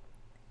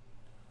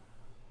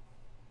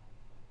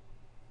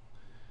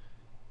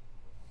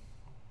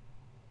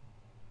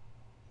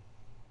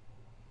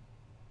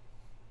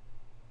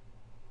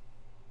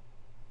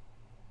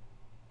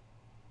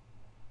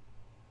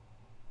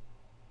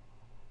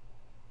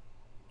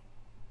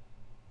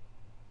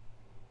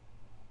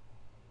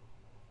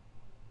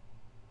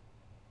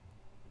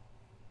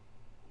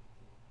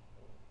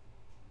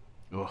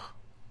 Ugh.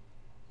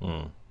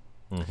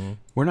 Mm-hmm.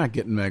 We're not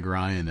getting Meg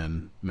Ryan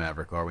in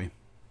Maverick, are we?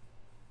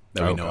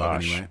 That we know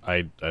of anyway.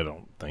 I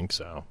don't think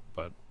so,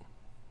 but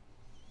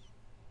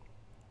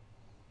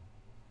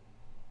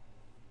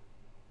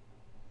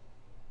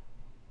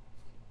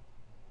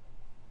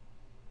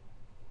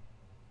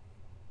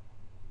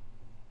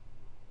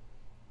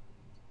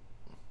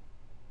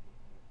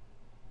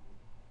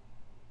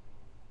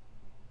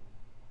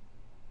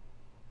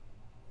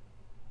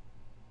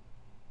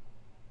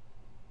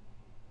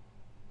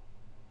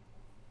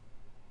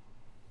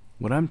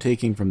What I'm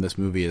taking from this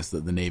movie is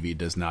that the Navy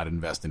does not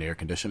invest in air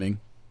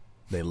conditioning.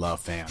 They love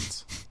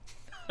fans.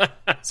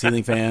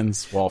 Ceiling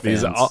fans, wall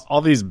fans.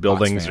 All these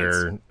buildings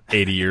are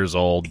 80 years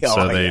old,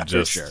 so they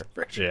just...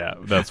 For sure. Yeah,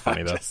 that's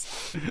funny.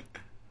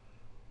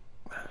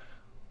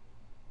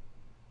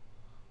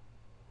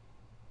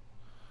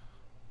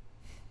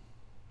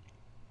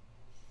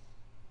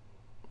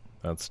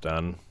 That's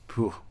done.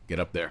 Whew,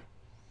 get up there.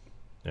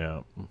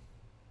 Yeah.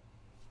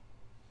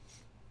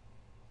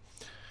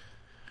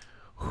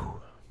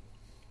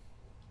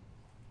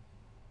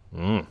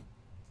 Mm.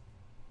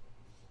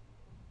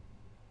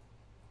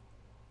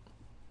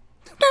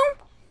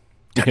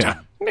 Yeah.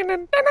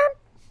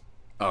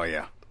 Oh,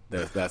 yeah.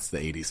 That's the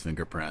 80s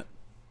fingerprint.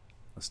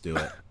 Let's do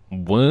it.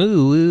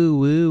 Woo, woo,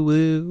 woo,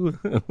 woo.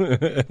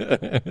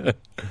 It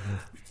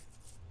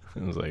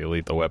was like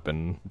Lethal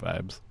Weapon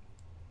vibes.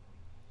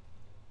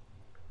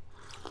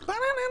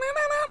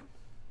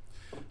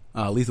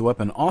 Lethal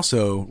Weapon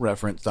also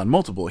referenced on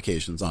multiple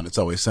occasions on It's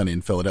Always Sunny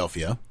in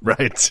Philadelphia.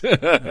 Right.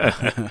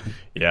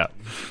 Yeah.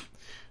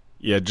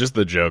 Yeah, just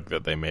the joke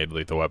that they made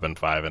Lethal Weapon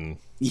 5 and...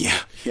 Yeah.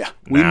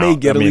 We may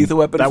get a Lethal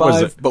Weapon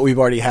 5, but we've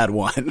already had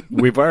one.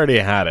 We've already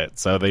had it,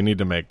 so they need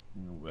to make...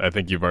 I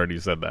think you've already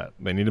said that.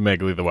 They need to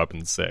make Lethal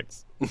Weapon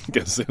 6,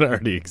 because 5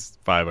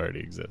 already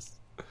exists.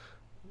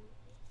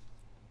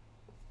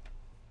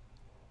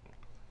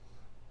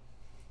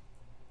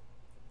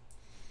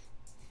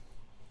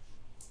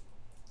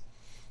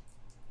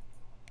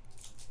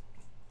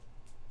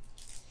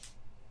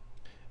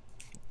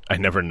 I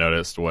never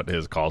noticed what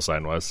his call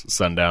sign was.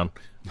 Sundown.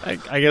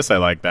 I guess I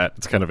like that.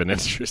 It's kind of an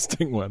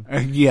interesting one.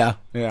 Yeah.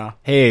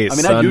 Hey,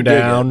 Sundown. I do dig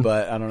it,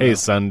 but I don't know. Hey,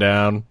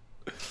 Sundown.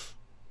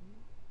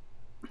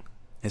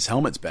 His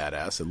helmet's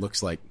badass. It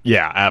looks like...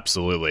 Yeah,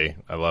 absolutely.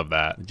 I love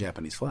that. The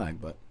Japanese flag,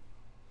 but...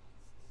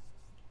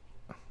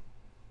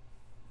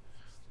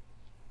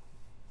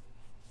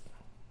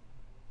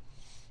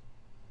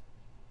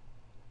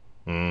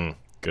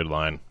 Good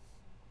line.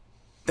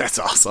 That's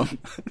awesome.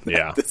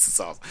 Yeah. This is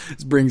awesome.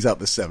 This brings out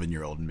the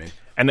 7-year-old in me.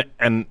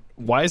 And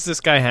why is this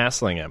guy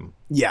hassling him?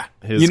 Yeah.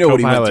 His you know what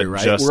he went co-pilot through,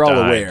 right? just We're all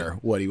died. aware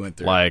what he went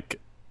through. Like,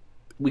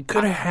 we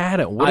could have had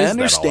it. What I is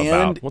understand that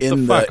all about? What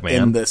in the fuck,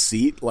 man? in the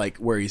seat, like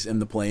where he's in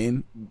the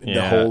plane, the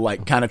Yeah. whole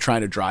like kind of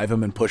trying to drive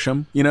him and push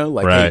him,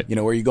 like, Right. hey,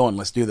 where are you going?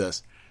 Let's do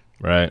this.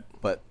 Right.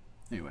 But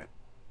anyway.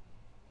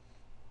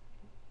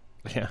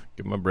 Yeah,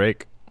 give him a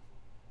break.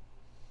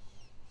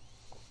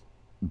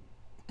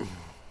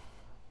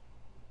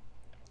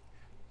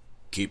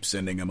 Keep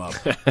sending him up.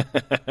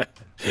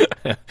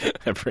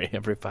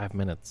 every 5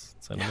 minutes.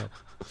 Send him up.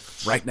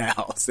 Right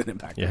now. Send him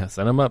back. Yeah,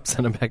 send him up.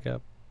 Send him back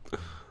up.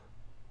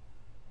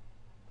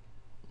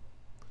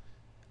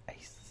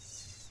 Ice.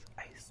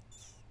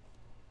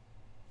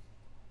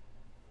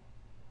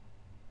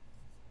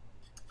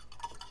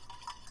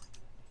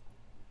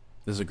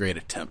 This is a great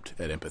attempt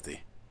at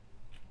empathy.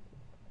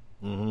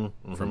 From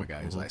a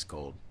guy who's ice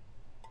cold.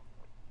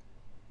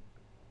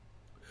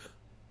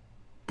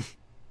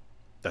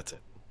 That's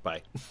it.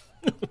 Bye.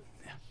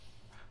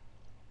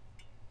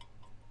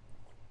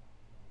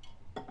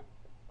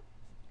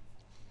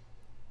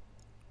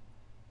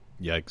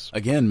 Yikes.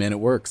 Again, man, it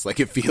works. Like,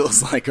 it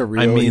feels like a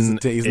real...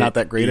 he's not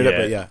that great at it,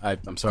 but yeah,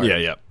 I'm sorry.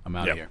 Yeah. I'm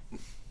out of here. I'm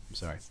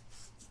sorry.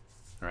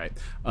 All right.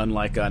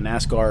 Unlike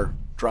NASCAR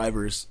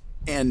drivers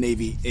and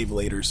Navy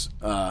aviators,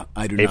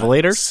 I do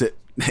Aviator? not sit...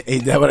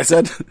 Is that what I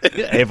said?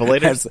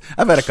 Aviators?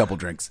 I've had a couple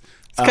drinks.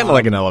 It's kind of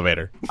like an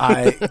elevator.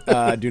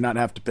 I do not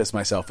have to piss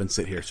myself and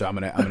sit here, so I'm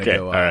gonna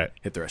go all right.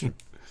 hit the restroom.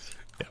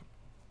 Yeah.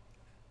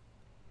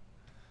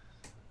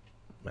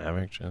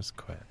 Maverick just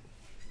quit.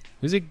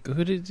 Who's he?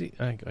 Who did he?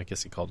 I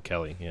guess he called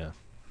Kelly. Yeah.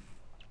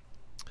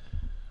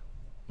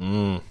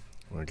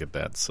 Look at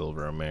that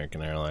silver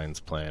American Airlines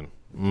plane.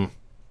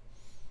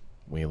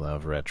 We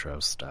love retro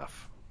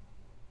stuff.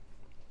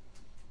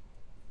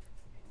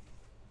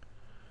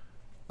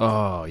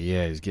 Oh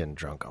yeah, he's getting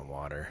drunk on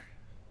water.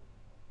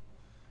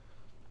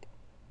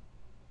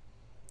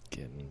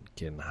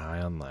 Getting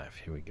high on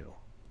life. Here we go.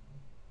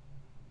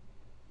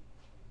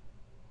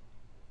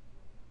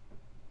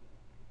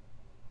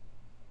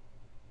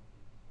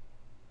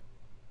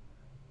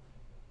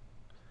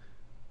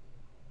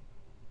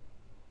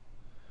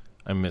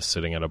 I miss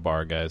sitting at a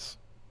bar, guys.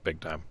 Big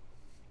time.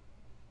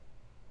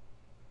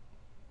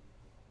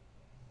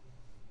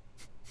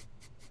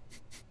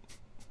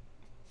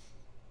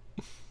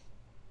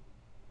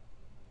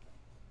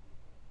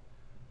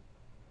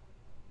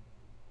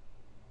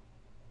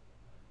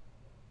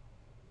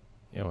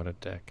 Yeah, what a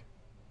dick.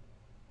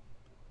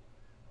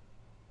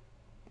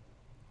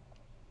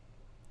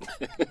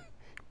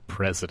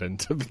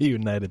 President of the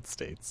United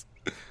States.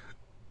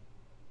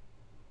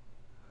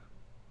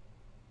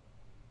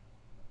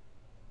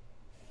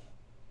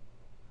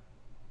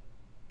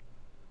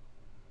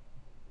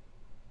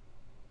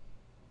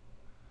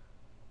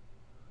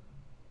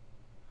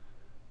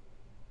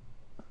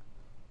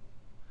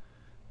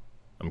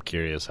 I'm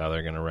curious how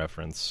they're going to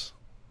reference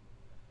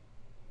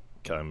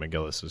Kelly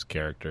McGillis's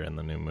character in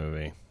the new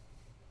movie.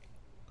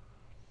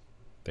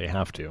 They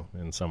have to,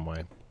 in some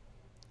way.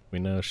 We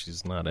know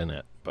she's not in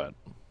it, but...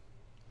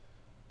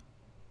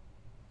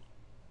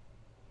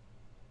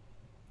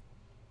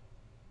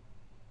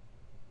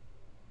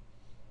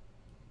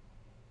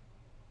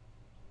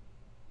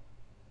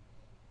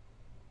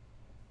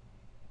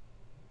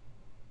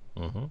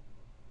 Mm-hmm.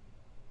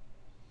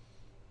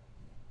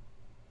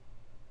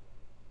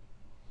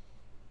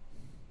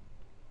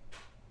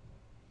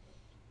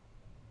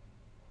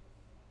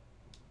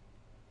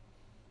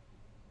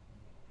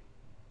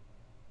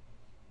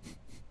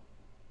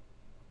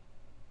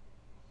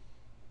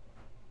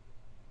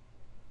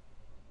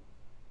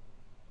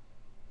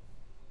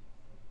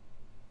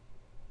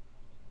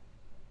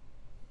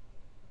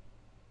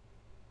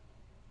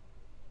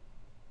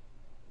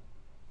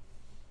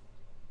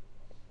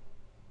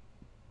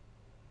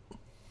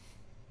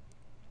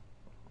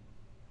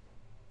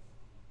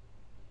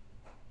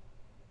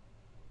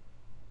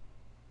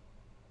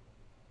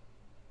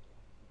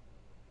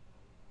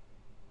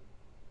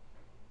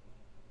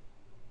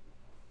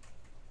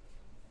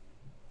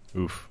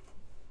 Oof.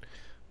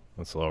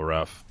 That's a little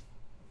rough.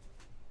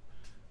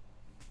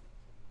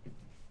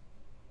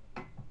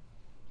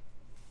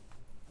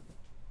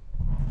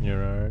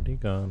 You're already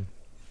gone.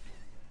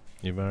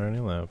 You've already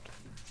left.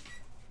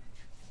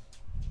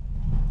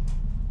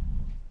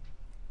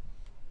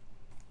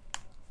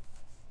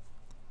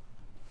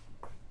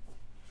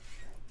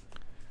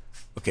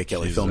 Okay,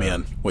 Kelly, fill me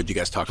in. What did you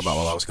guys talk about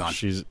while I was gone?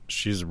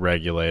 She's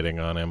regulating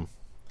on him.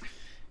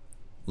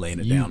 Laying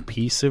it You down.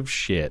 piece of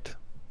shit.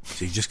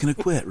 So you're just going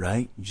to quit,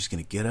 right? You're just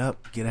going to get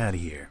up, get out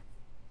of here.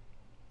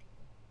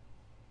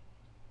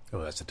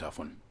 Oh, that's a tough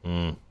one.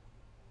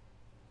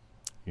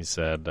 He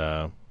said,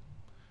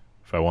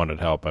 if I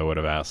wanted help, I would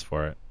have asked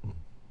for it.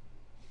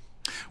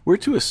 We're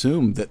to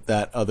assume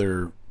that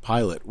other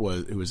pilot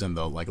who was in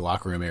the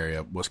locker room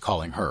area was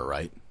calling her,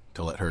 right?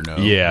 To let her know.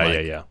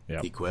 Yeah.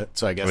 He quit.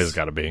 So I guess It's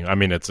got to be. I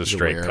mean, it's a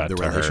straight aware cut of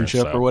the to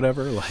relationship her, so. or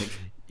whatever.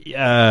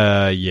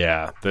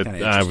 Yeah. Kinda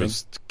I interesting.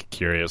 was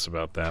curious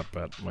about that,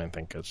 but I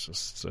think it's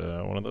just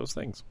one of those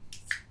things.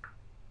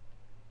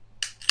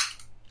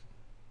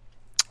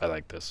 I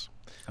like this.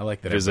 I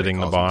like that. Visiting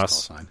the everybody calls boss. him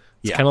his call sign.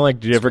 It's kind of like,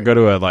 did you ever go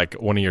to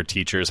one of your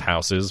teachers'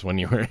 houses when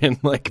you were in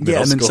middle and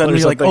then school suddenly or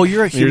you're like, something? oh,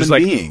 you're a And just human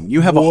like, being.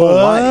 You have a whole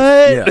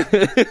life.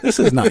 Yeah. This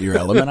is not your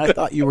element. I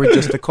thought you were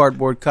just a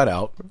cardboard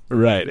cutout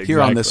right,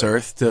 here on this exactly.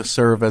 earth to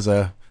serve as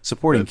a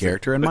supporting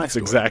character in my That's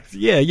story. exactly.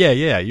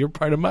 Yeah. You're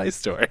part of my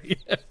story.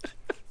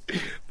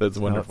 That's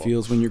How it wonderful.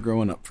 feels when you're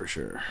growing up, for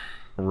sure.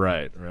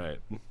 Right.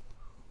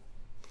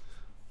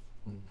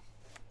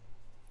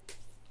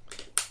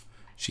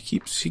 She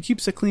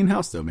keeps a clean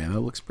house though, man. That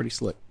looks pretty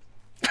slick.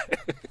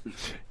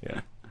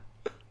 Yeah.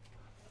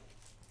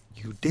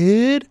 You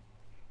did?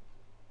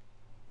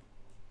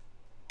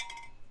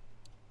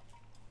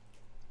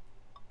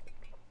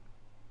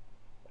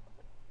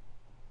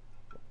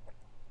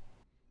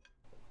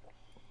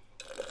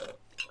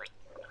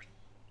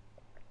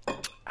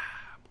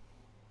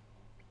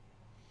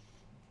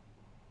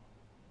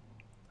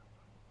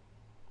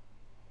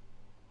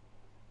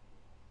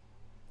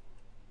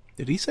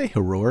 Did he say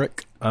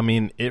heroic? I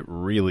mean, it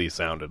really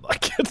sounded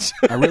like it.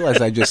 I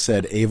realized I just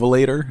said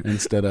avalator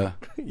instead of...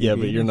 Yeah,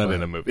 but you're not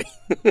in a movie.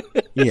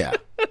 Yeah.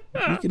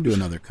 We can do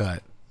another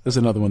cut. There's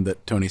another one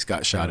that Tony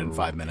Scott shot in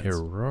 5 minutes.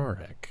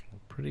 Heroic.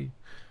 Pretty...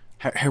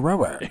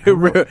 Heroic.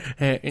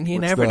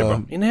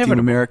 Inevitable. Team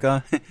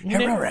America.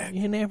 Heroic.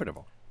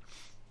 Inevitable.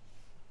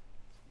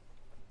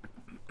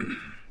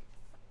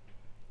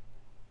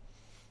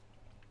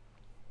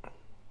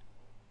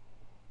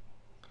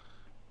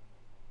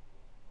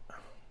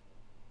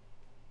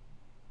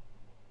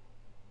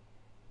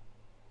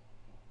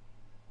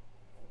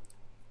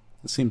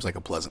 It seems like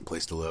a pleasant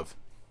place to live.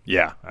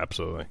 Yeah,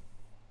 absolutely.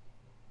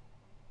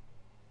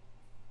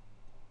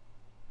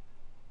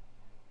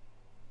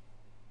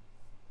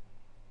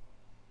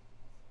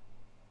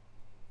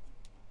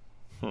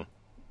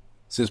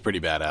 This is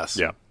pretty badass.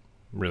 Yeah,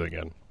 really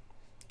good.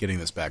 Getting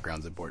this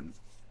background's important.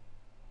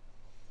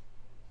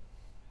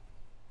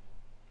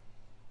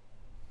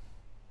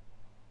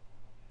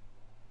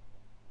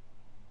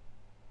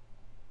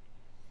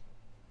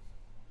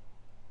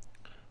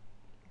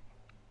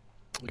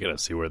 We gotta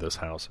see where this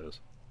house is.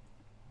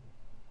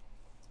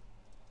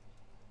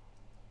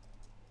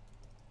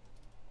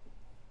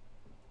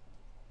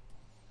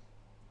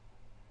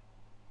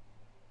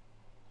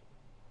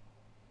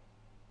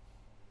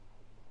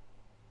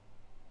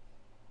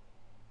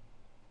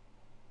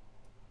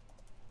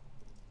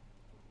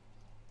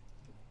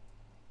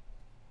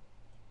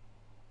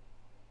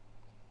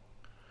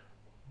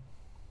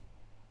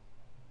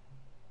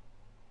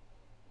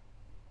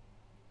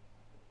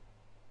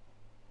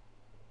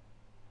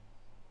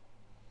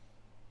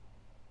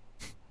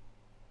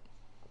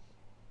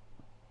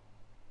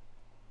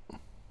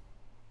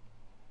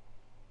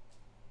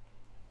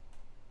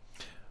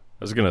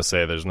 I was gonna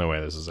say, there's no way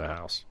this is a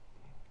house.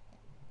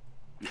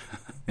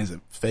 Is it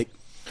fake?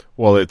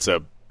 Well, it's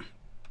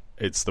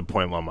the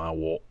Point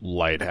Loma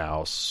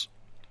lighthouse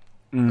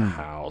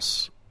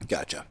house.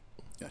 Gotcha.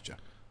 Let's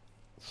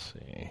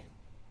see.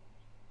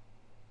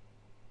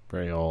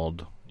 Very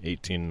old.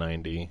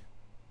 1890.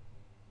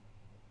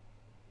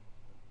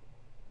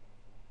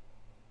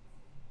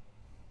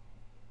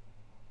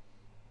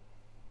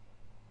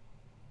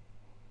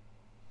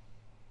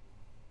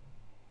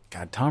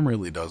 God, Tom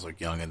really does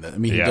look young in that. I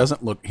mean, he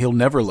doesn't look. He'll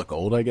never look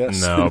old, I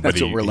guess. No, that's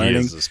but what we're learning. He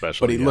is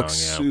especially but he young, looks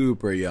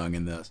super young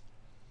in this.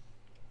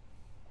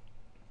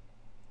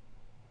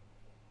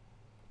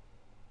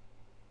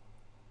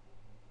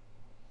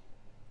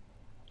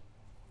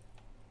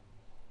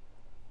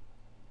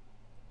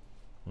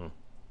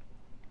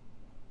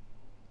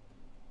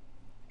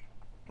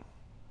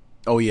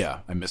 Oh yeah,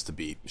 I missed the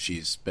beat.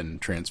 She's been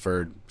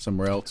transferred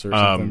somewhere else or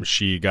something.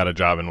 She got a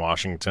job in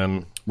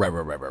Washington. Right.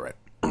 right.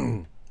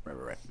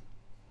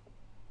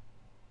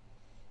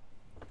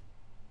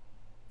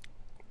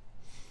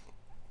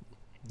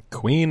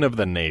 Queen of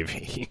the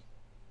Navy.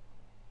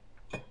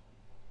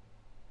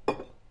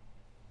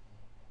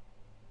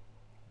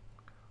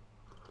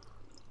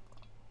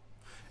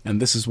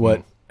 And this is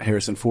what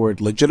Harrison Ford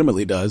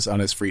legitimately does on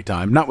his free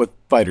time. Not with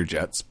fighter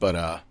jets,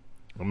 but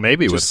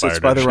maybe with fighter sits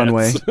by the jets.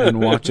 runway and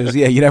watches.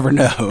 Yeah, you never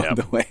know. Yep.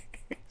 The way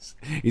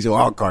he's a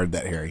wild card,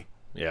 that Harry.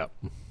 Yeah.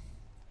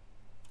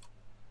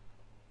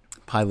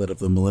 Pilot of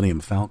the Millennium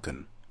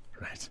Falcon.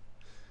 Right.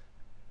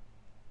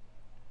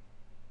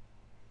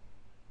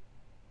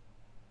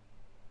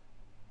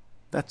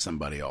 That's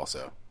somebody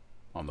also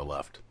on the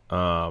left.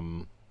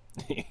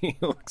 He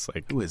looks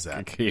like... Who is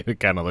that? He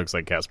kind of looks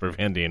like Casper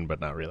Van Dien, but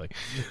not really.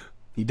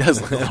 He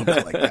does look a little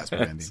bit like Casper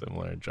Van Dien.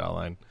 Similar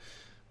jawline.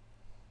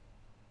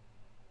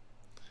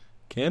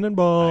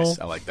 Cannonball. Nice.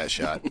 I like that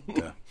shot.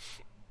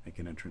 Make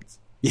an entrance.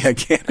 Yeah,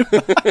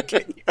 cannonball.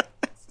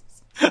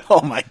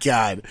 Oh my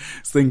God.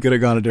 This thing could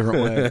have gone a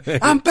different way.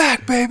 I'm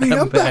back, baby.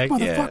 I'm back,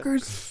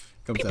 motherfuckers.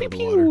 Comes out of the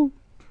water.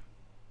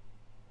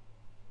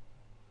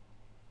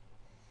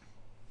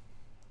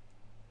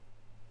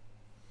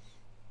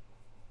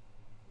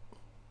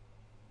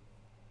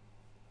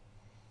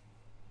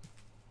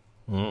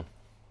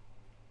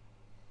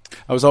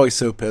 I was always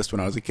so pissed when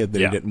I was a kid that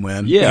he didn't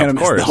win. Yeah, of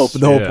course.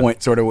 The whole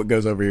point, sort of what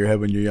goes over your head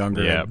when you're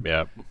younger.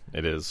 Yeah,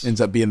 it is.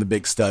 Ends up being the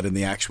big stud in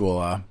the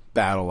actual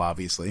battle,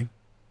 obviously,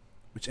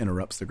 which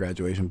interrupts the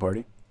graduation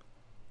party.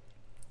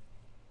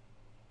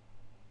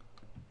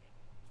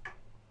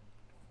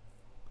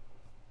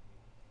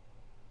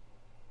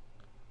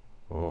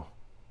 Oh.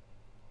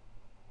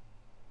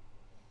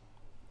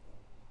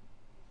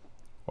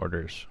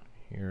 Orders.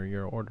 Here are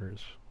your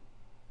orders.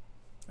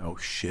 Oh,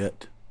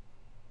 shit.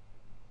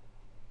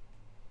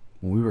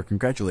 When we were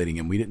congratulating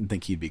him, we didn't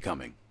think he'd be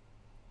coming.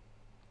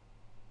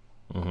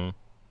 Mm-hmm.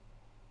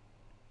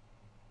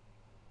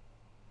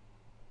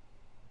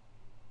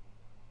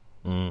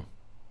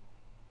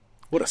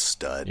 What a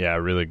stud. Yeah,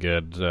 really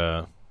good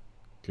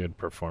good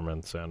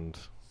performance and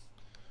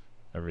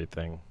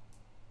everything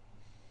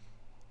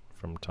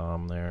from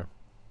Tom there.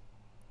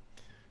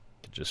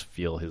 Could just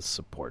feel his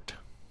support.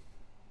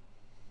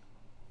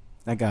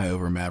 That guy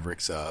over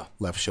Maverick's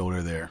left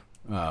shoulder there.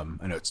 I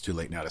know it's too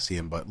late now to see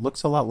him, but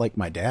looks a lot like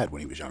my dad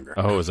when he was younger.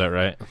 Oh, is that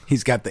right?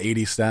 He's got the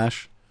 80s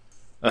stash.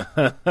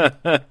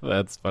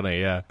 That's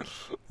funny, yeah.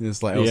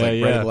 It's like, I was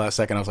right at the last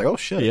second, I was like, oh,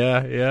 shit.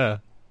 Yeah.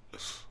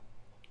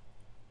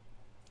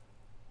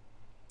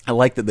 I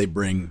like that they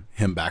bring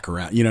him back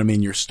around. You know what I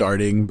mean? You're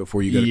starting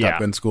before you go to Top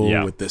Gun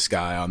school with this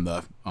guy on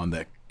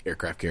the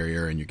aircraft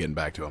carrier, and you're getting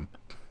back to him.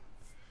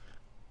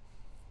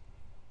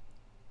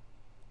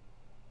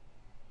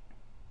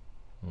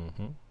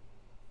 Mm-hmm.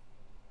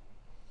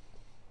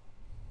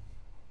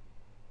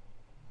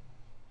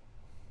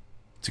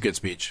 It's a good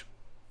speech.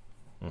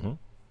 Mm-hmm.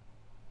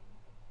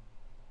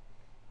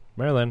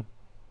 Marilyn.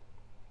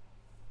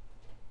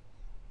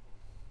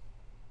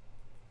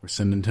 We're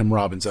sending Tim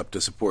Robbins up to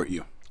support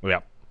you. Yeah.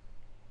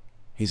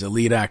 He's a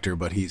lead actor,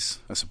 but he's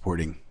a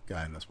supporting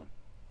guy in this one.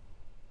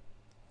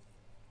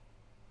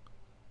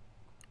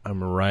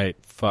 I'm right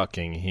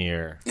fucking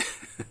here.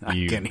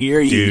 I can hear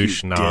you,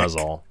 douche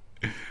nozzle.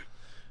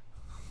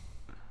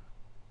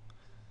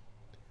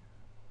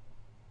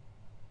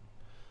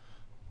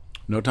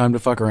 No time to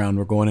fuck around.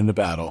 We're going into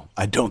battle.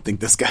 I don't think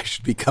this guy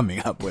should be coming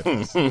up with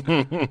us.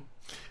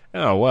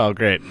 Oh, well,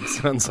 great.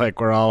 Sounds like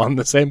we're all on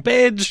the same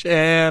page,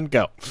 and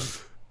go.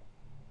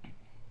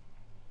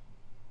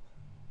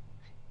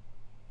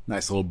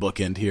 Nice little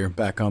bookend here.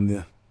 Back on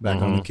the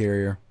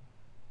carrier.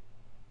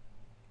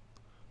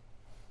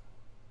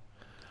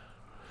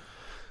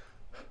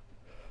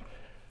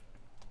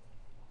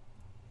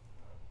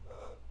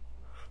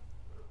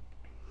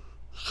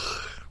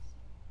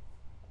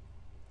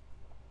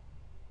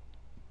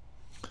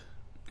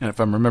 And if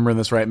I'm remembering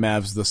this right,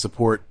 Mav's the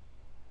support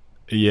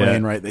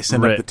plane, right? They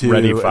send up the two.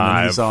 Ready and 5,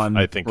 then he's on,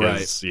 I think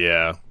is,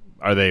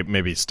 Are they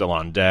maybe still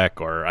on deck,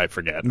 or I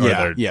forget?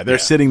 They're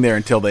sitting there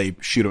until they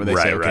shoot him and they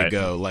say, okay, right.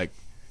 go. Like,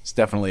 it's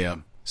definitely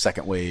a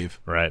second wave.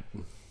 Right.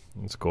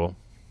 That's cool.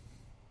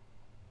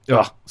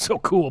 Oh, so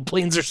cool.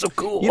 Planes are so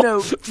cool. You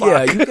know,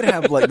 yeah, you could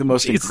have like the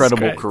most Jesus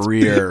incredible Christ.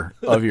 career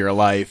of your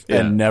life Yeah.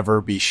 and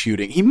never be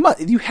shooting.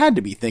 You had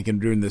to be thinking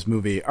during this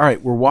movie, all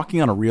right, we're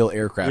walking on a real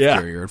aircraft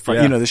carrier in front.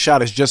 Yeah. You know, the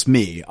shot is just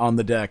me on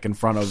the deck in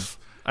front of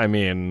I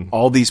mean,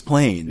 all these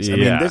planes. I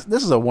Yeah. mean,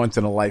 this is a once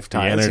in a the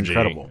lifetime. It's energy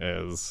incredible.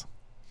 is.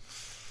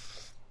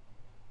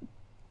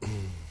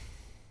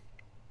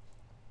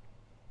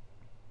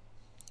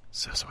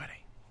 So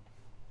sweaty.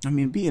 I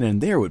mean, being in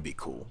there would be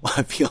cool.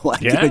 I feel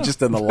like Yeah.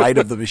 just in the light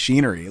of the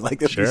machinery,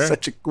 like it'd be Sure.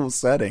 such a cool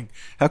setting.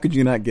 How could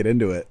you not get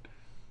into it?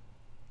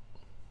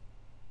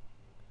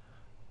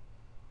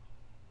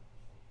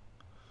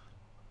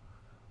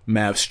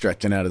 Mav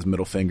stretching out his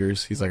middle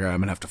fingers. He's like, all right, I'm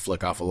gonna have to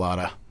flick off a lot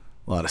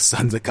of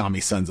sons of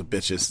commie sons of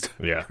bitches.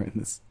 Yeah. during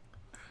this.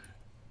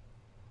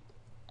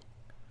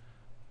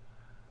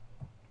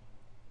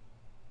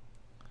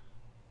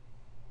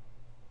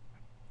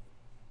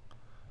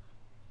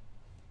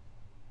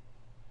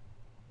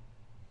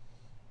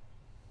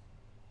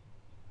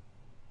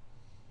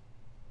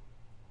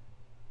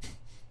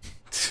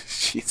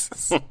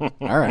 Jesus. All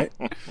right.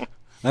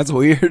 That's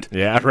weird.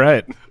 Yeah,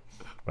 right.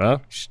 Well, you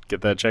should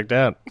get that checked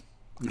out.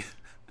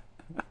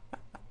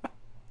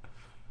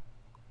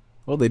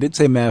 Well, they did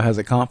say Mav has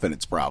a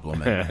confidence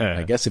problem. And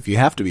I guess if you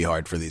have to be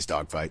hard for these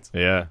dogfights.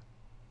 Yeah.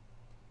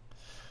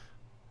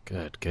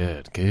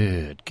 Good.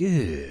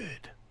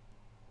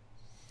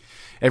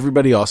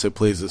 Everybody also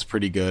plays this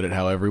pretty good at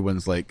how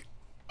everyone's like,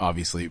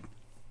 obviously,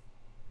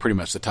 pretty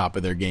much the top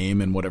of their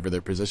game and whatever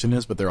their position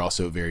is, but they're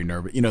also very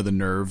nervous. You know, the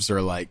nerves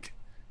are like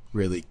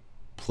really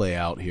play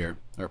out here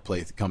or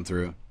come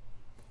through.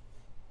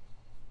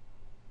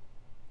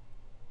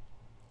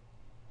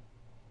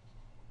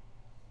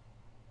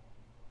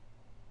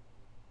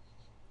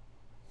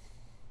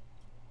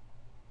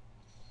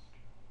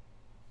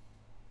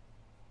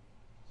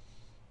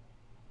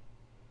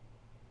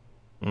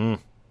 Mm.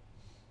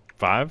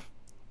 5?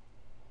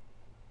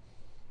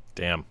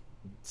 Damn.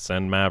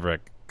 Send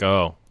Maverick.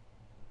 Go.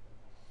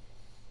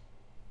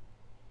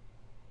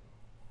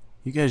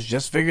 You guys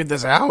just figured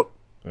this out?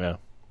 Yeah.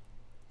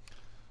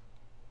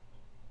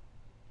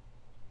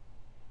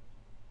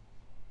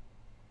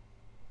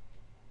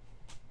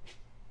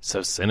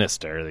 So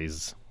sinister,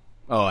 these.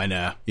 Oh, I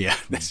know. Yeah,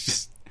 that's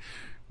just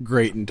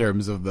great in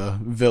terms of the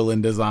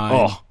villain design.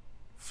 Oh.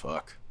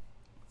 Fuck.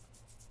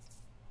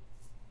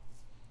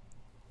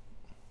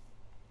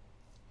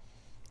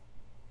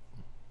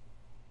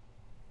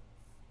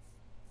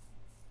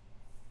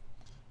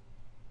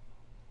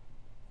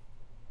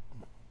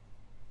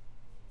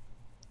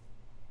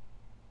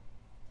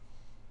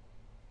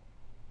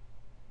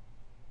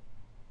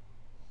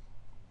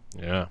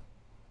 Yeah.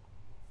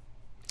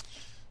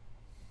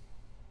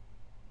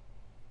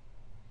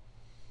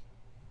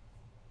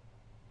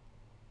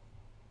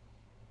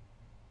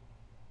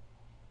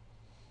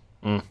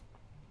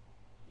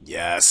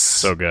 Yes.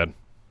 So good.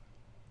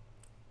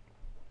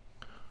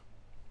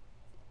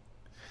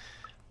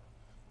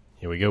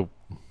 Here we go.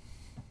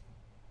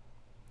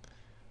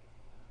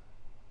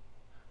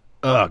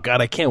 Oh, God,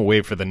 I can't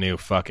wait for the new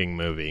fucking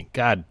movie.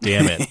 God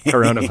damn it.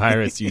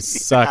 Coronavirus, you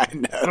suck. I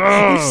know.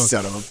 Oh, You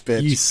son of a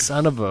bitch. you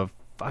son of a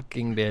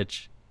fucking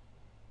bitch.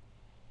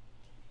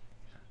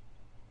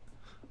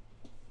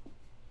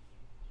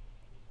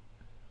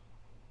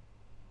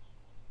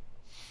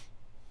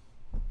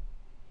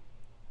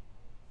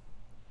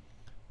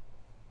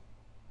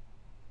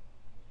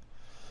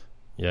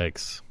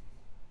 Yikes.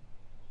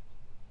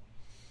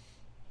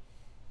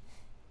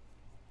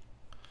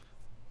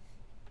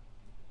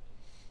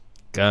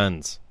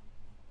 Guns.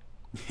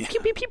 Pew pew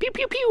pew pew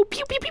pew pew pew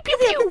pew pew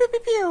pew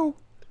pew.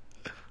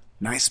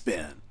 Nice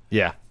spin.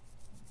 Yeah.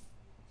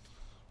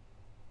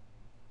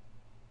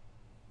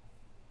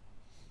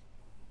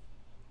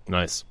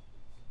 Nice.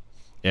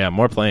 Yeah,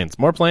 more planes.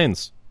 More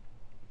planes.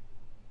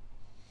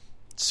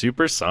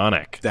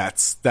 Supersonic.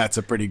 That's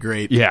a pretty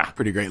great line. too. I'll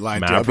be there in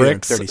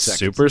Mavericks 30 seconds.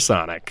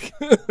 supersonic.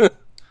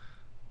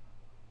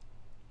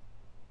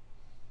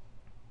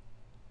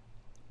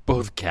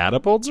 Both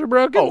catapults are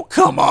broken? Oh,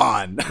 come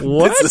on.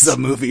 What? This is a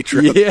movie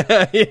trip.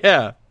 Yeah,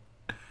 yeah.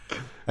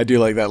 I do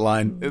like that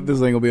line. This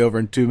thing will be over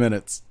in 2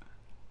 minutes.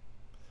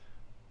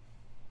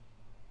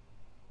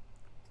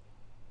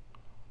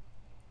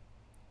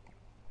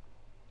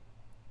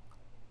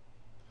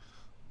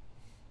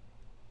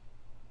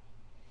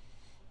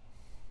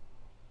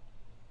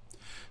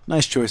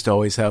 Nice choice to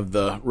always have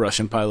the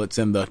Russian pilots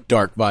in the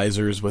dark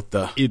visors with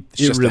the It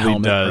just the really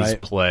helmet, does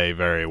right? play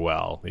very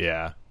well.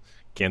 Yeah.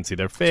 Can't see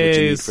their what you need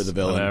face for the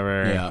villain.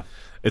 Whatever. Yeah.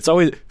 It's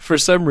always, for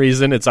some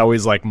reason, it's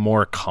always like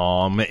more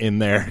calm in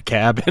their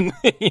cabin.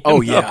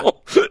 Oh, yeah.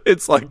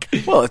 It's like,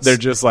 Well, it's, they're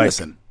just like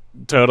listen,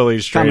 totally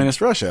straight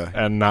communist Russia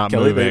and not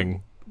Kelly,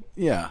 moving.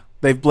 Yeah.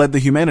 They've bled the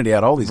humanity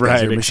out of all these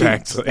guys. Right, They're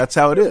machines. exactly. That's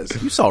how it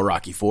is. You saw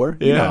Rocky 4.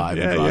 You Yeah, know how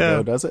Ivan yeah, Drago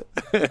yeah. does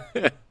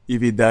it.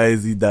 If he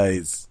dies, he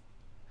dies.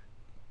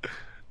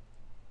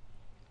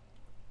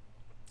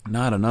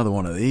 Not another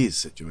one of these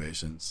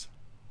situations.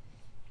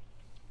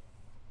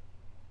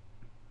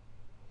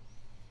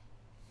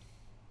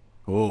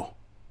 Oh.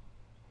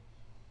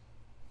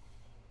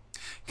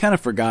 kind of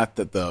forgot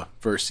that the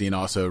first scene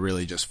also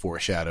really just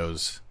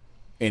foreshadows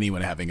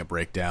anyone having a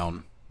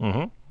breakdown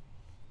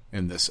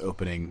in this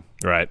opening.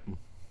 Right.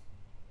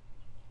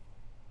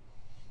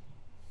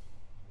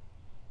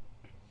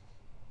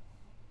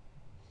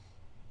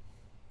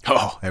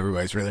 Oh,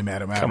 everybody's really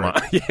mad at Maverick. Come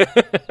on. Yeah.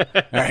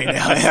 All right,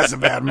 now he has a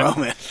bad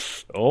moment.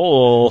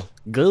 Oh,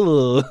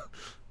 good.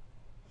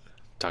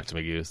 Talk to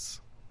me, Goose.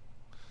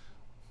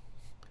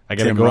 I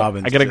gotta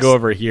go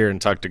over here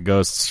and talk to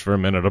ghosts for a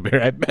minute. I'll be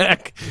right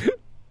back.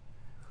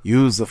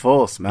 Use the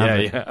Force,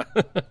 Maverick. Yeah.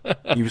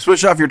 You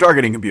switched off your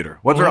targeting computer.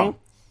 What's wrong?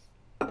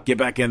 Get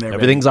back in there.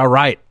 Everything's all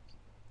right.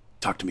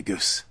 Talk to me,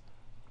 Goose.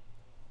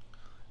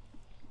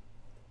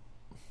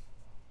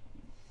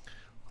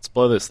 Let's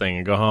blow this thing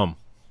and go home.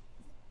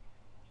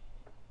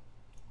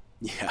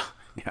 Yeah.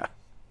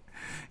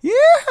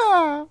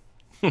 Yeah.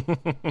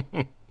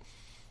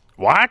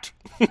 What?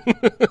 Would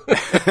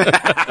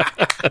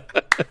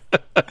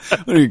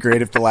it be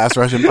great if the last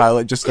Russian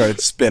pilot just started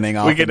spinning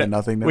off into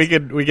nothingness?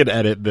 We could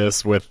edit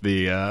this with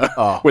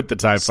the with the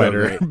TIE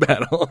fighter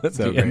battle at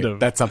the end of.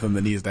 That's something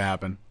that needs to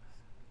happen.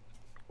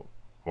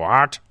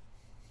 What?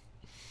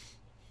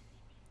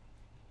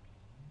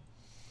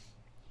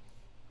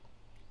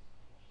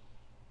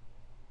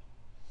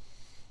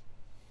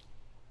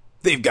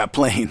 They've got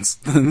planes.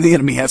 The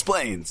enemy has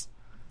planes.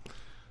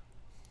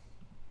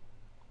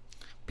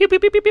 Pew pew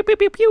pew pew pew pew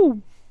pew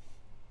pew.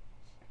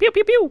 Pew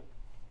pew pew.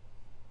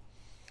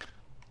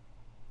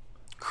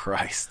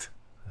 Christ.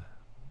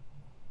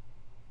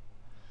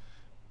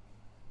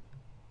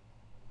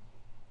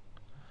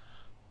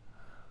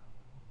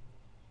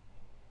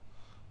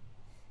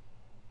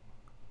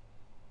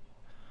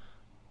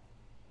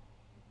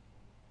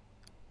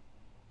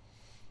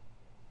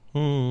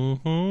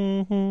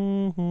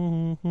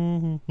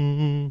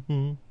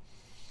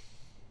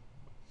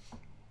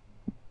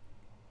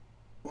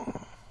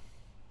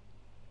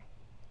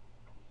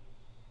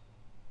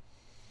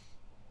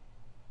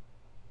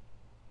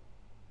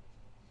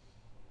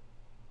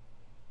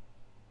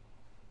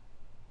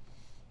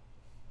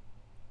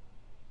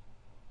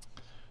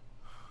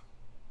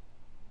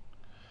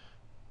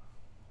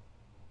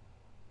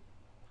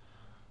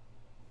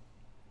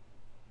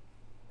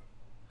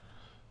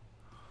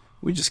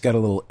 We just got a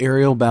little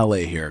aerial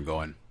ballet here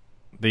going.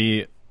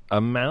 The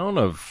amount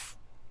of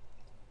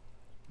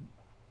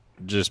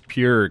just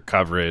pure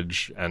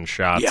coverage and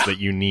shots that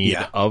you need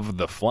of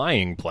the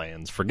flying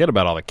planes. Forget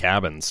about all the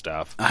cabin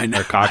stuff. I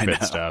know, or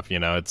cockpit stuff. You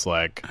know, it's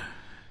like...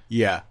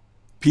 Yeah.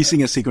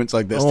 Piecing a sequence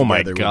like this together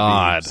my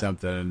God. would be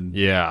something...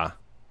 Yeah.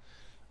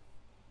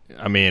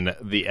 I mean,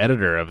 the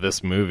editor of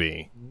this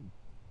movie...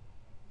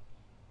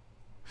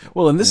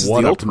 Well, and this is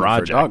What the a ultimate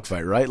project. for a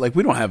dogfight, right? Like,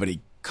 we don't have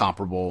any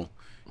comparable...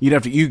 You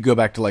could go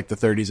back to like the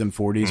 30s and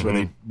 40s where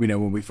they,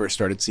 when we first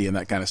started seeing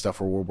that kind of stuff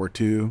for World War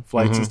II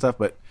flights and stuff,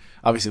 but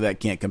obviously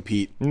that can't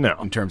compete in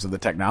terms of the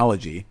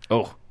technology.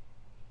 Oh.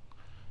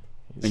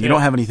 And you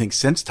don't have anything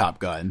since Top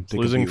Gun to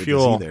losing compete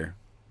fuel. with this either.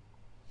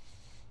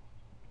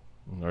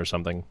 Or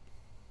something.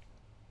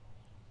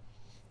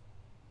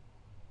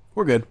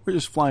 We're good. We're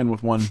just flying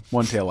with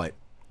one tail light.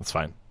 That's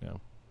fine. Yeah.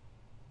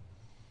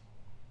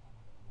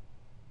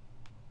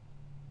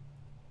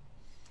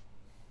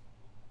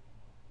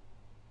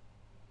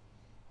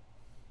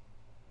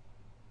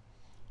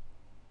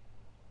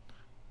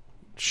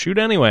 Shoot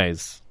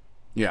anyways.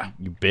 Yeah.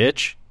 You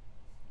bitch.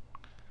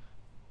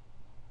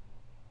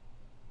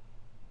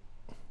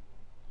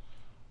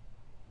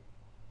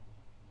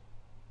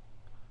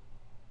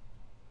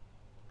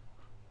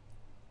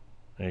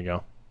 There you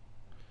go.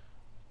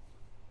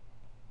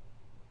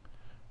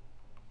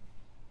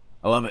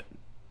 I love it.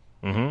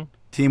 Mm-hmm.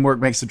 Teamwork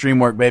makes the dream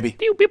work, baby.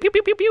 Pew, pew, pew,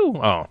 pew, pew, pew.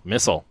 Oh,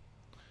 missile.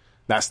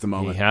 That's the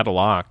moment. He had a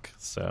lock,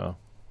 so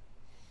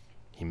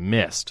he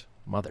missed.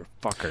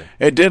 Motherfucker.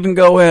 It didn't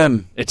go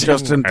in. It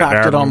just didn't-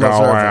 impacted it on the didn't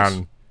go surface.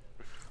 in.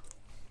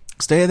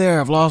 Stay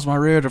there. I've lost my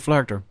rear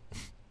deflector.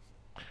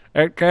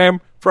 It came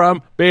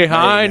from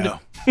behind. There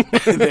you go.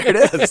 There it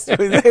is.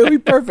 That would be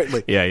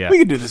perfectly. Yeah. We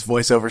can do this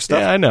voiceover stuff.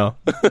 Yeah, I know.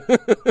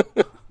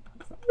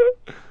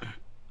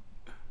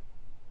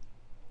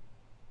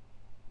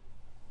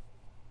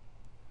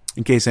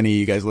 In case any of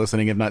you guys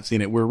listening have not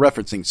seen it, we're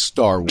referencing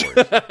Star Wars.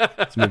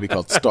 It's a movie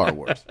called Star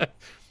Wars.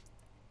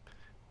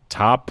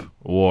 Top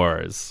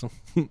Wars.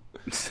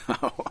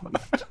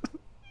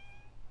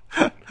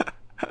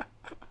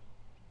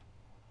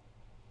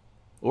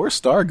 Or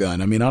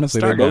Stargun. I mean,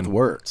 honestly, they both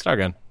work.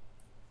 Stargun.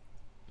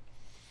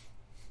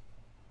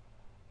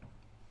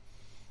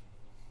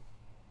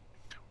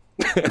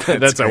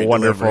 That's a great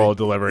wonderful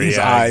delivery. These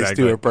Yeah, eyes,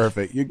 exactly. too, are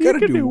perfect. You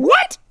gotta do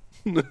what?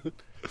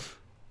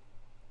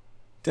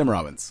 Tim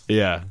Robbins.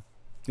 Yeah.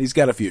 He's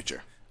got a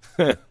future.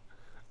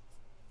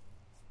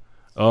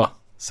 Oh,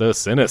 so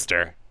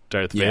sinister.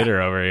 Darth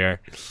Vader over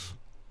here.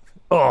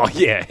 Oh,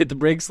 yeah. Hit the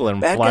brakes, let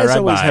him Bad fly guys right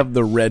always by. have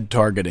the red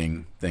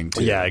targeting thing,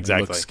 too. Yeah, It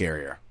exactly. looks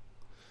scarier.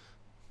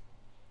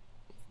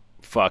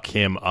 Fuck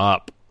him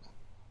up.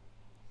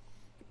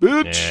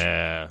 Bitch.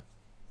 Yeah.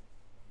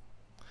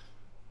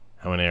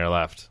 How many are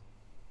left?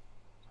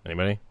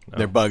 Anybody? No.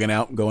 They're bugging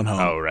out and going home.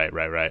 Oh,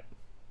 right.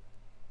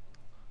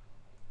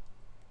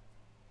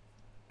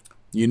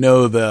 You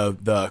know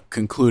the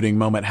concluding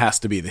moment has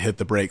to be the hit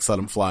the brakes, let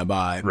them fly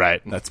by.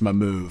 Right. That's my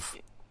move.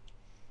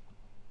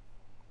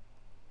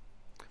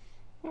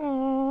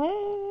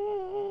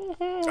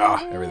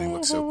 Ah, everything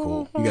looks so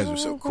cool. You guys are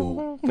so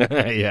cool.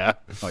 Yeah.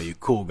 Oh, you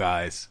cool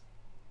guys.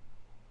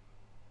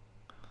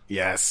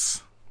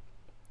 Yes.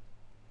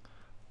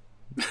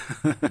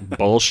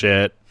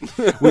 Bullshit.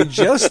 We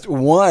just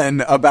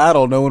won a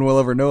battle no one will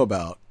ever know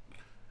about.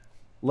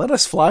 Let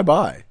us fly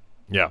by.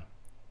 Yeah.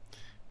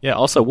 Yeah,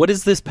 also, what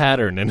is this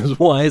pattern, and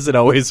why is it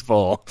always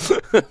full?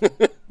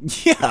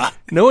 Yeah.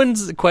 No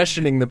one's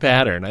questioning the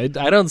pattern. I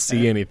don't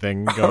see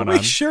anything going Are we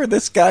on. sure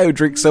this guy who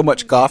drinks so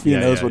much coffee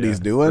knows what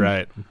he's doing?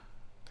 Right.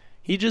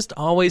 He just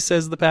always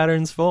says the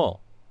pattern's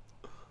full.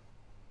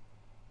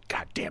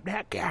 God damn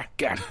that guy.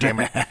 God damn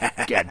it.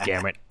 God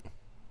damn it.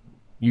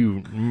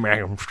 You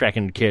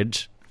striking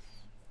kids.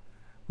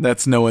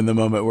 That's knowing the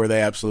moment where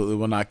they absolutely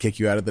will not kick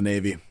you out of the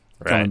Navy.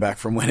 Right. Coming back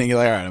from winning, you're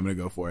like, all right, I'm going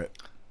to go for it.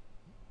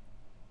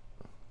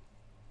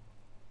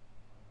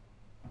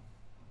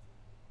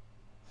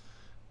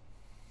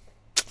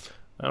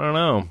 I don't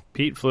know.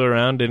 Pete flew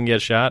around, didn't get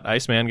shot.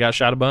 Iceman got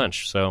shot a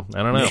bunch, so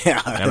I don't know.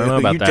 Yeah, I don't know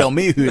about you that. tell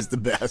me who's the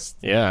best.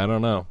 Yeah, I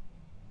don't know.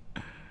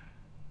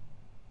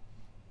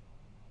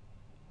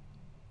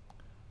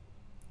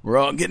 We're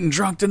all getting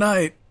drunk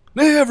tonight.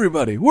 Hey,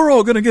 everybody, we're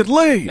all going to get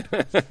laid.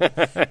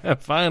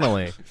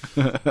 Finally.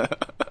 I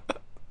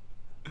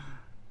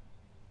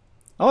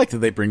like that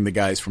they bring the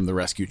guys from the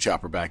rescue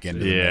chopper back into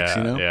the mix,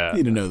 you know? Yeah. You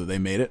need to know that they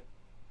made it.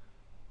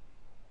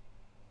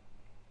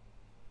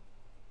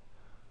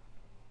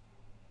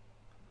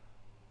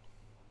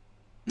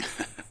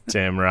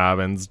 Tim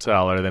Robbins,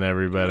 taller than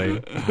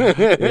everybody.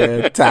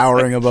 Yeah,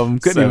 towering above them.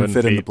 Couldn't 7 even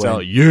fit in the feet tall.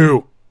 plane.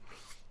 You!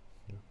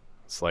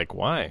 It's like,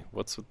 why?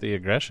 What's with the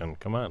aggression?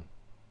 Come on.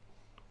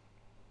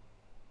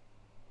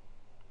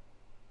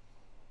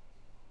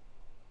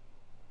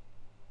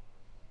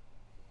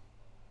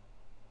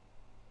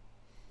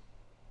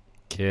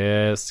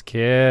 Kiss,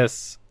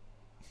 kiss.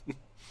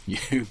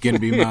 You can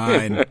be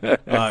mine.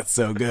 Oh, it's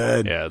so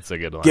good. Yeah, it's a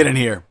good line. Get in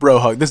here. Bro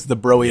hug. This is the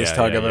broiest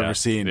Yeah, hug yeah, I've yeah. ever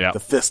seen. Yeah. The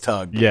fist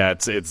hug. Yeah,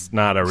 it's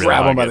not a real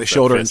Grab him hug, by the it's a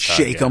shoulder and fist hug,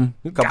 shake yeah. him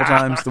a couple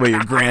times, the way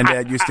your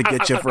granddad used to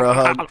get you for a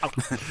hug.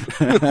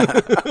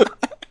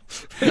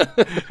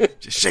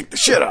 Just shake the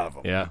shit out of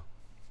him. Yeah.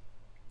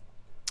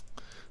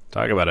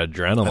 Talk about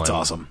adrenaline. That's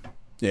awesome.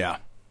 Yeah.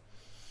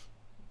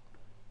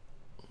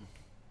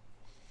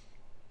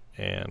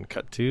 And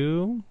cut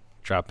to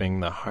dropping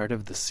the heart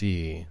of the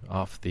sea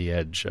off the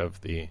edge of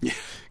the...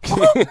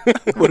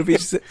 What if he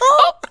said,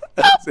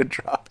 as it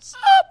drops?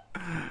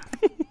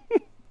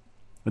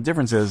 The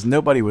difference is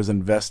nobody was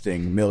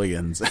investing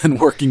millions and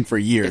working for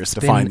years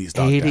to find these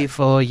dog tags.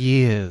 84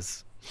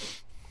 years.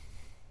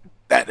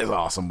 That is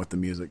awesome with the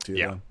music, too.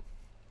 Yeah.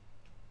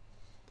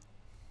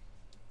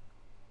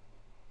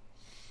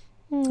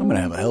 Though. I'm going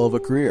to have a hell of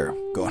a career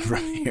going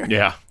from here.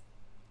 Yeah.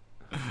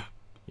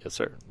 Yes,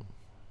 sir.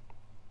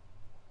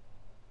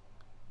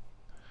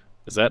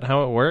 Is that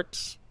how it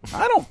works?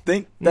 I don't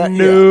think that...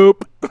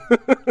 Nope.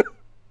 Yeah.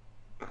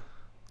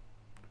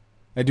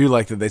 I do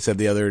like that they said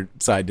the other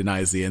side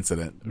denies the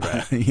incident.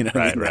 Right. You know what I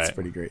Right, mean? That's right.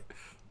 pretty great.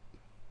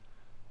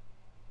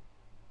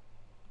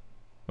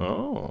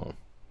 Oh.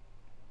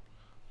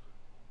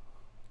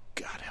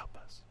 God help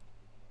us.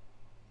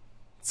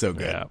 So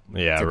good. Yeah,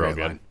 yeah, It's a real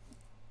great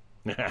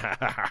good.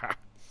 line.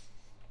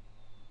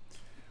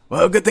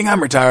 Well, good thing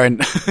I'm retiring.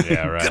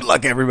 Yeah, right. Good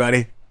luck,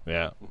 everybody.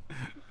 Yeah.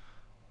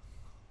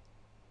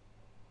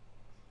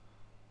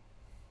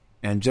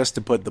 And just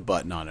to put the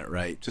button on it,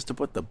 right? Just to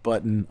put the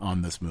button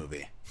on this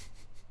movie.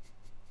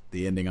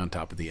 The ending on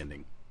top of the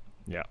ending.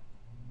 Yeah.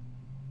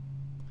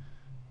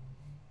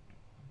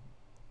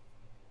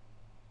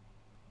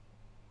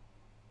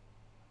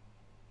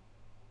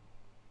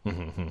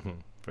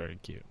 Very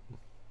cute.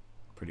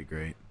 Pretty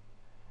great.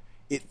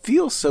 It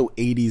feels so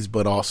 80s,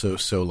 but also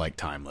so, like,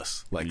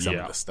 timeless. Like, some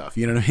Yeah. of the stuff.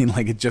 You know what I mean?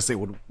 Like, it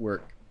would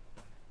work.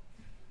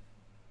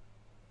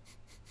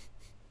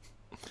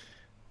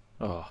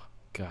 Oh,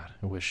 God.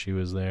 I wish she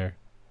was there.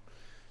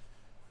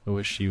 I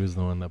wish she was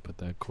the one that put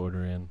that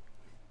quarter in.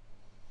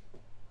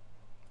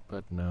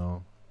 But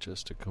no,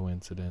 just a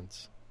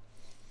coincidence.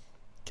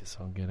 Guess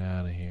I'll get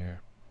out of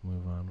here.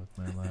 Move on with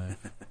my life.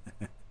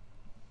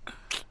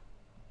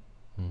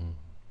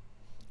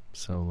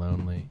 So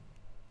lonely.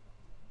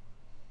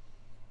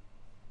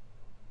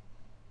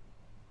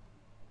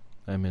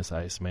 I miss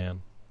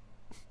Iceman.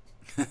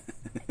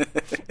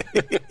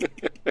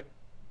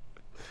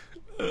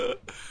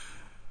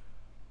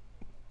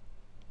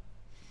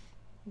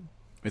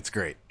 It's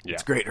great. Yeah.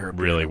 It's great, Herb.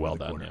 Really Herb well with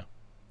the done, quarter. yeah.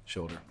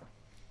 Shoulder.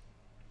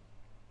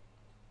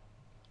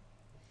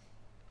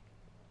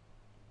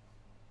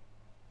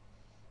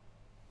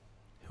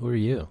 Who are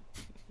you?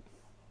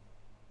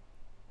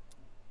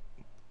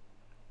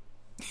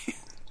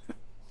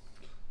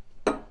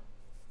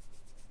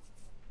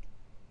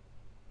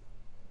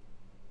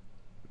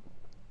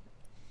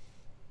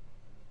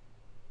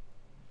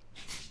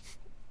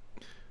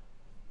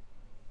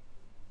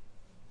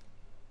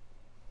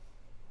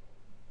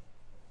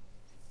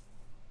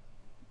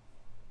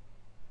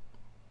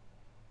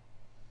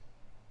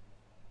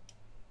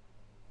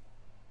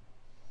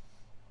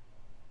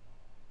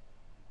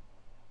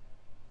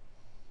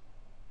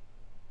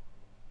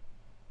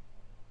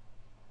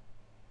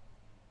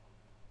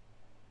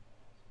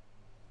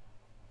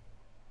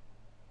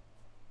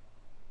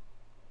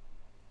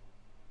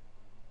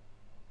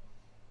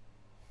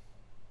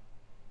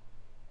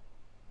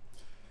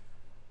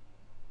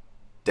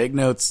 Take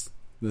notes.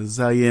 This is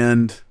how you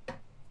end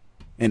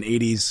an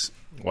 80s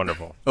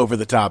Wonderful.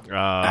 over-the-top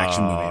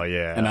action movie. Oh,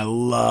 yeah. And I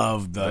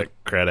love the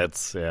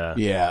credits, yeah.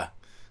 Yeah.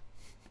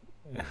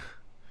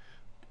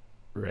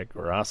 Rick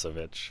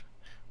Rossovich.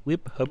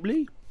 Whip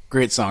Hubley?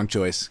 Great song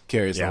choice.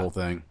 Carries the whole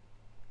thing.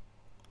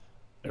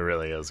 It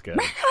really is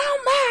good.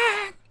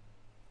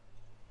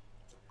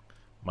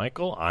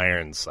 Michael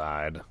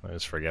Ironside. I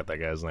just forget that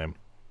guy's name.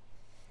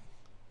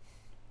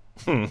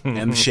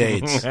 And the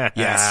Shades.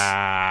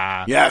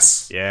 Yes.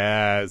 Yes.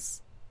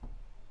 Yes.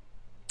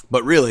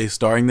 But really,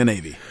 starring the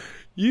Navy.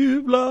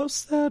 You've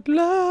lost that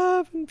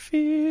love and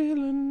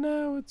feeling,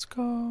 now it's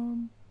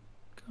gone.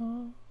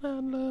 Gone,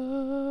 that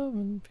love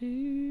and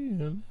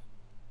feeling.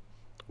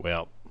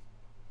 Well,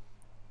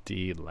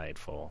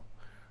 delightful.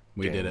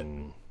 We did it.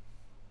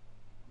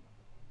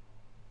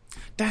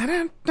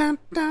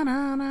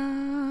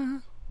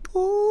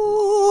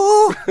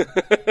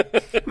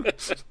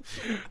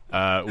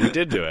 We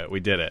did do it. We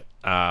did it.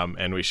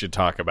 And we should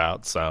talk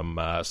about some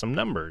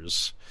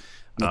numbers.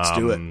 Let's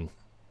do it.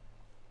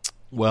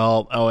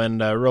 Well,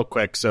 and real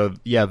quick, so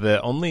yeah,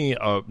 the only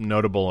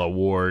notable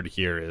award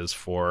here is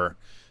for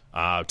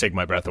 "Take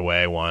My Breath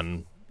Away"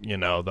 won,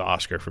 the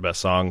Oscar for Best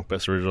Song,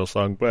 Best Original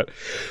Song, but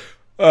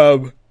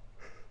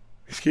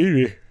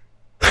excuse me.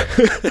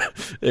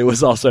 It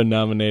was also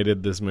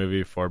nominated, this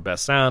movie, for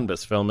Best Sound,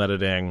 Best Film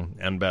Editing,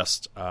 and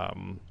Best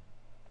Sound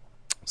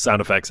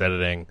Effects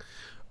Editing.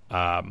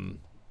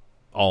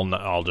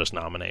 All just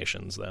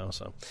nominations, though.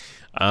 So,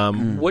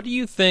 what do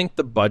you think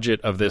the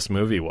budget of this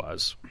movie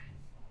was?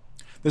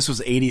 This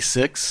was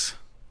 86?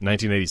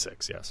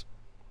 1986, yes.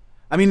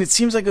 I mean, it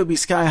seems like it would be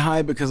sky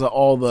high because of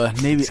all the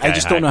Navy. I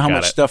just don't know how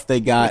much stuff they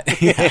got.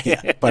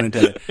 yeah, pun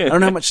intended. I don't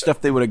know how much stuff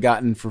they would have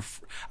gotten for.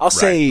 I'll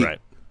say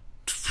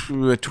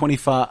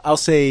 25. I'll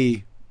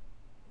say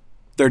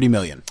 30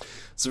 million.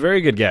 It's a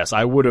very good guess.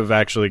 I would have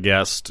actually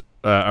guessed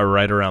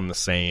right around the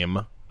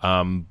same,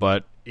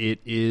 but it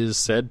is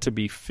said to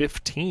be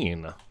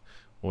 15,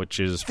 which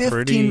is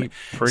 15.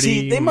 pretty.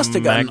 See, they must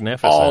have gotten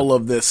all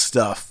of this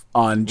stuff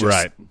on just.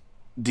 Right.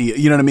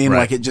 You know what I mean? Right.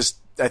 Like it just.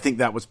 I think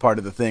that was part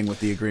of the thing with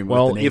the agreement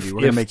with the Navy.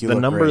 We're going to make you the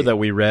look number great. that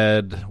we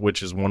read,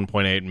 which is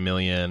 1.8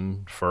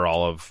 million for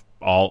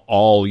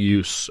all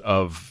use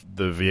of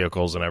the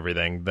vehicles and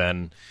everything,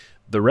 then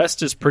the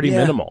rest is pretty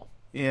minimal.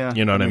 Yeah,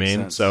 you know what I mean?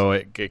 Sense. So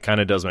it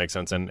kind of does make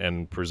sense,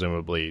 and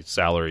presumably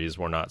salaries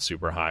were not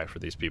super high for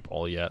these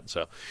people yet.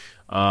 So,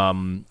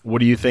 what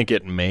do you think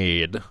it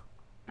made? You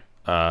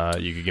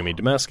could give me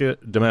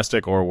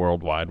domestic or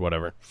worldwide,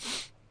 whatever.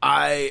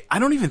 I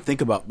don't even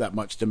think about that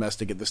much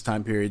domestic at this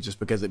time period, just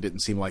because it didn't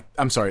seem like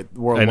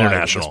worldwide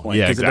international. At this point,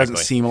 Yeah, because exactly. it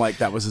doesn't seem like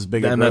that was as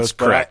big a growth. And that's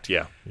correct.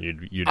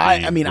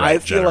 I mean, I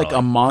feel like generally.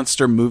 a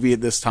monster movie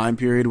at this time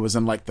period was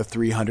in like the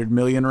 300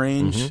 million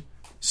range. Mm-hmm.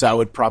 So I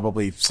would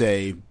probably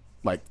say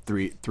like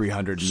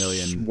 300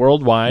 million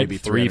worldwide, maybe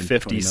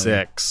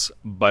 356,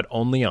 but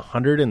only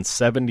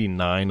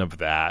 179 of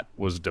that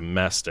was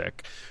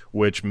domestic,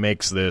 which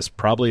makes this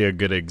probably a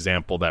good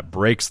example that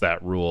breaks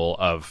that rule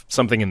of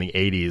something in the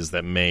 80s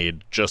that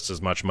made just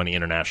as much money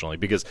internationally.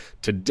 Because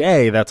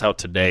today, that's how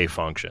today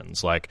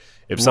functions. Like,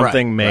 if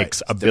something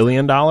makes $1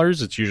 billion,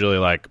 it's usually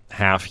like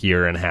half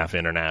here and half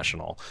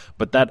international.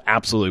 But that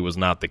absolutely was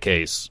not the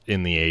case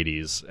in the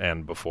 80s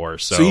and before.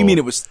 So you mean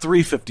it was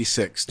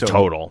 356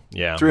 total?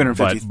 Yeah,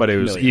 350 but it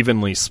was million.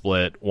 evenly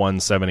split.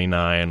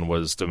 179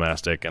 was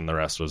domestic, and the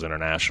rest was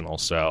international.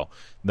 So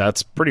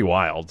that's pretty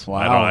wild.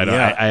 Wow,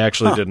 I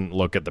actually didn't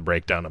look at the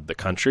breakdown of the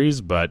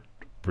countries, but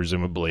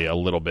presumably a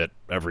little bit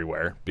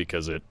everywhere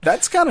because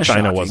that's kind of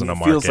China shocking. wasn't a It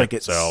market. feels like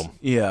it's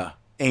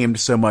aimed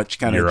so much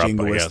kind of Europe,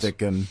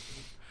 jingoistic and.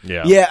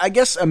 Yeah, I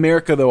guess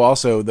America, though,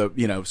 also,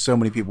 so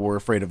many people were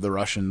afraid of the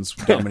Russians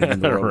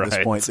dominating the world at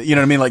this point. So, you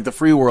know what I mean? Like the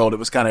free world, it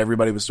was kind of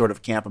everybody was sort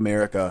of Camp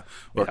America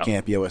or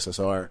Camp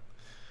USSR.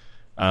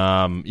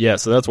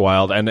 So that's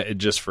wild. And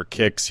just for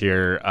kicks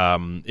here,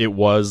 it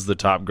was the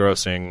top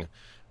grossing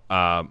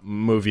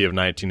movie of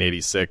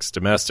 1986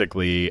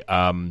 domestically.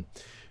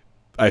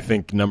 I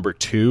think number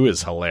 2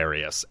 is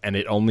hilarious, and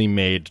it only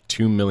made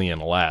 $2 million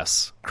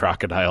less.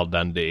 Crocodile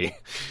Dundee.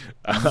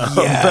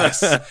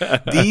 Yes,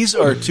 these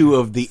are two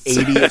of the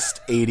 80s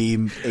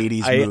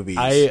movies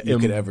you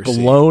could ever see. I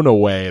am blown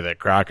away that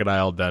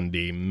Crocodile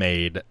Dundee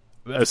made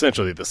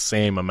essentially the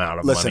same amount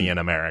of money in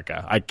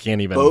America. I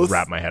can't even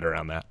wrap my head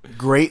around that.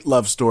 Great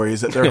love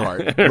stories at their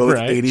heart, both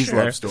Right, 80s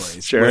love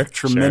stories with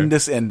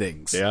tremendous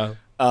endings. Yeah.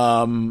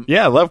 I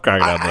love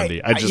Crocodile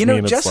Dundee. I just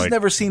mean Jess it's has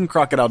never seen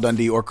Crocodile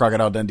Dundee or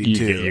Crocodile Dundee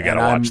 2. You gotta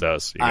watch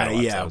those. You gotta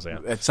watch those, yeah.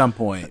 At some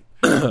point.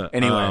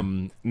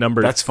 Anyway,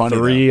 number that's funny,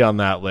 3 on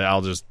that list.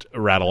 I'll just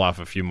rattle off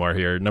a few more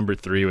here. Number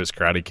 3 was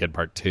Karate Kid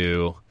Part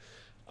 2.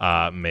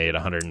 made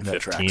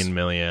 115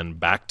 million.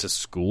 Back to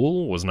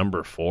School was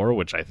number 4,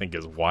 which I think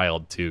is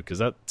wild too, because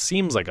that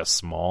seems like a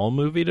small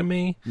movie to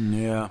me.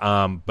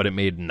 Yeah. But it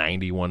made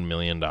 $91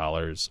 million.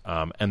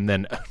 And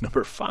then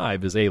number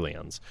 5 is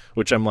Aliens,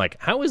 which I'm like,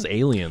 how is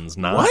Aliens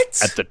not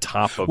at the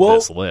top of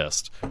this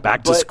list?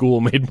 Back to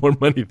School made more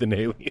money than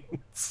Aliens.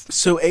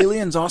 So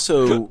Aliens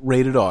also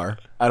rated R.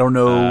 I don't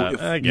know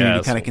if I you guess, need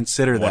to kind of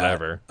consider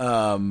whatever.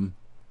 that.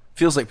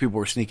 Feels like people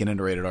were sneaking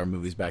into rated R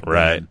movies back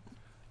Right.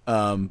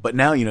 then. But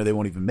now, they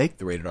won't even make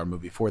the rated R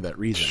movie for that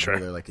reason. Sure.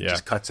 Where they're like, it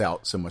just cuts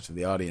out so much of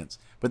the audience.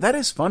 But that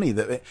is funny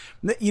that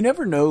you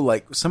never know,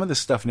 like some of this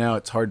stuff now,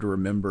 it's hard to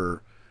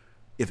remember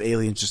if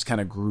Aliens just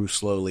kind of grew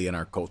slowly in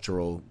our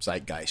cultural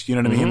zeitgeist. You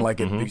know what I mean? Like,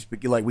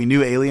 like we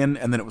knew Alien,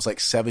 and then it was like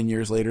 7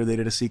 years later they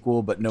did a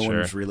sequel, but no one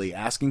was really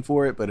asking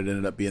for it. But it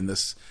ended up being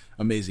this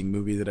amazing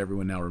movie that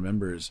everyone now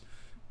remembers.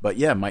 But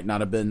yeah, it might not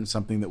have been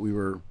something that we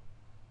were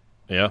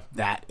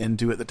that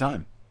into at the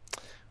time.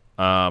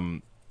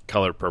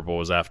 Color Purple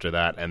was after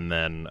that, and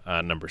then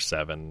number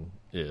 7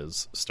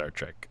 is Star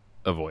Trek: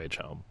 A Voyage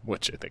Home,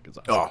 which I think is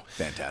awesome. Oh,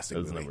 fantastic!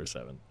 That was movie. number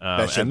 7.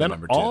 And then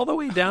number 10. all the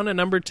way down to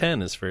number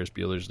 10 is Ferris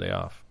Bueller's Day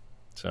Off.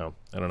 So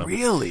I don't know.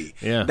 Really?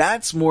 Yeah.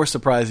 That's more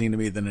surprising to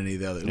me than any of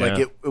the others. Yeah. Like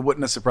it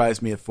wouldn't have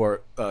surprised me if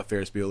Ferris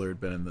Bueller had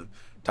been in the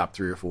top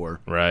 3 or 4.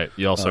 Right.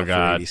 You also for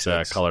got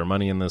 86. Color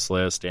Money in this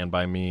list, Stand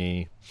By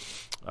Me.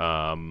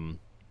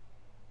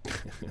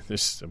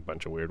 There's a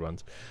bunch of weird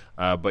ones.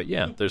 But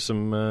yeah, there's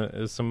some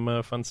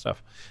fun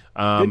stuff.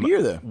 Good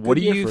year, though. What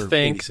Good do year you for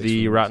think 86 the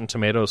movies. Rotten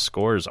Tomatoes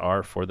scores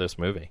are for this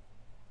movie?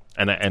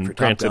 And For Top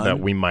granted Gun? that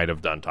we might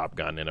have done Top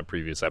Gun in a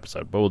previous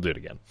episode, but we'll do it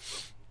again.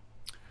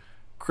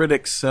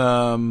 Critics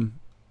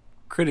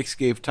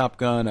gave Top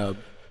Gun a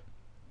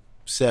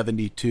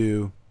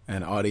 72,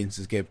 and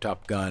audiences gave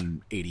Top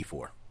Gun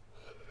 84.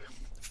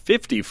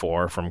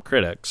 54 from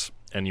critics,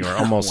 and you are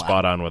almost Wow.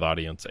 spot on with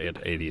audience at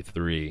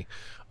 83.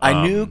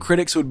 I knew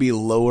critics would be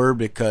lower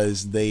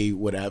because they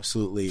would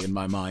absolutely, in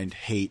my mind,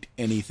 hate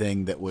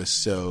anything that was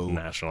so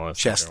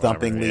Nationalistic,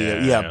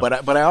 chest-thumpingly. Yeah,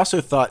 but I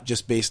also thought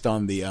just based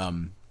on the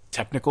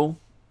technical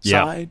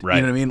side, right.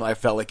 you know what I mean? I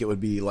felt like it would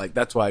be like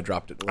that's why I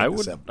dropped it. To like I the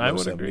would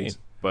low agree, 70s.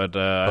 but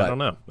I don't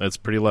know. It's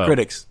pretty low.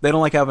 Critics, they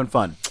don't like having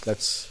fun.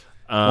 That's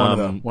one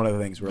of the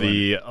things we're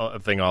learning. The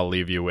thing I'll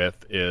leave you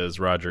with is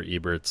Roger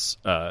Ebert's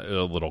a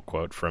little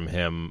quote from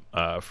him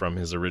from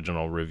his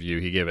original review.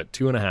 He gave it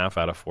 2.5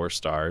 out of 4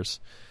 stars,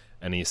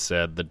 and he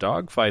said the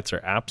dogfights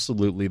are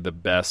absolutely the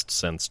best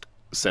since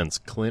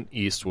Clint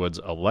Eastwood's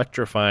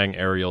electrifying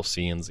aerial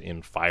scenes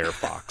in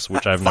Firefox,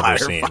 which I've never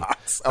seen.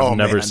 I've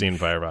never seen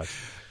Firefox.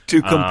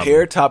 To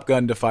compare Top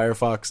Gun to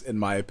Firefox, in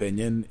my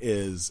opinion,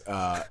 is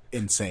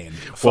insane.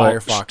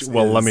 Firefox.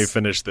 Well, let me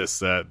finish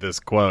this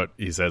quote.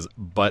 He says,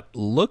 "But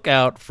look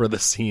out for the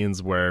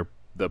scenes where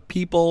the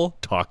people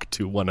talk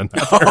to one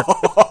another."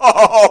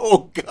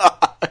 Oh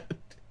God!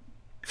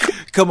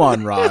 Come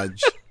on,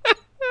 Raj.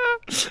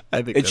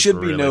 I think It that's should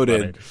be really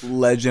noted, funny.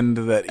 legend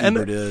that And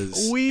Ebert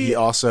is. we- He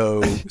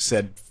also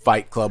said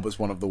Fight Club was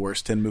one of the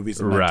worst 10 movies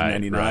in Right,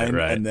 1999,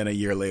 right. and then a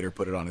year later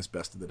put it on his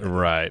best of the day.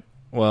 Right.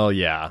 Well,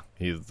 yeah,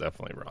 he's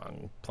definitely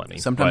wrong. Plenty.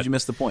 Sometimes you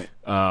miss the point.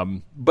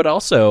 But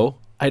also,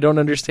 I don't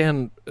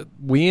understand.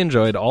 We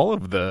enjoyed all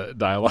of the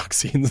dialogue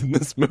scenes in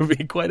this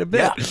movie quite a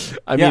bit. Yeah.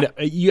 I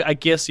mean, I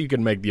guess you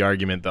can make the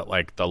argument that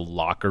like the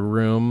locker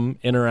room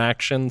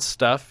interaction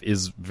stuff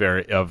is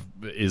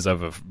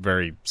of a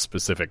very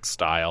specific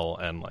style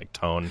and like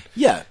tone.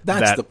 Yeah,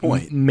 that's that the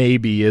point.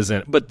 Maybe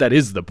isn't, but that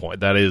is the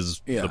point. That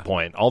is Yeah. the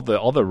point. All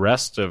the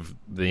rest of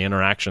the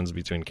interactions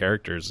between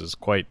characters is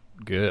quite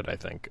good, I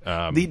think.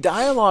 The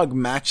dialogue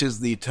matches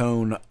the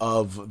tone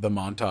of the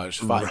montage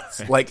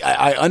fights. Like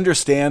I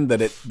understand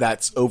that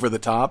that's over the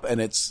top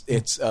and it's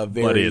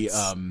very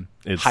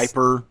it's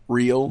hyper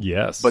real.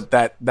 Yes. but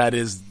that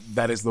is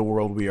the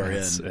world we are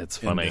It's in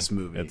funny. this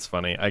movie. It's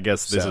funny. I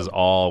guess this is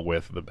all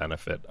with the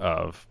benefit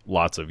of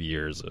lots of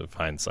years of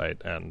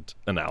hindsight and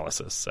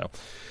analysis. So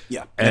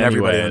yeah, and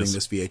everybody Anyways. owning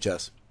this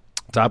VHS.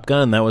 Top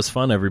Gun, that was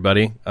fun,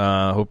 everybody.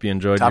 Hope you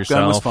enjoyed Top yourself.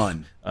 Gun was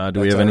fun.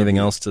 Do we That's have our anything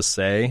review. else to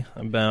say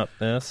about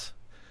this?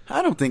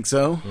 I don't think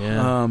so.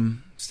 Yeah.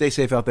 Stay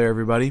safe out there,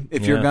 everybody.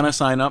 If you're Yeah. gonna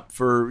sign up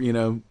for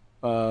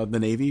the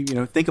Navy,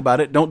 think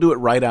about it. Don't do it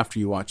right after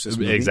you watch this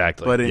movie.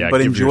 Exactly. But Yeah, but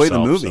give enjoy the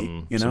yourself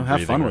movie. some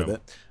Have fun breathing with room.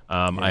 it.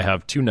 I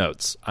have 2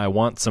 notes. I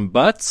want some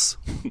butts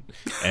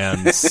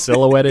and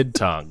silhouetted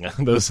tongue.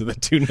 Those are the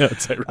 2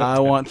 notes I wrote. I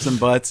want some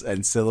butts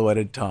and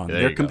silhouetted tongue.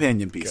 There They're you go.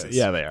 companion pieces.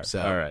 Yeah, they are.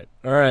 So,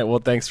 All right. Well,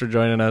 thanks for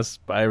joining us.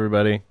 Bye,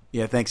 everybody.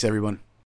 Yeah, thanks everyone.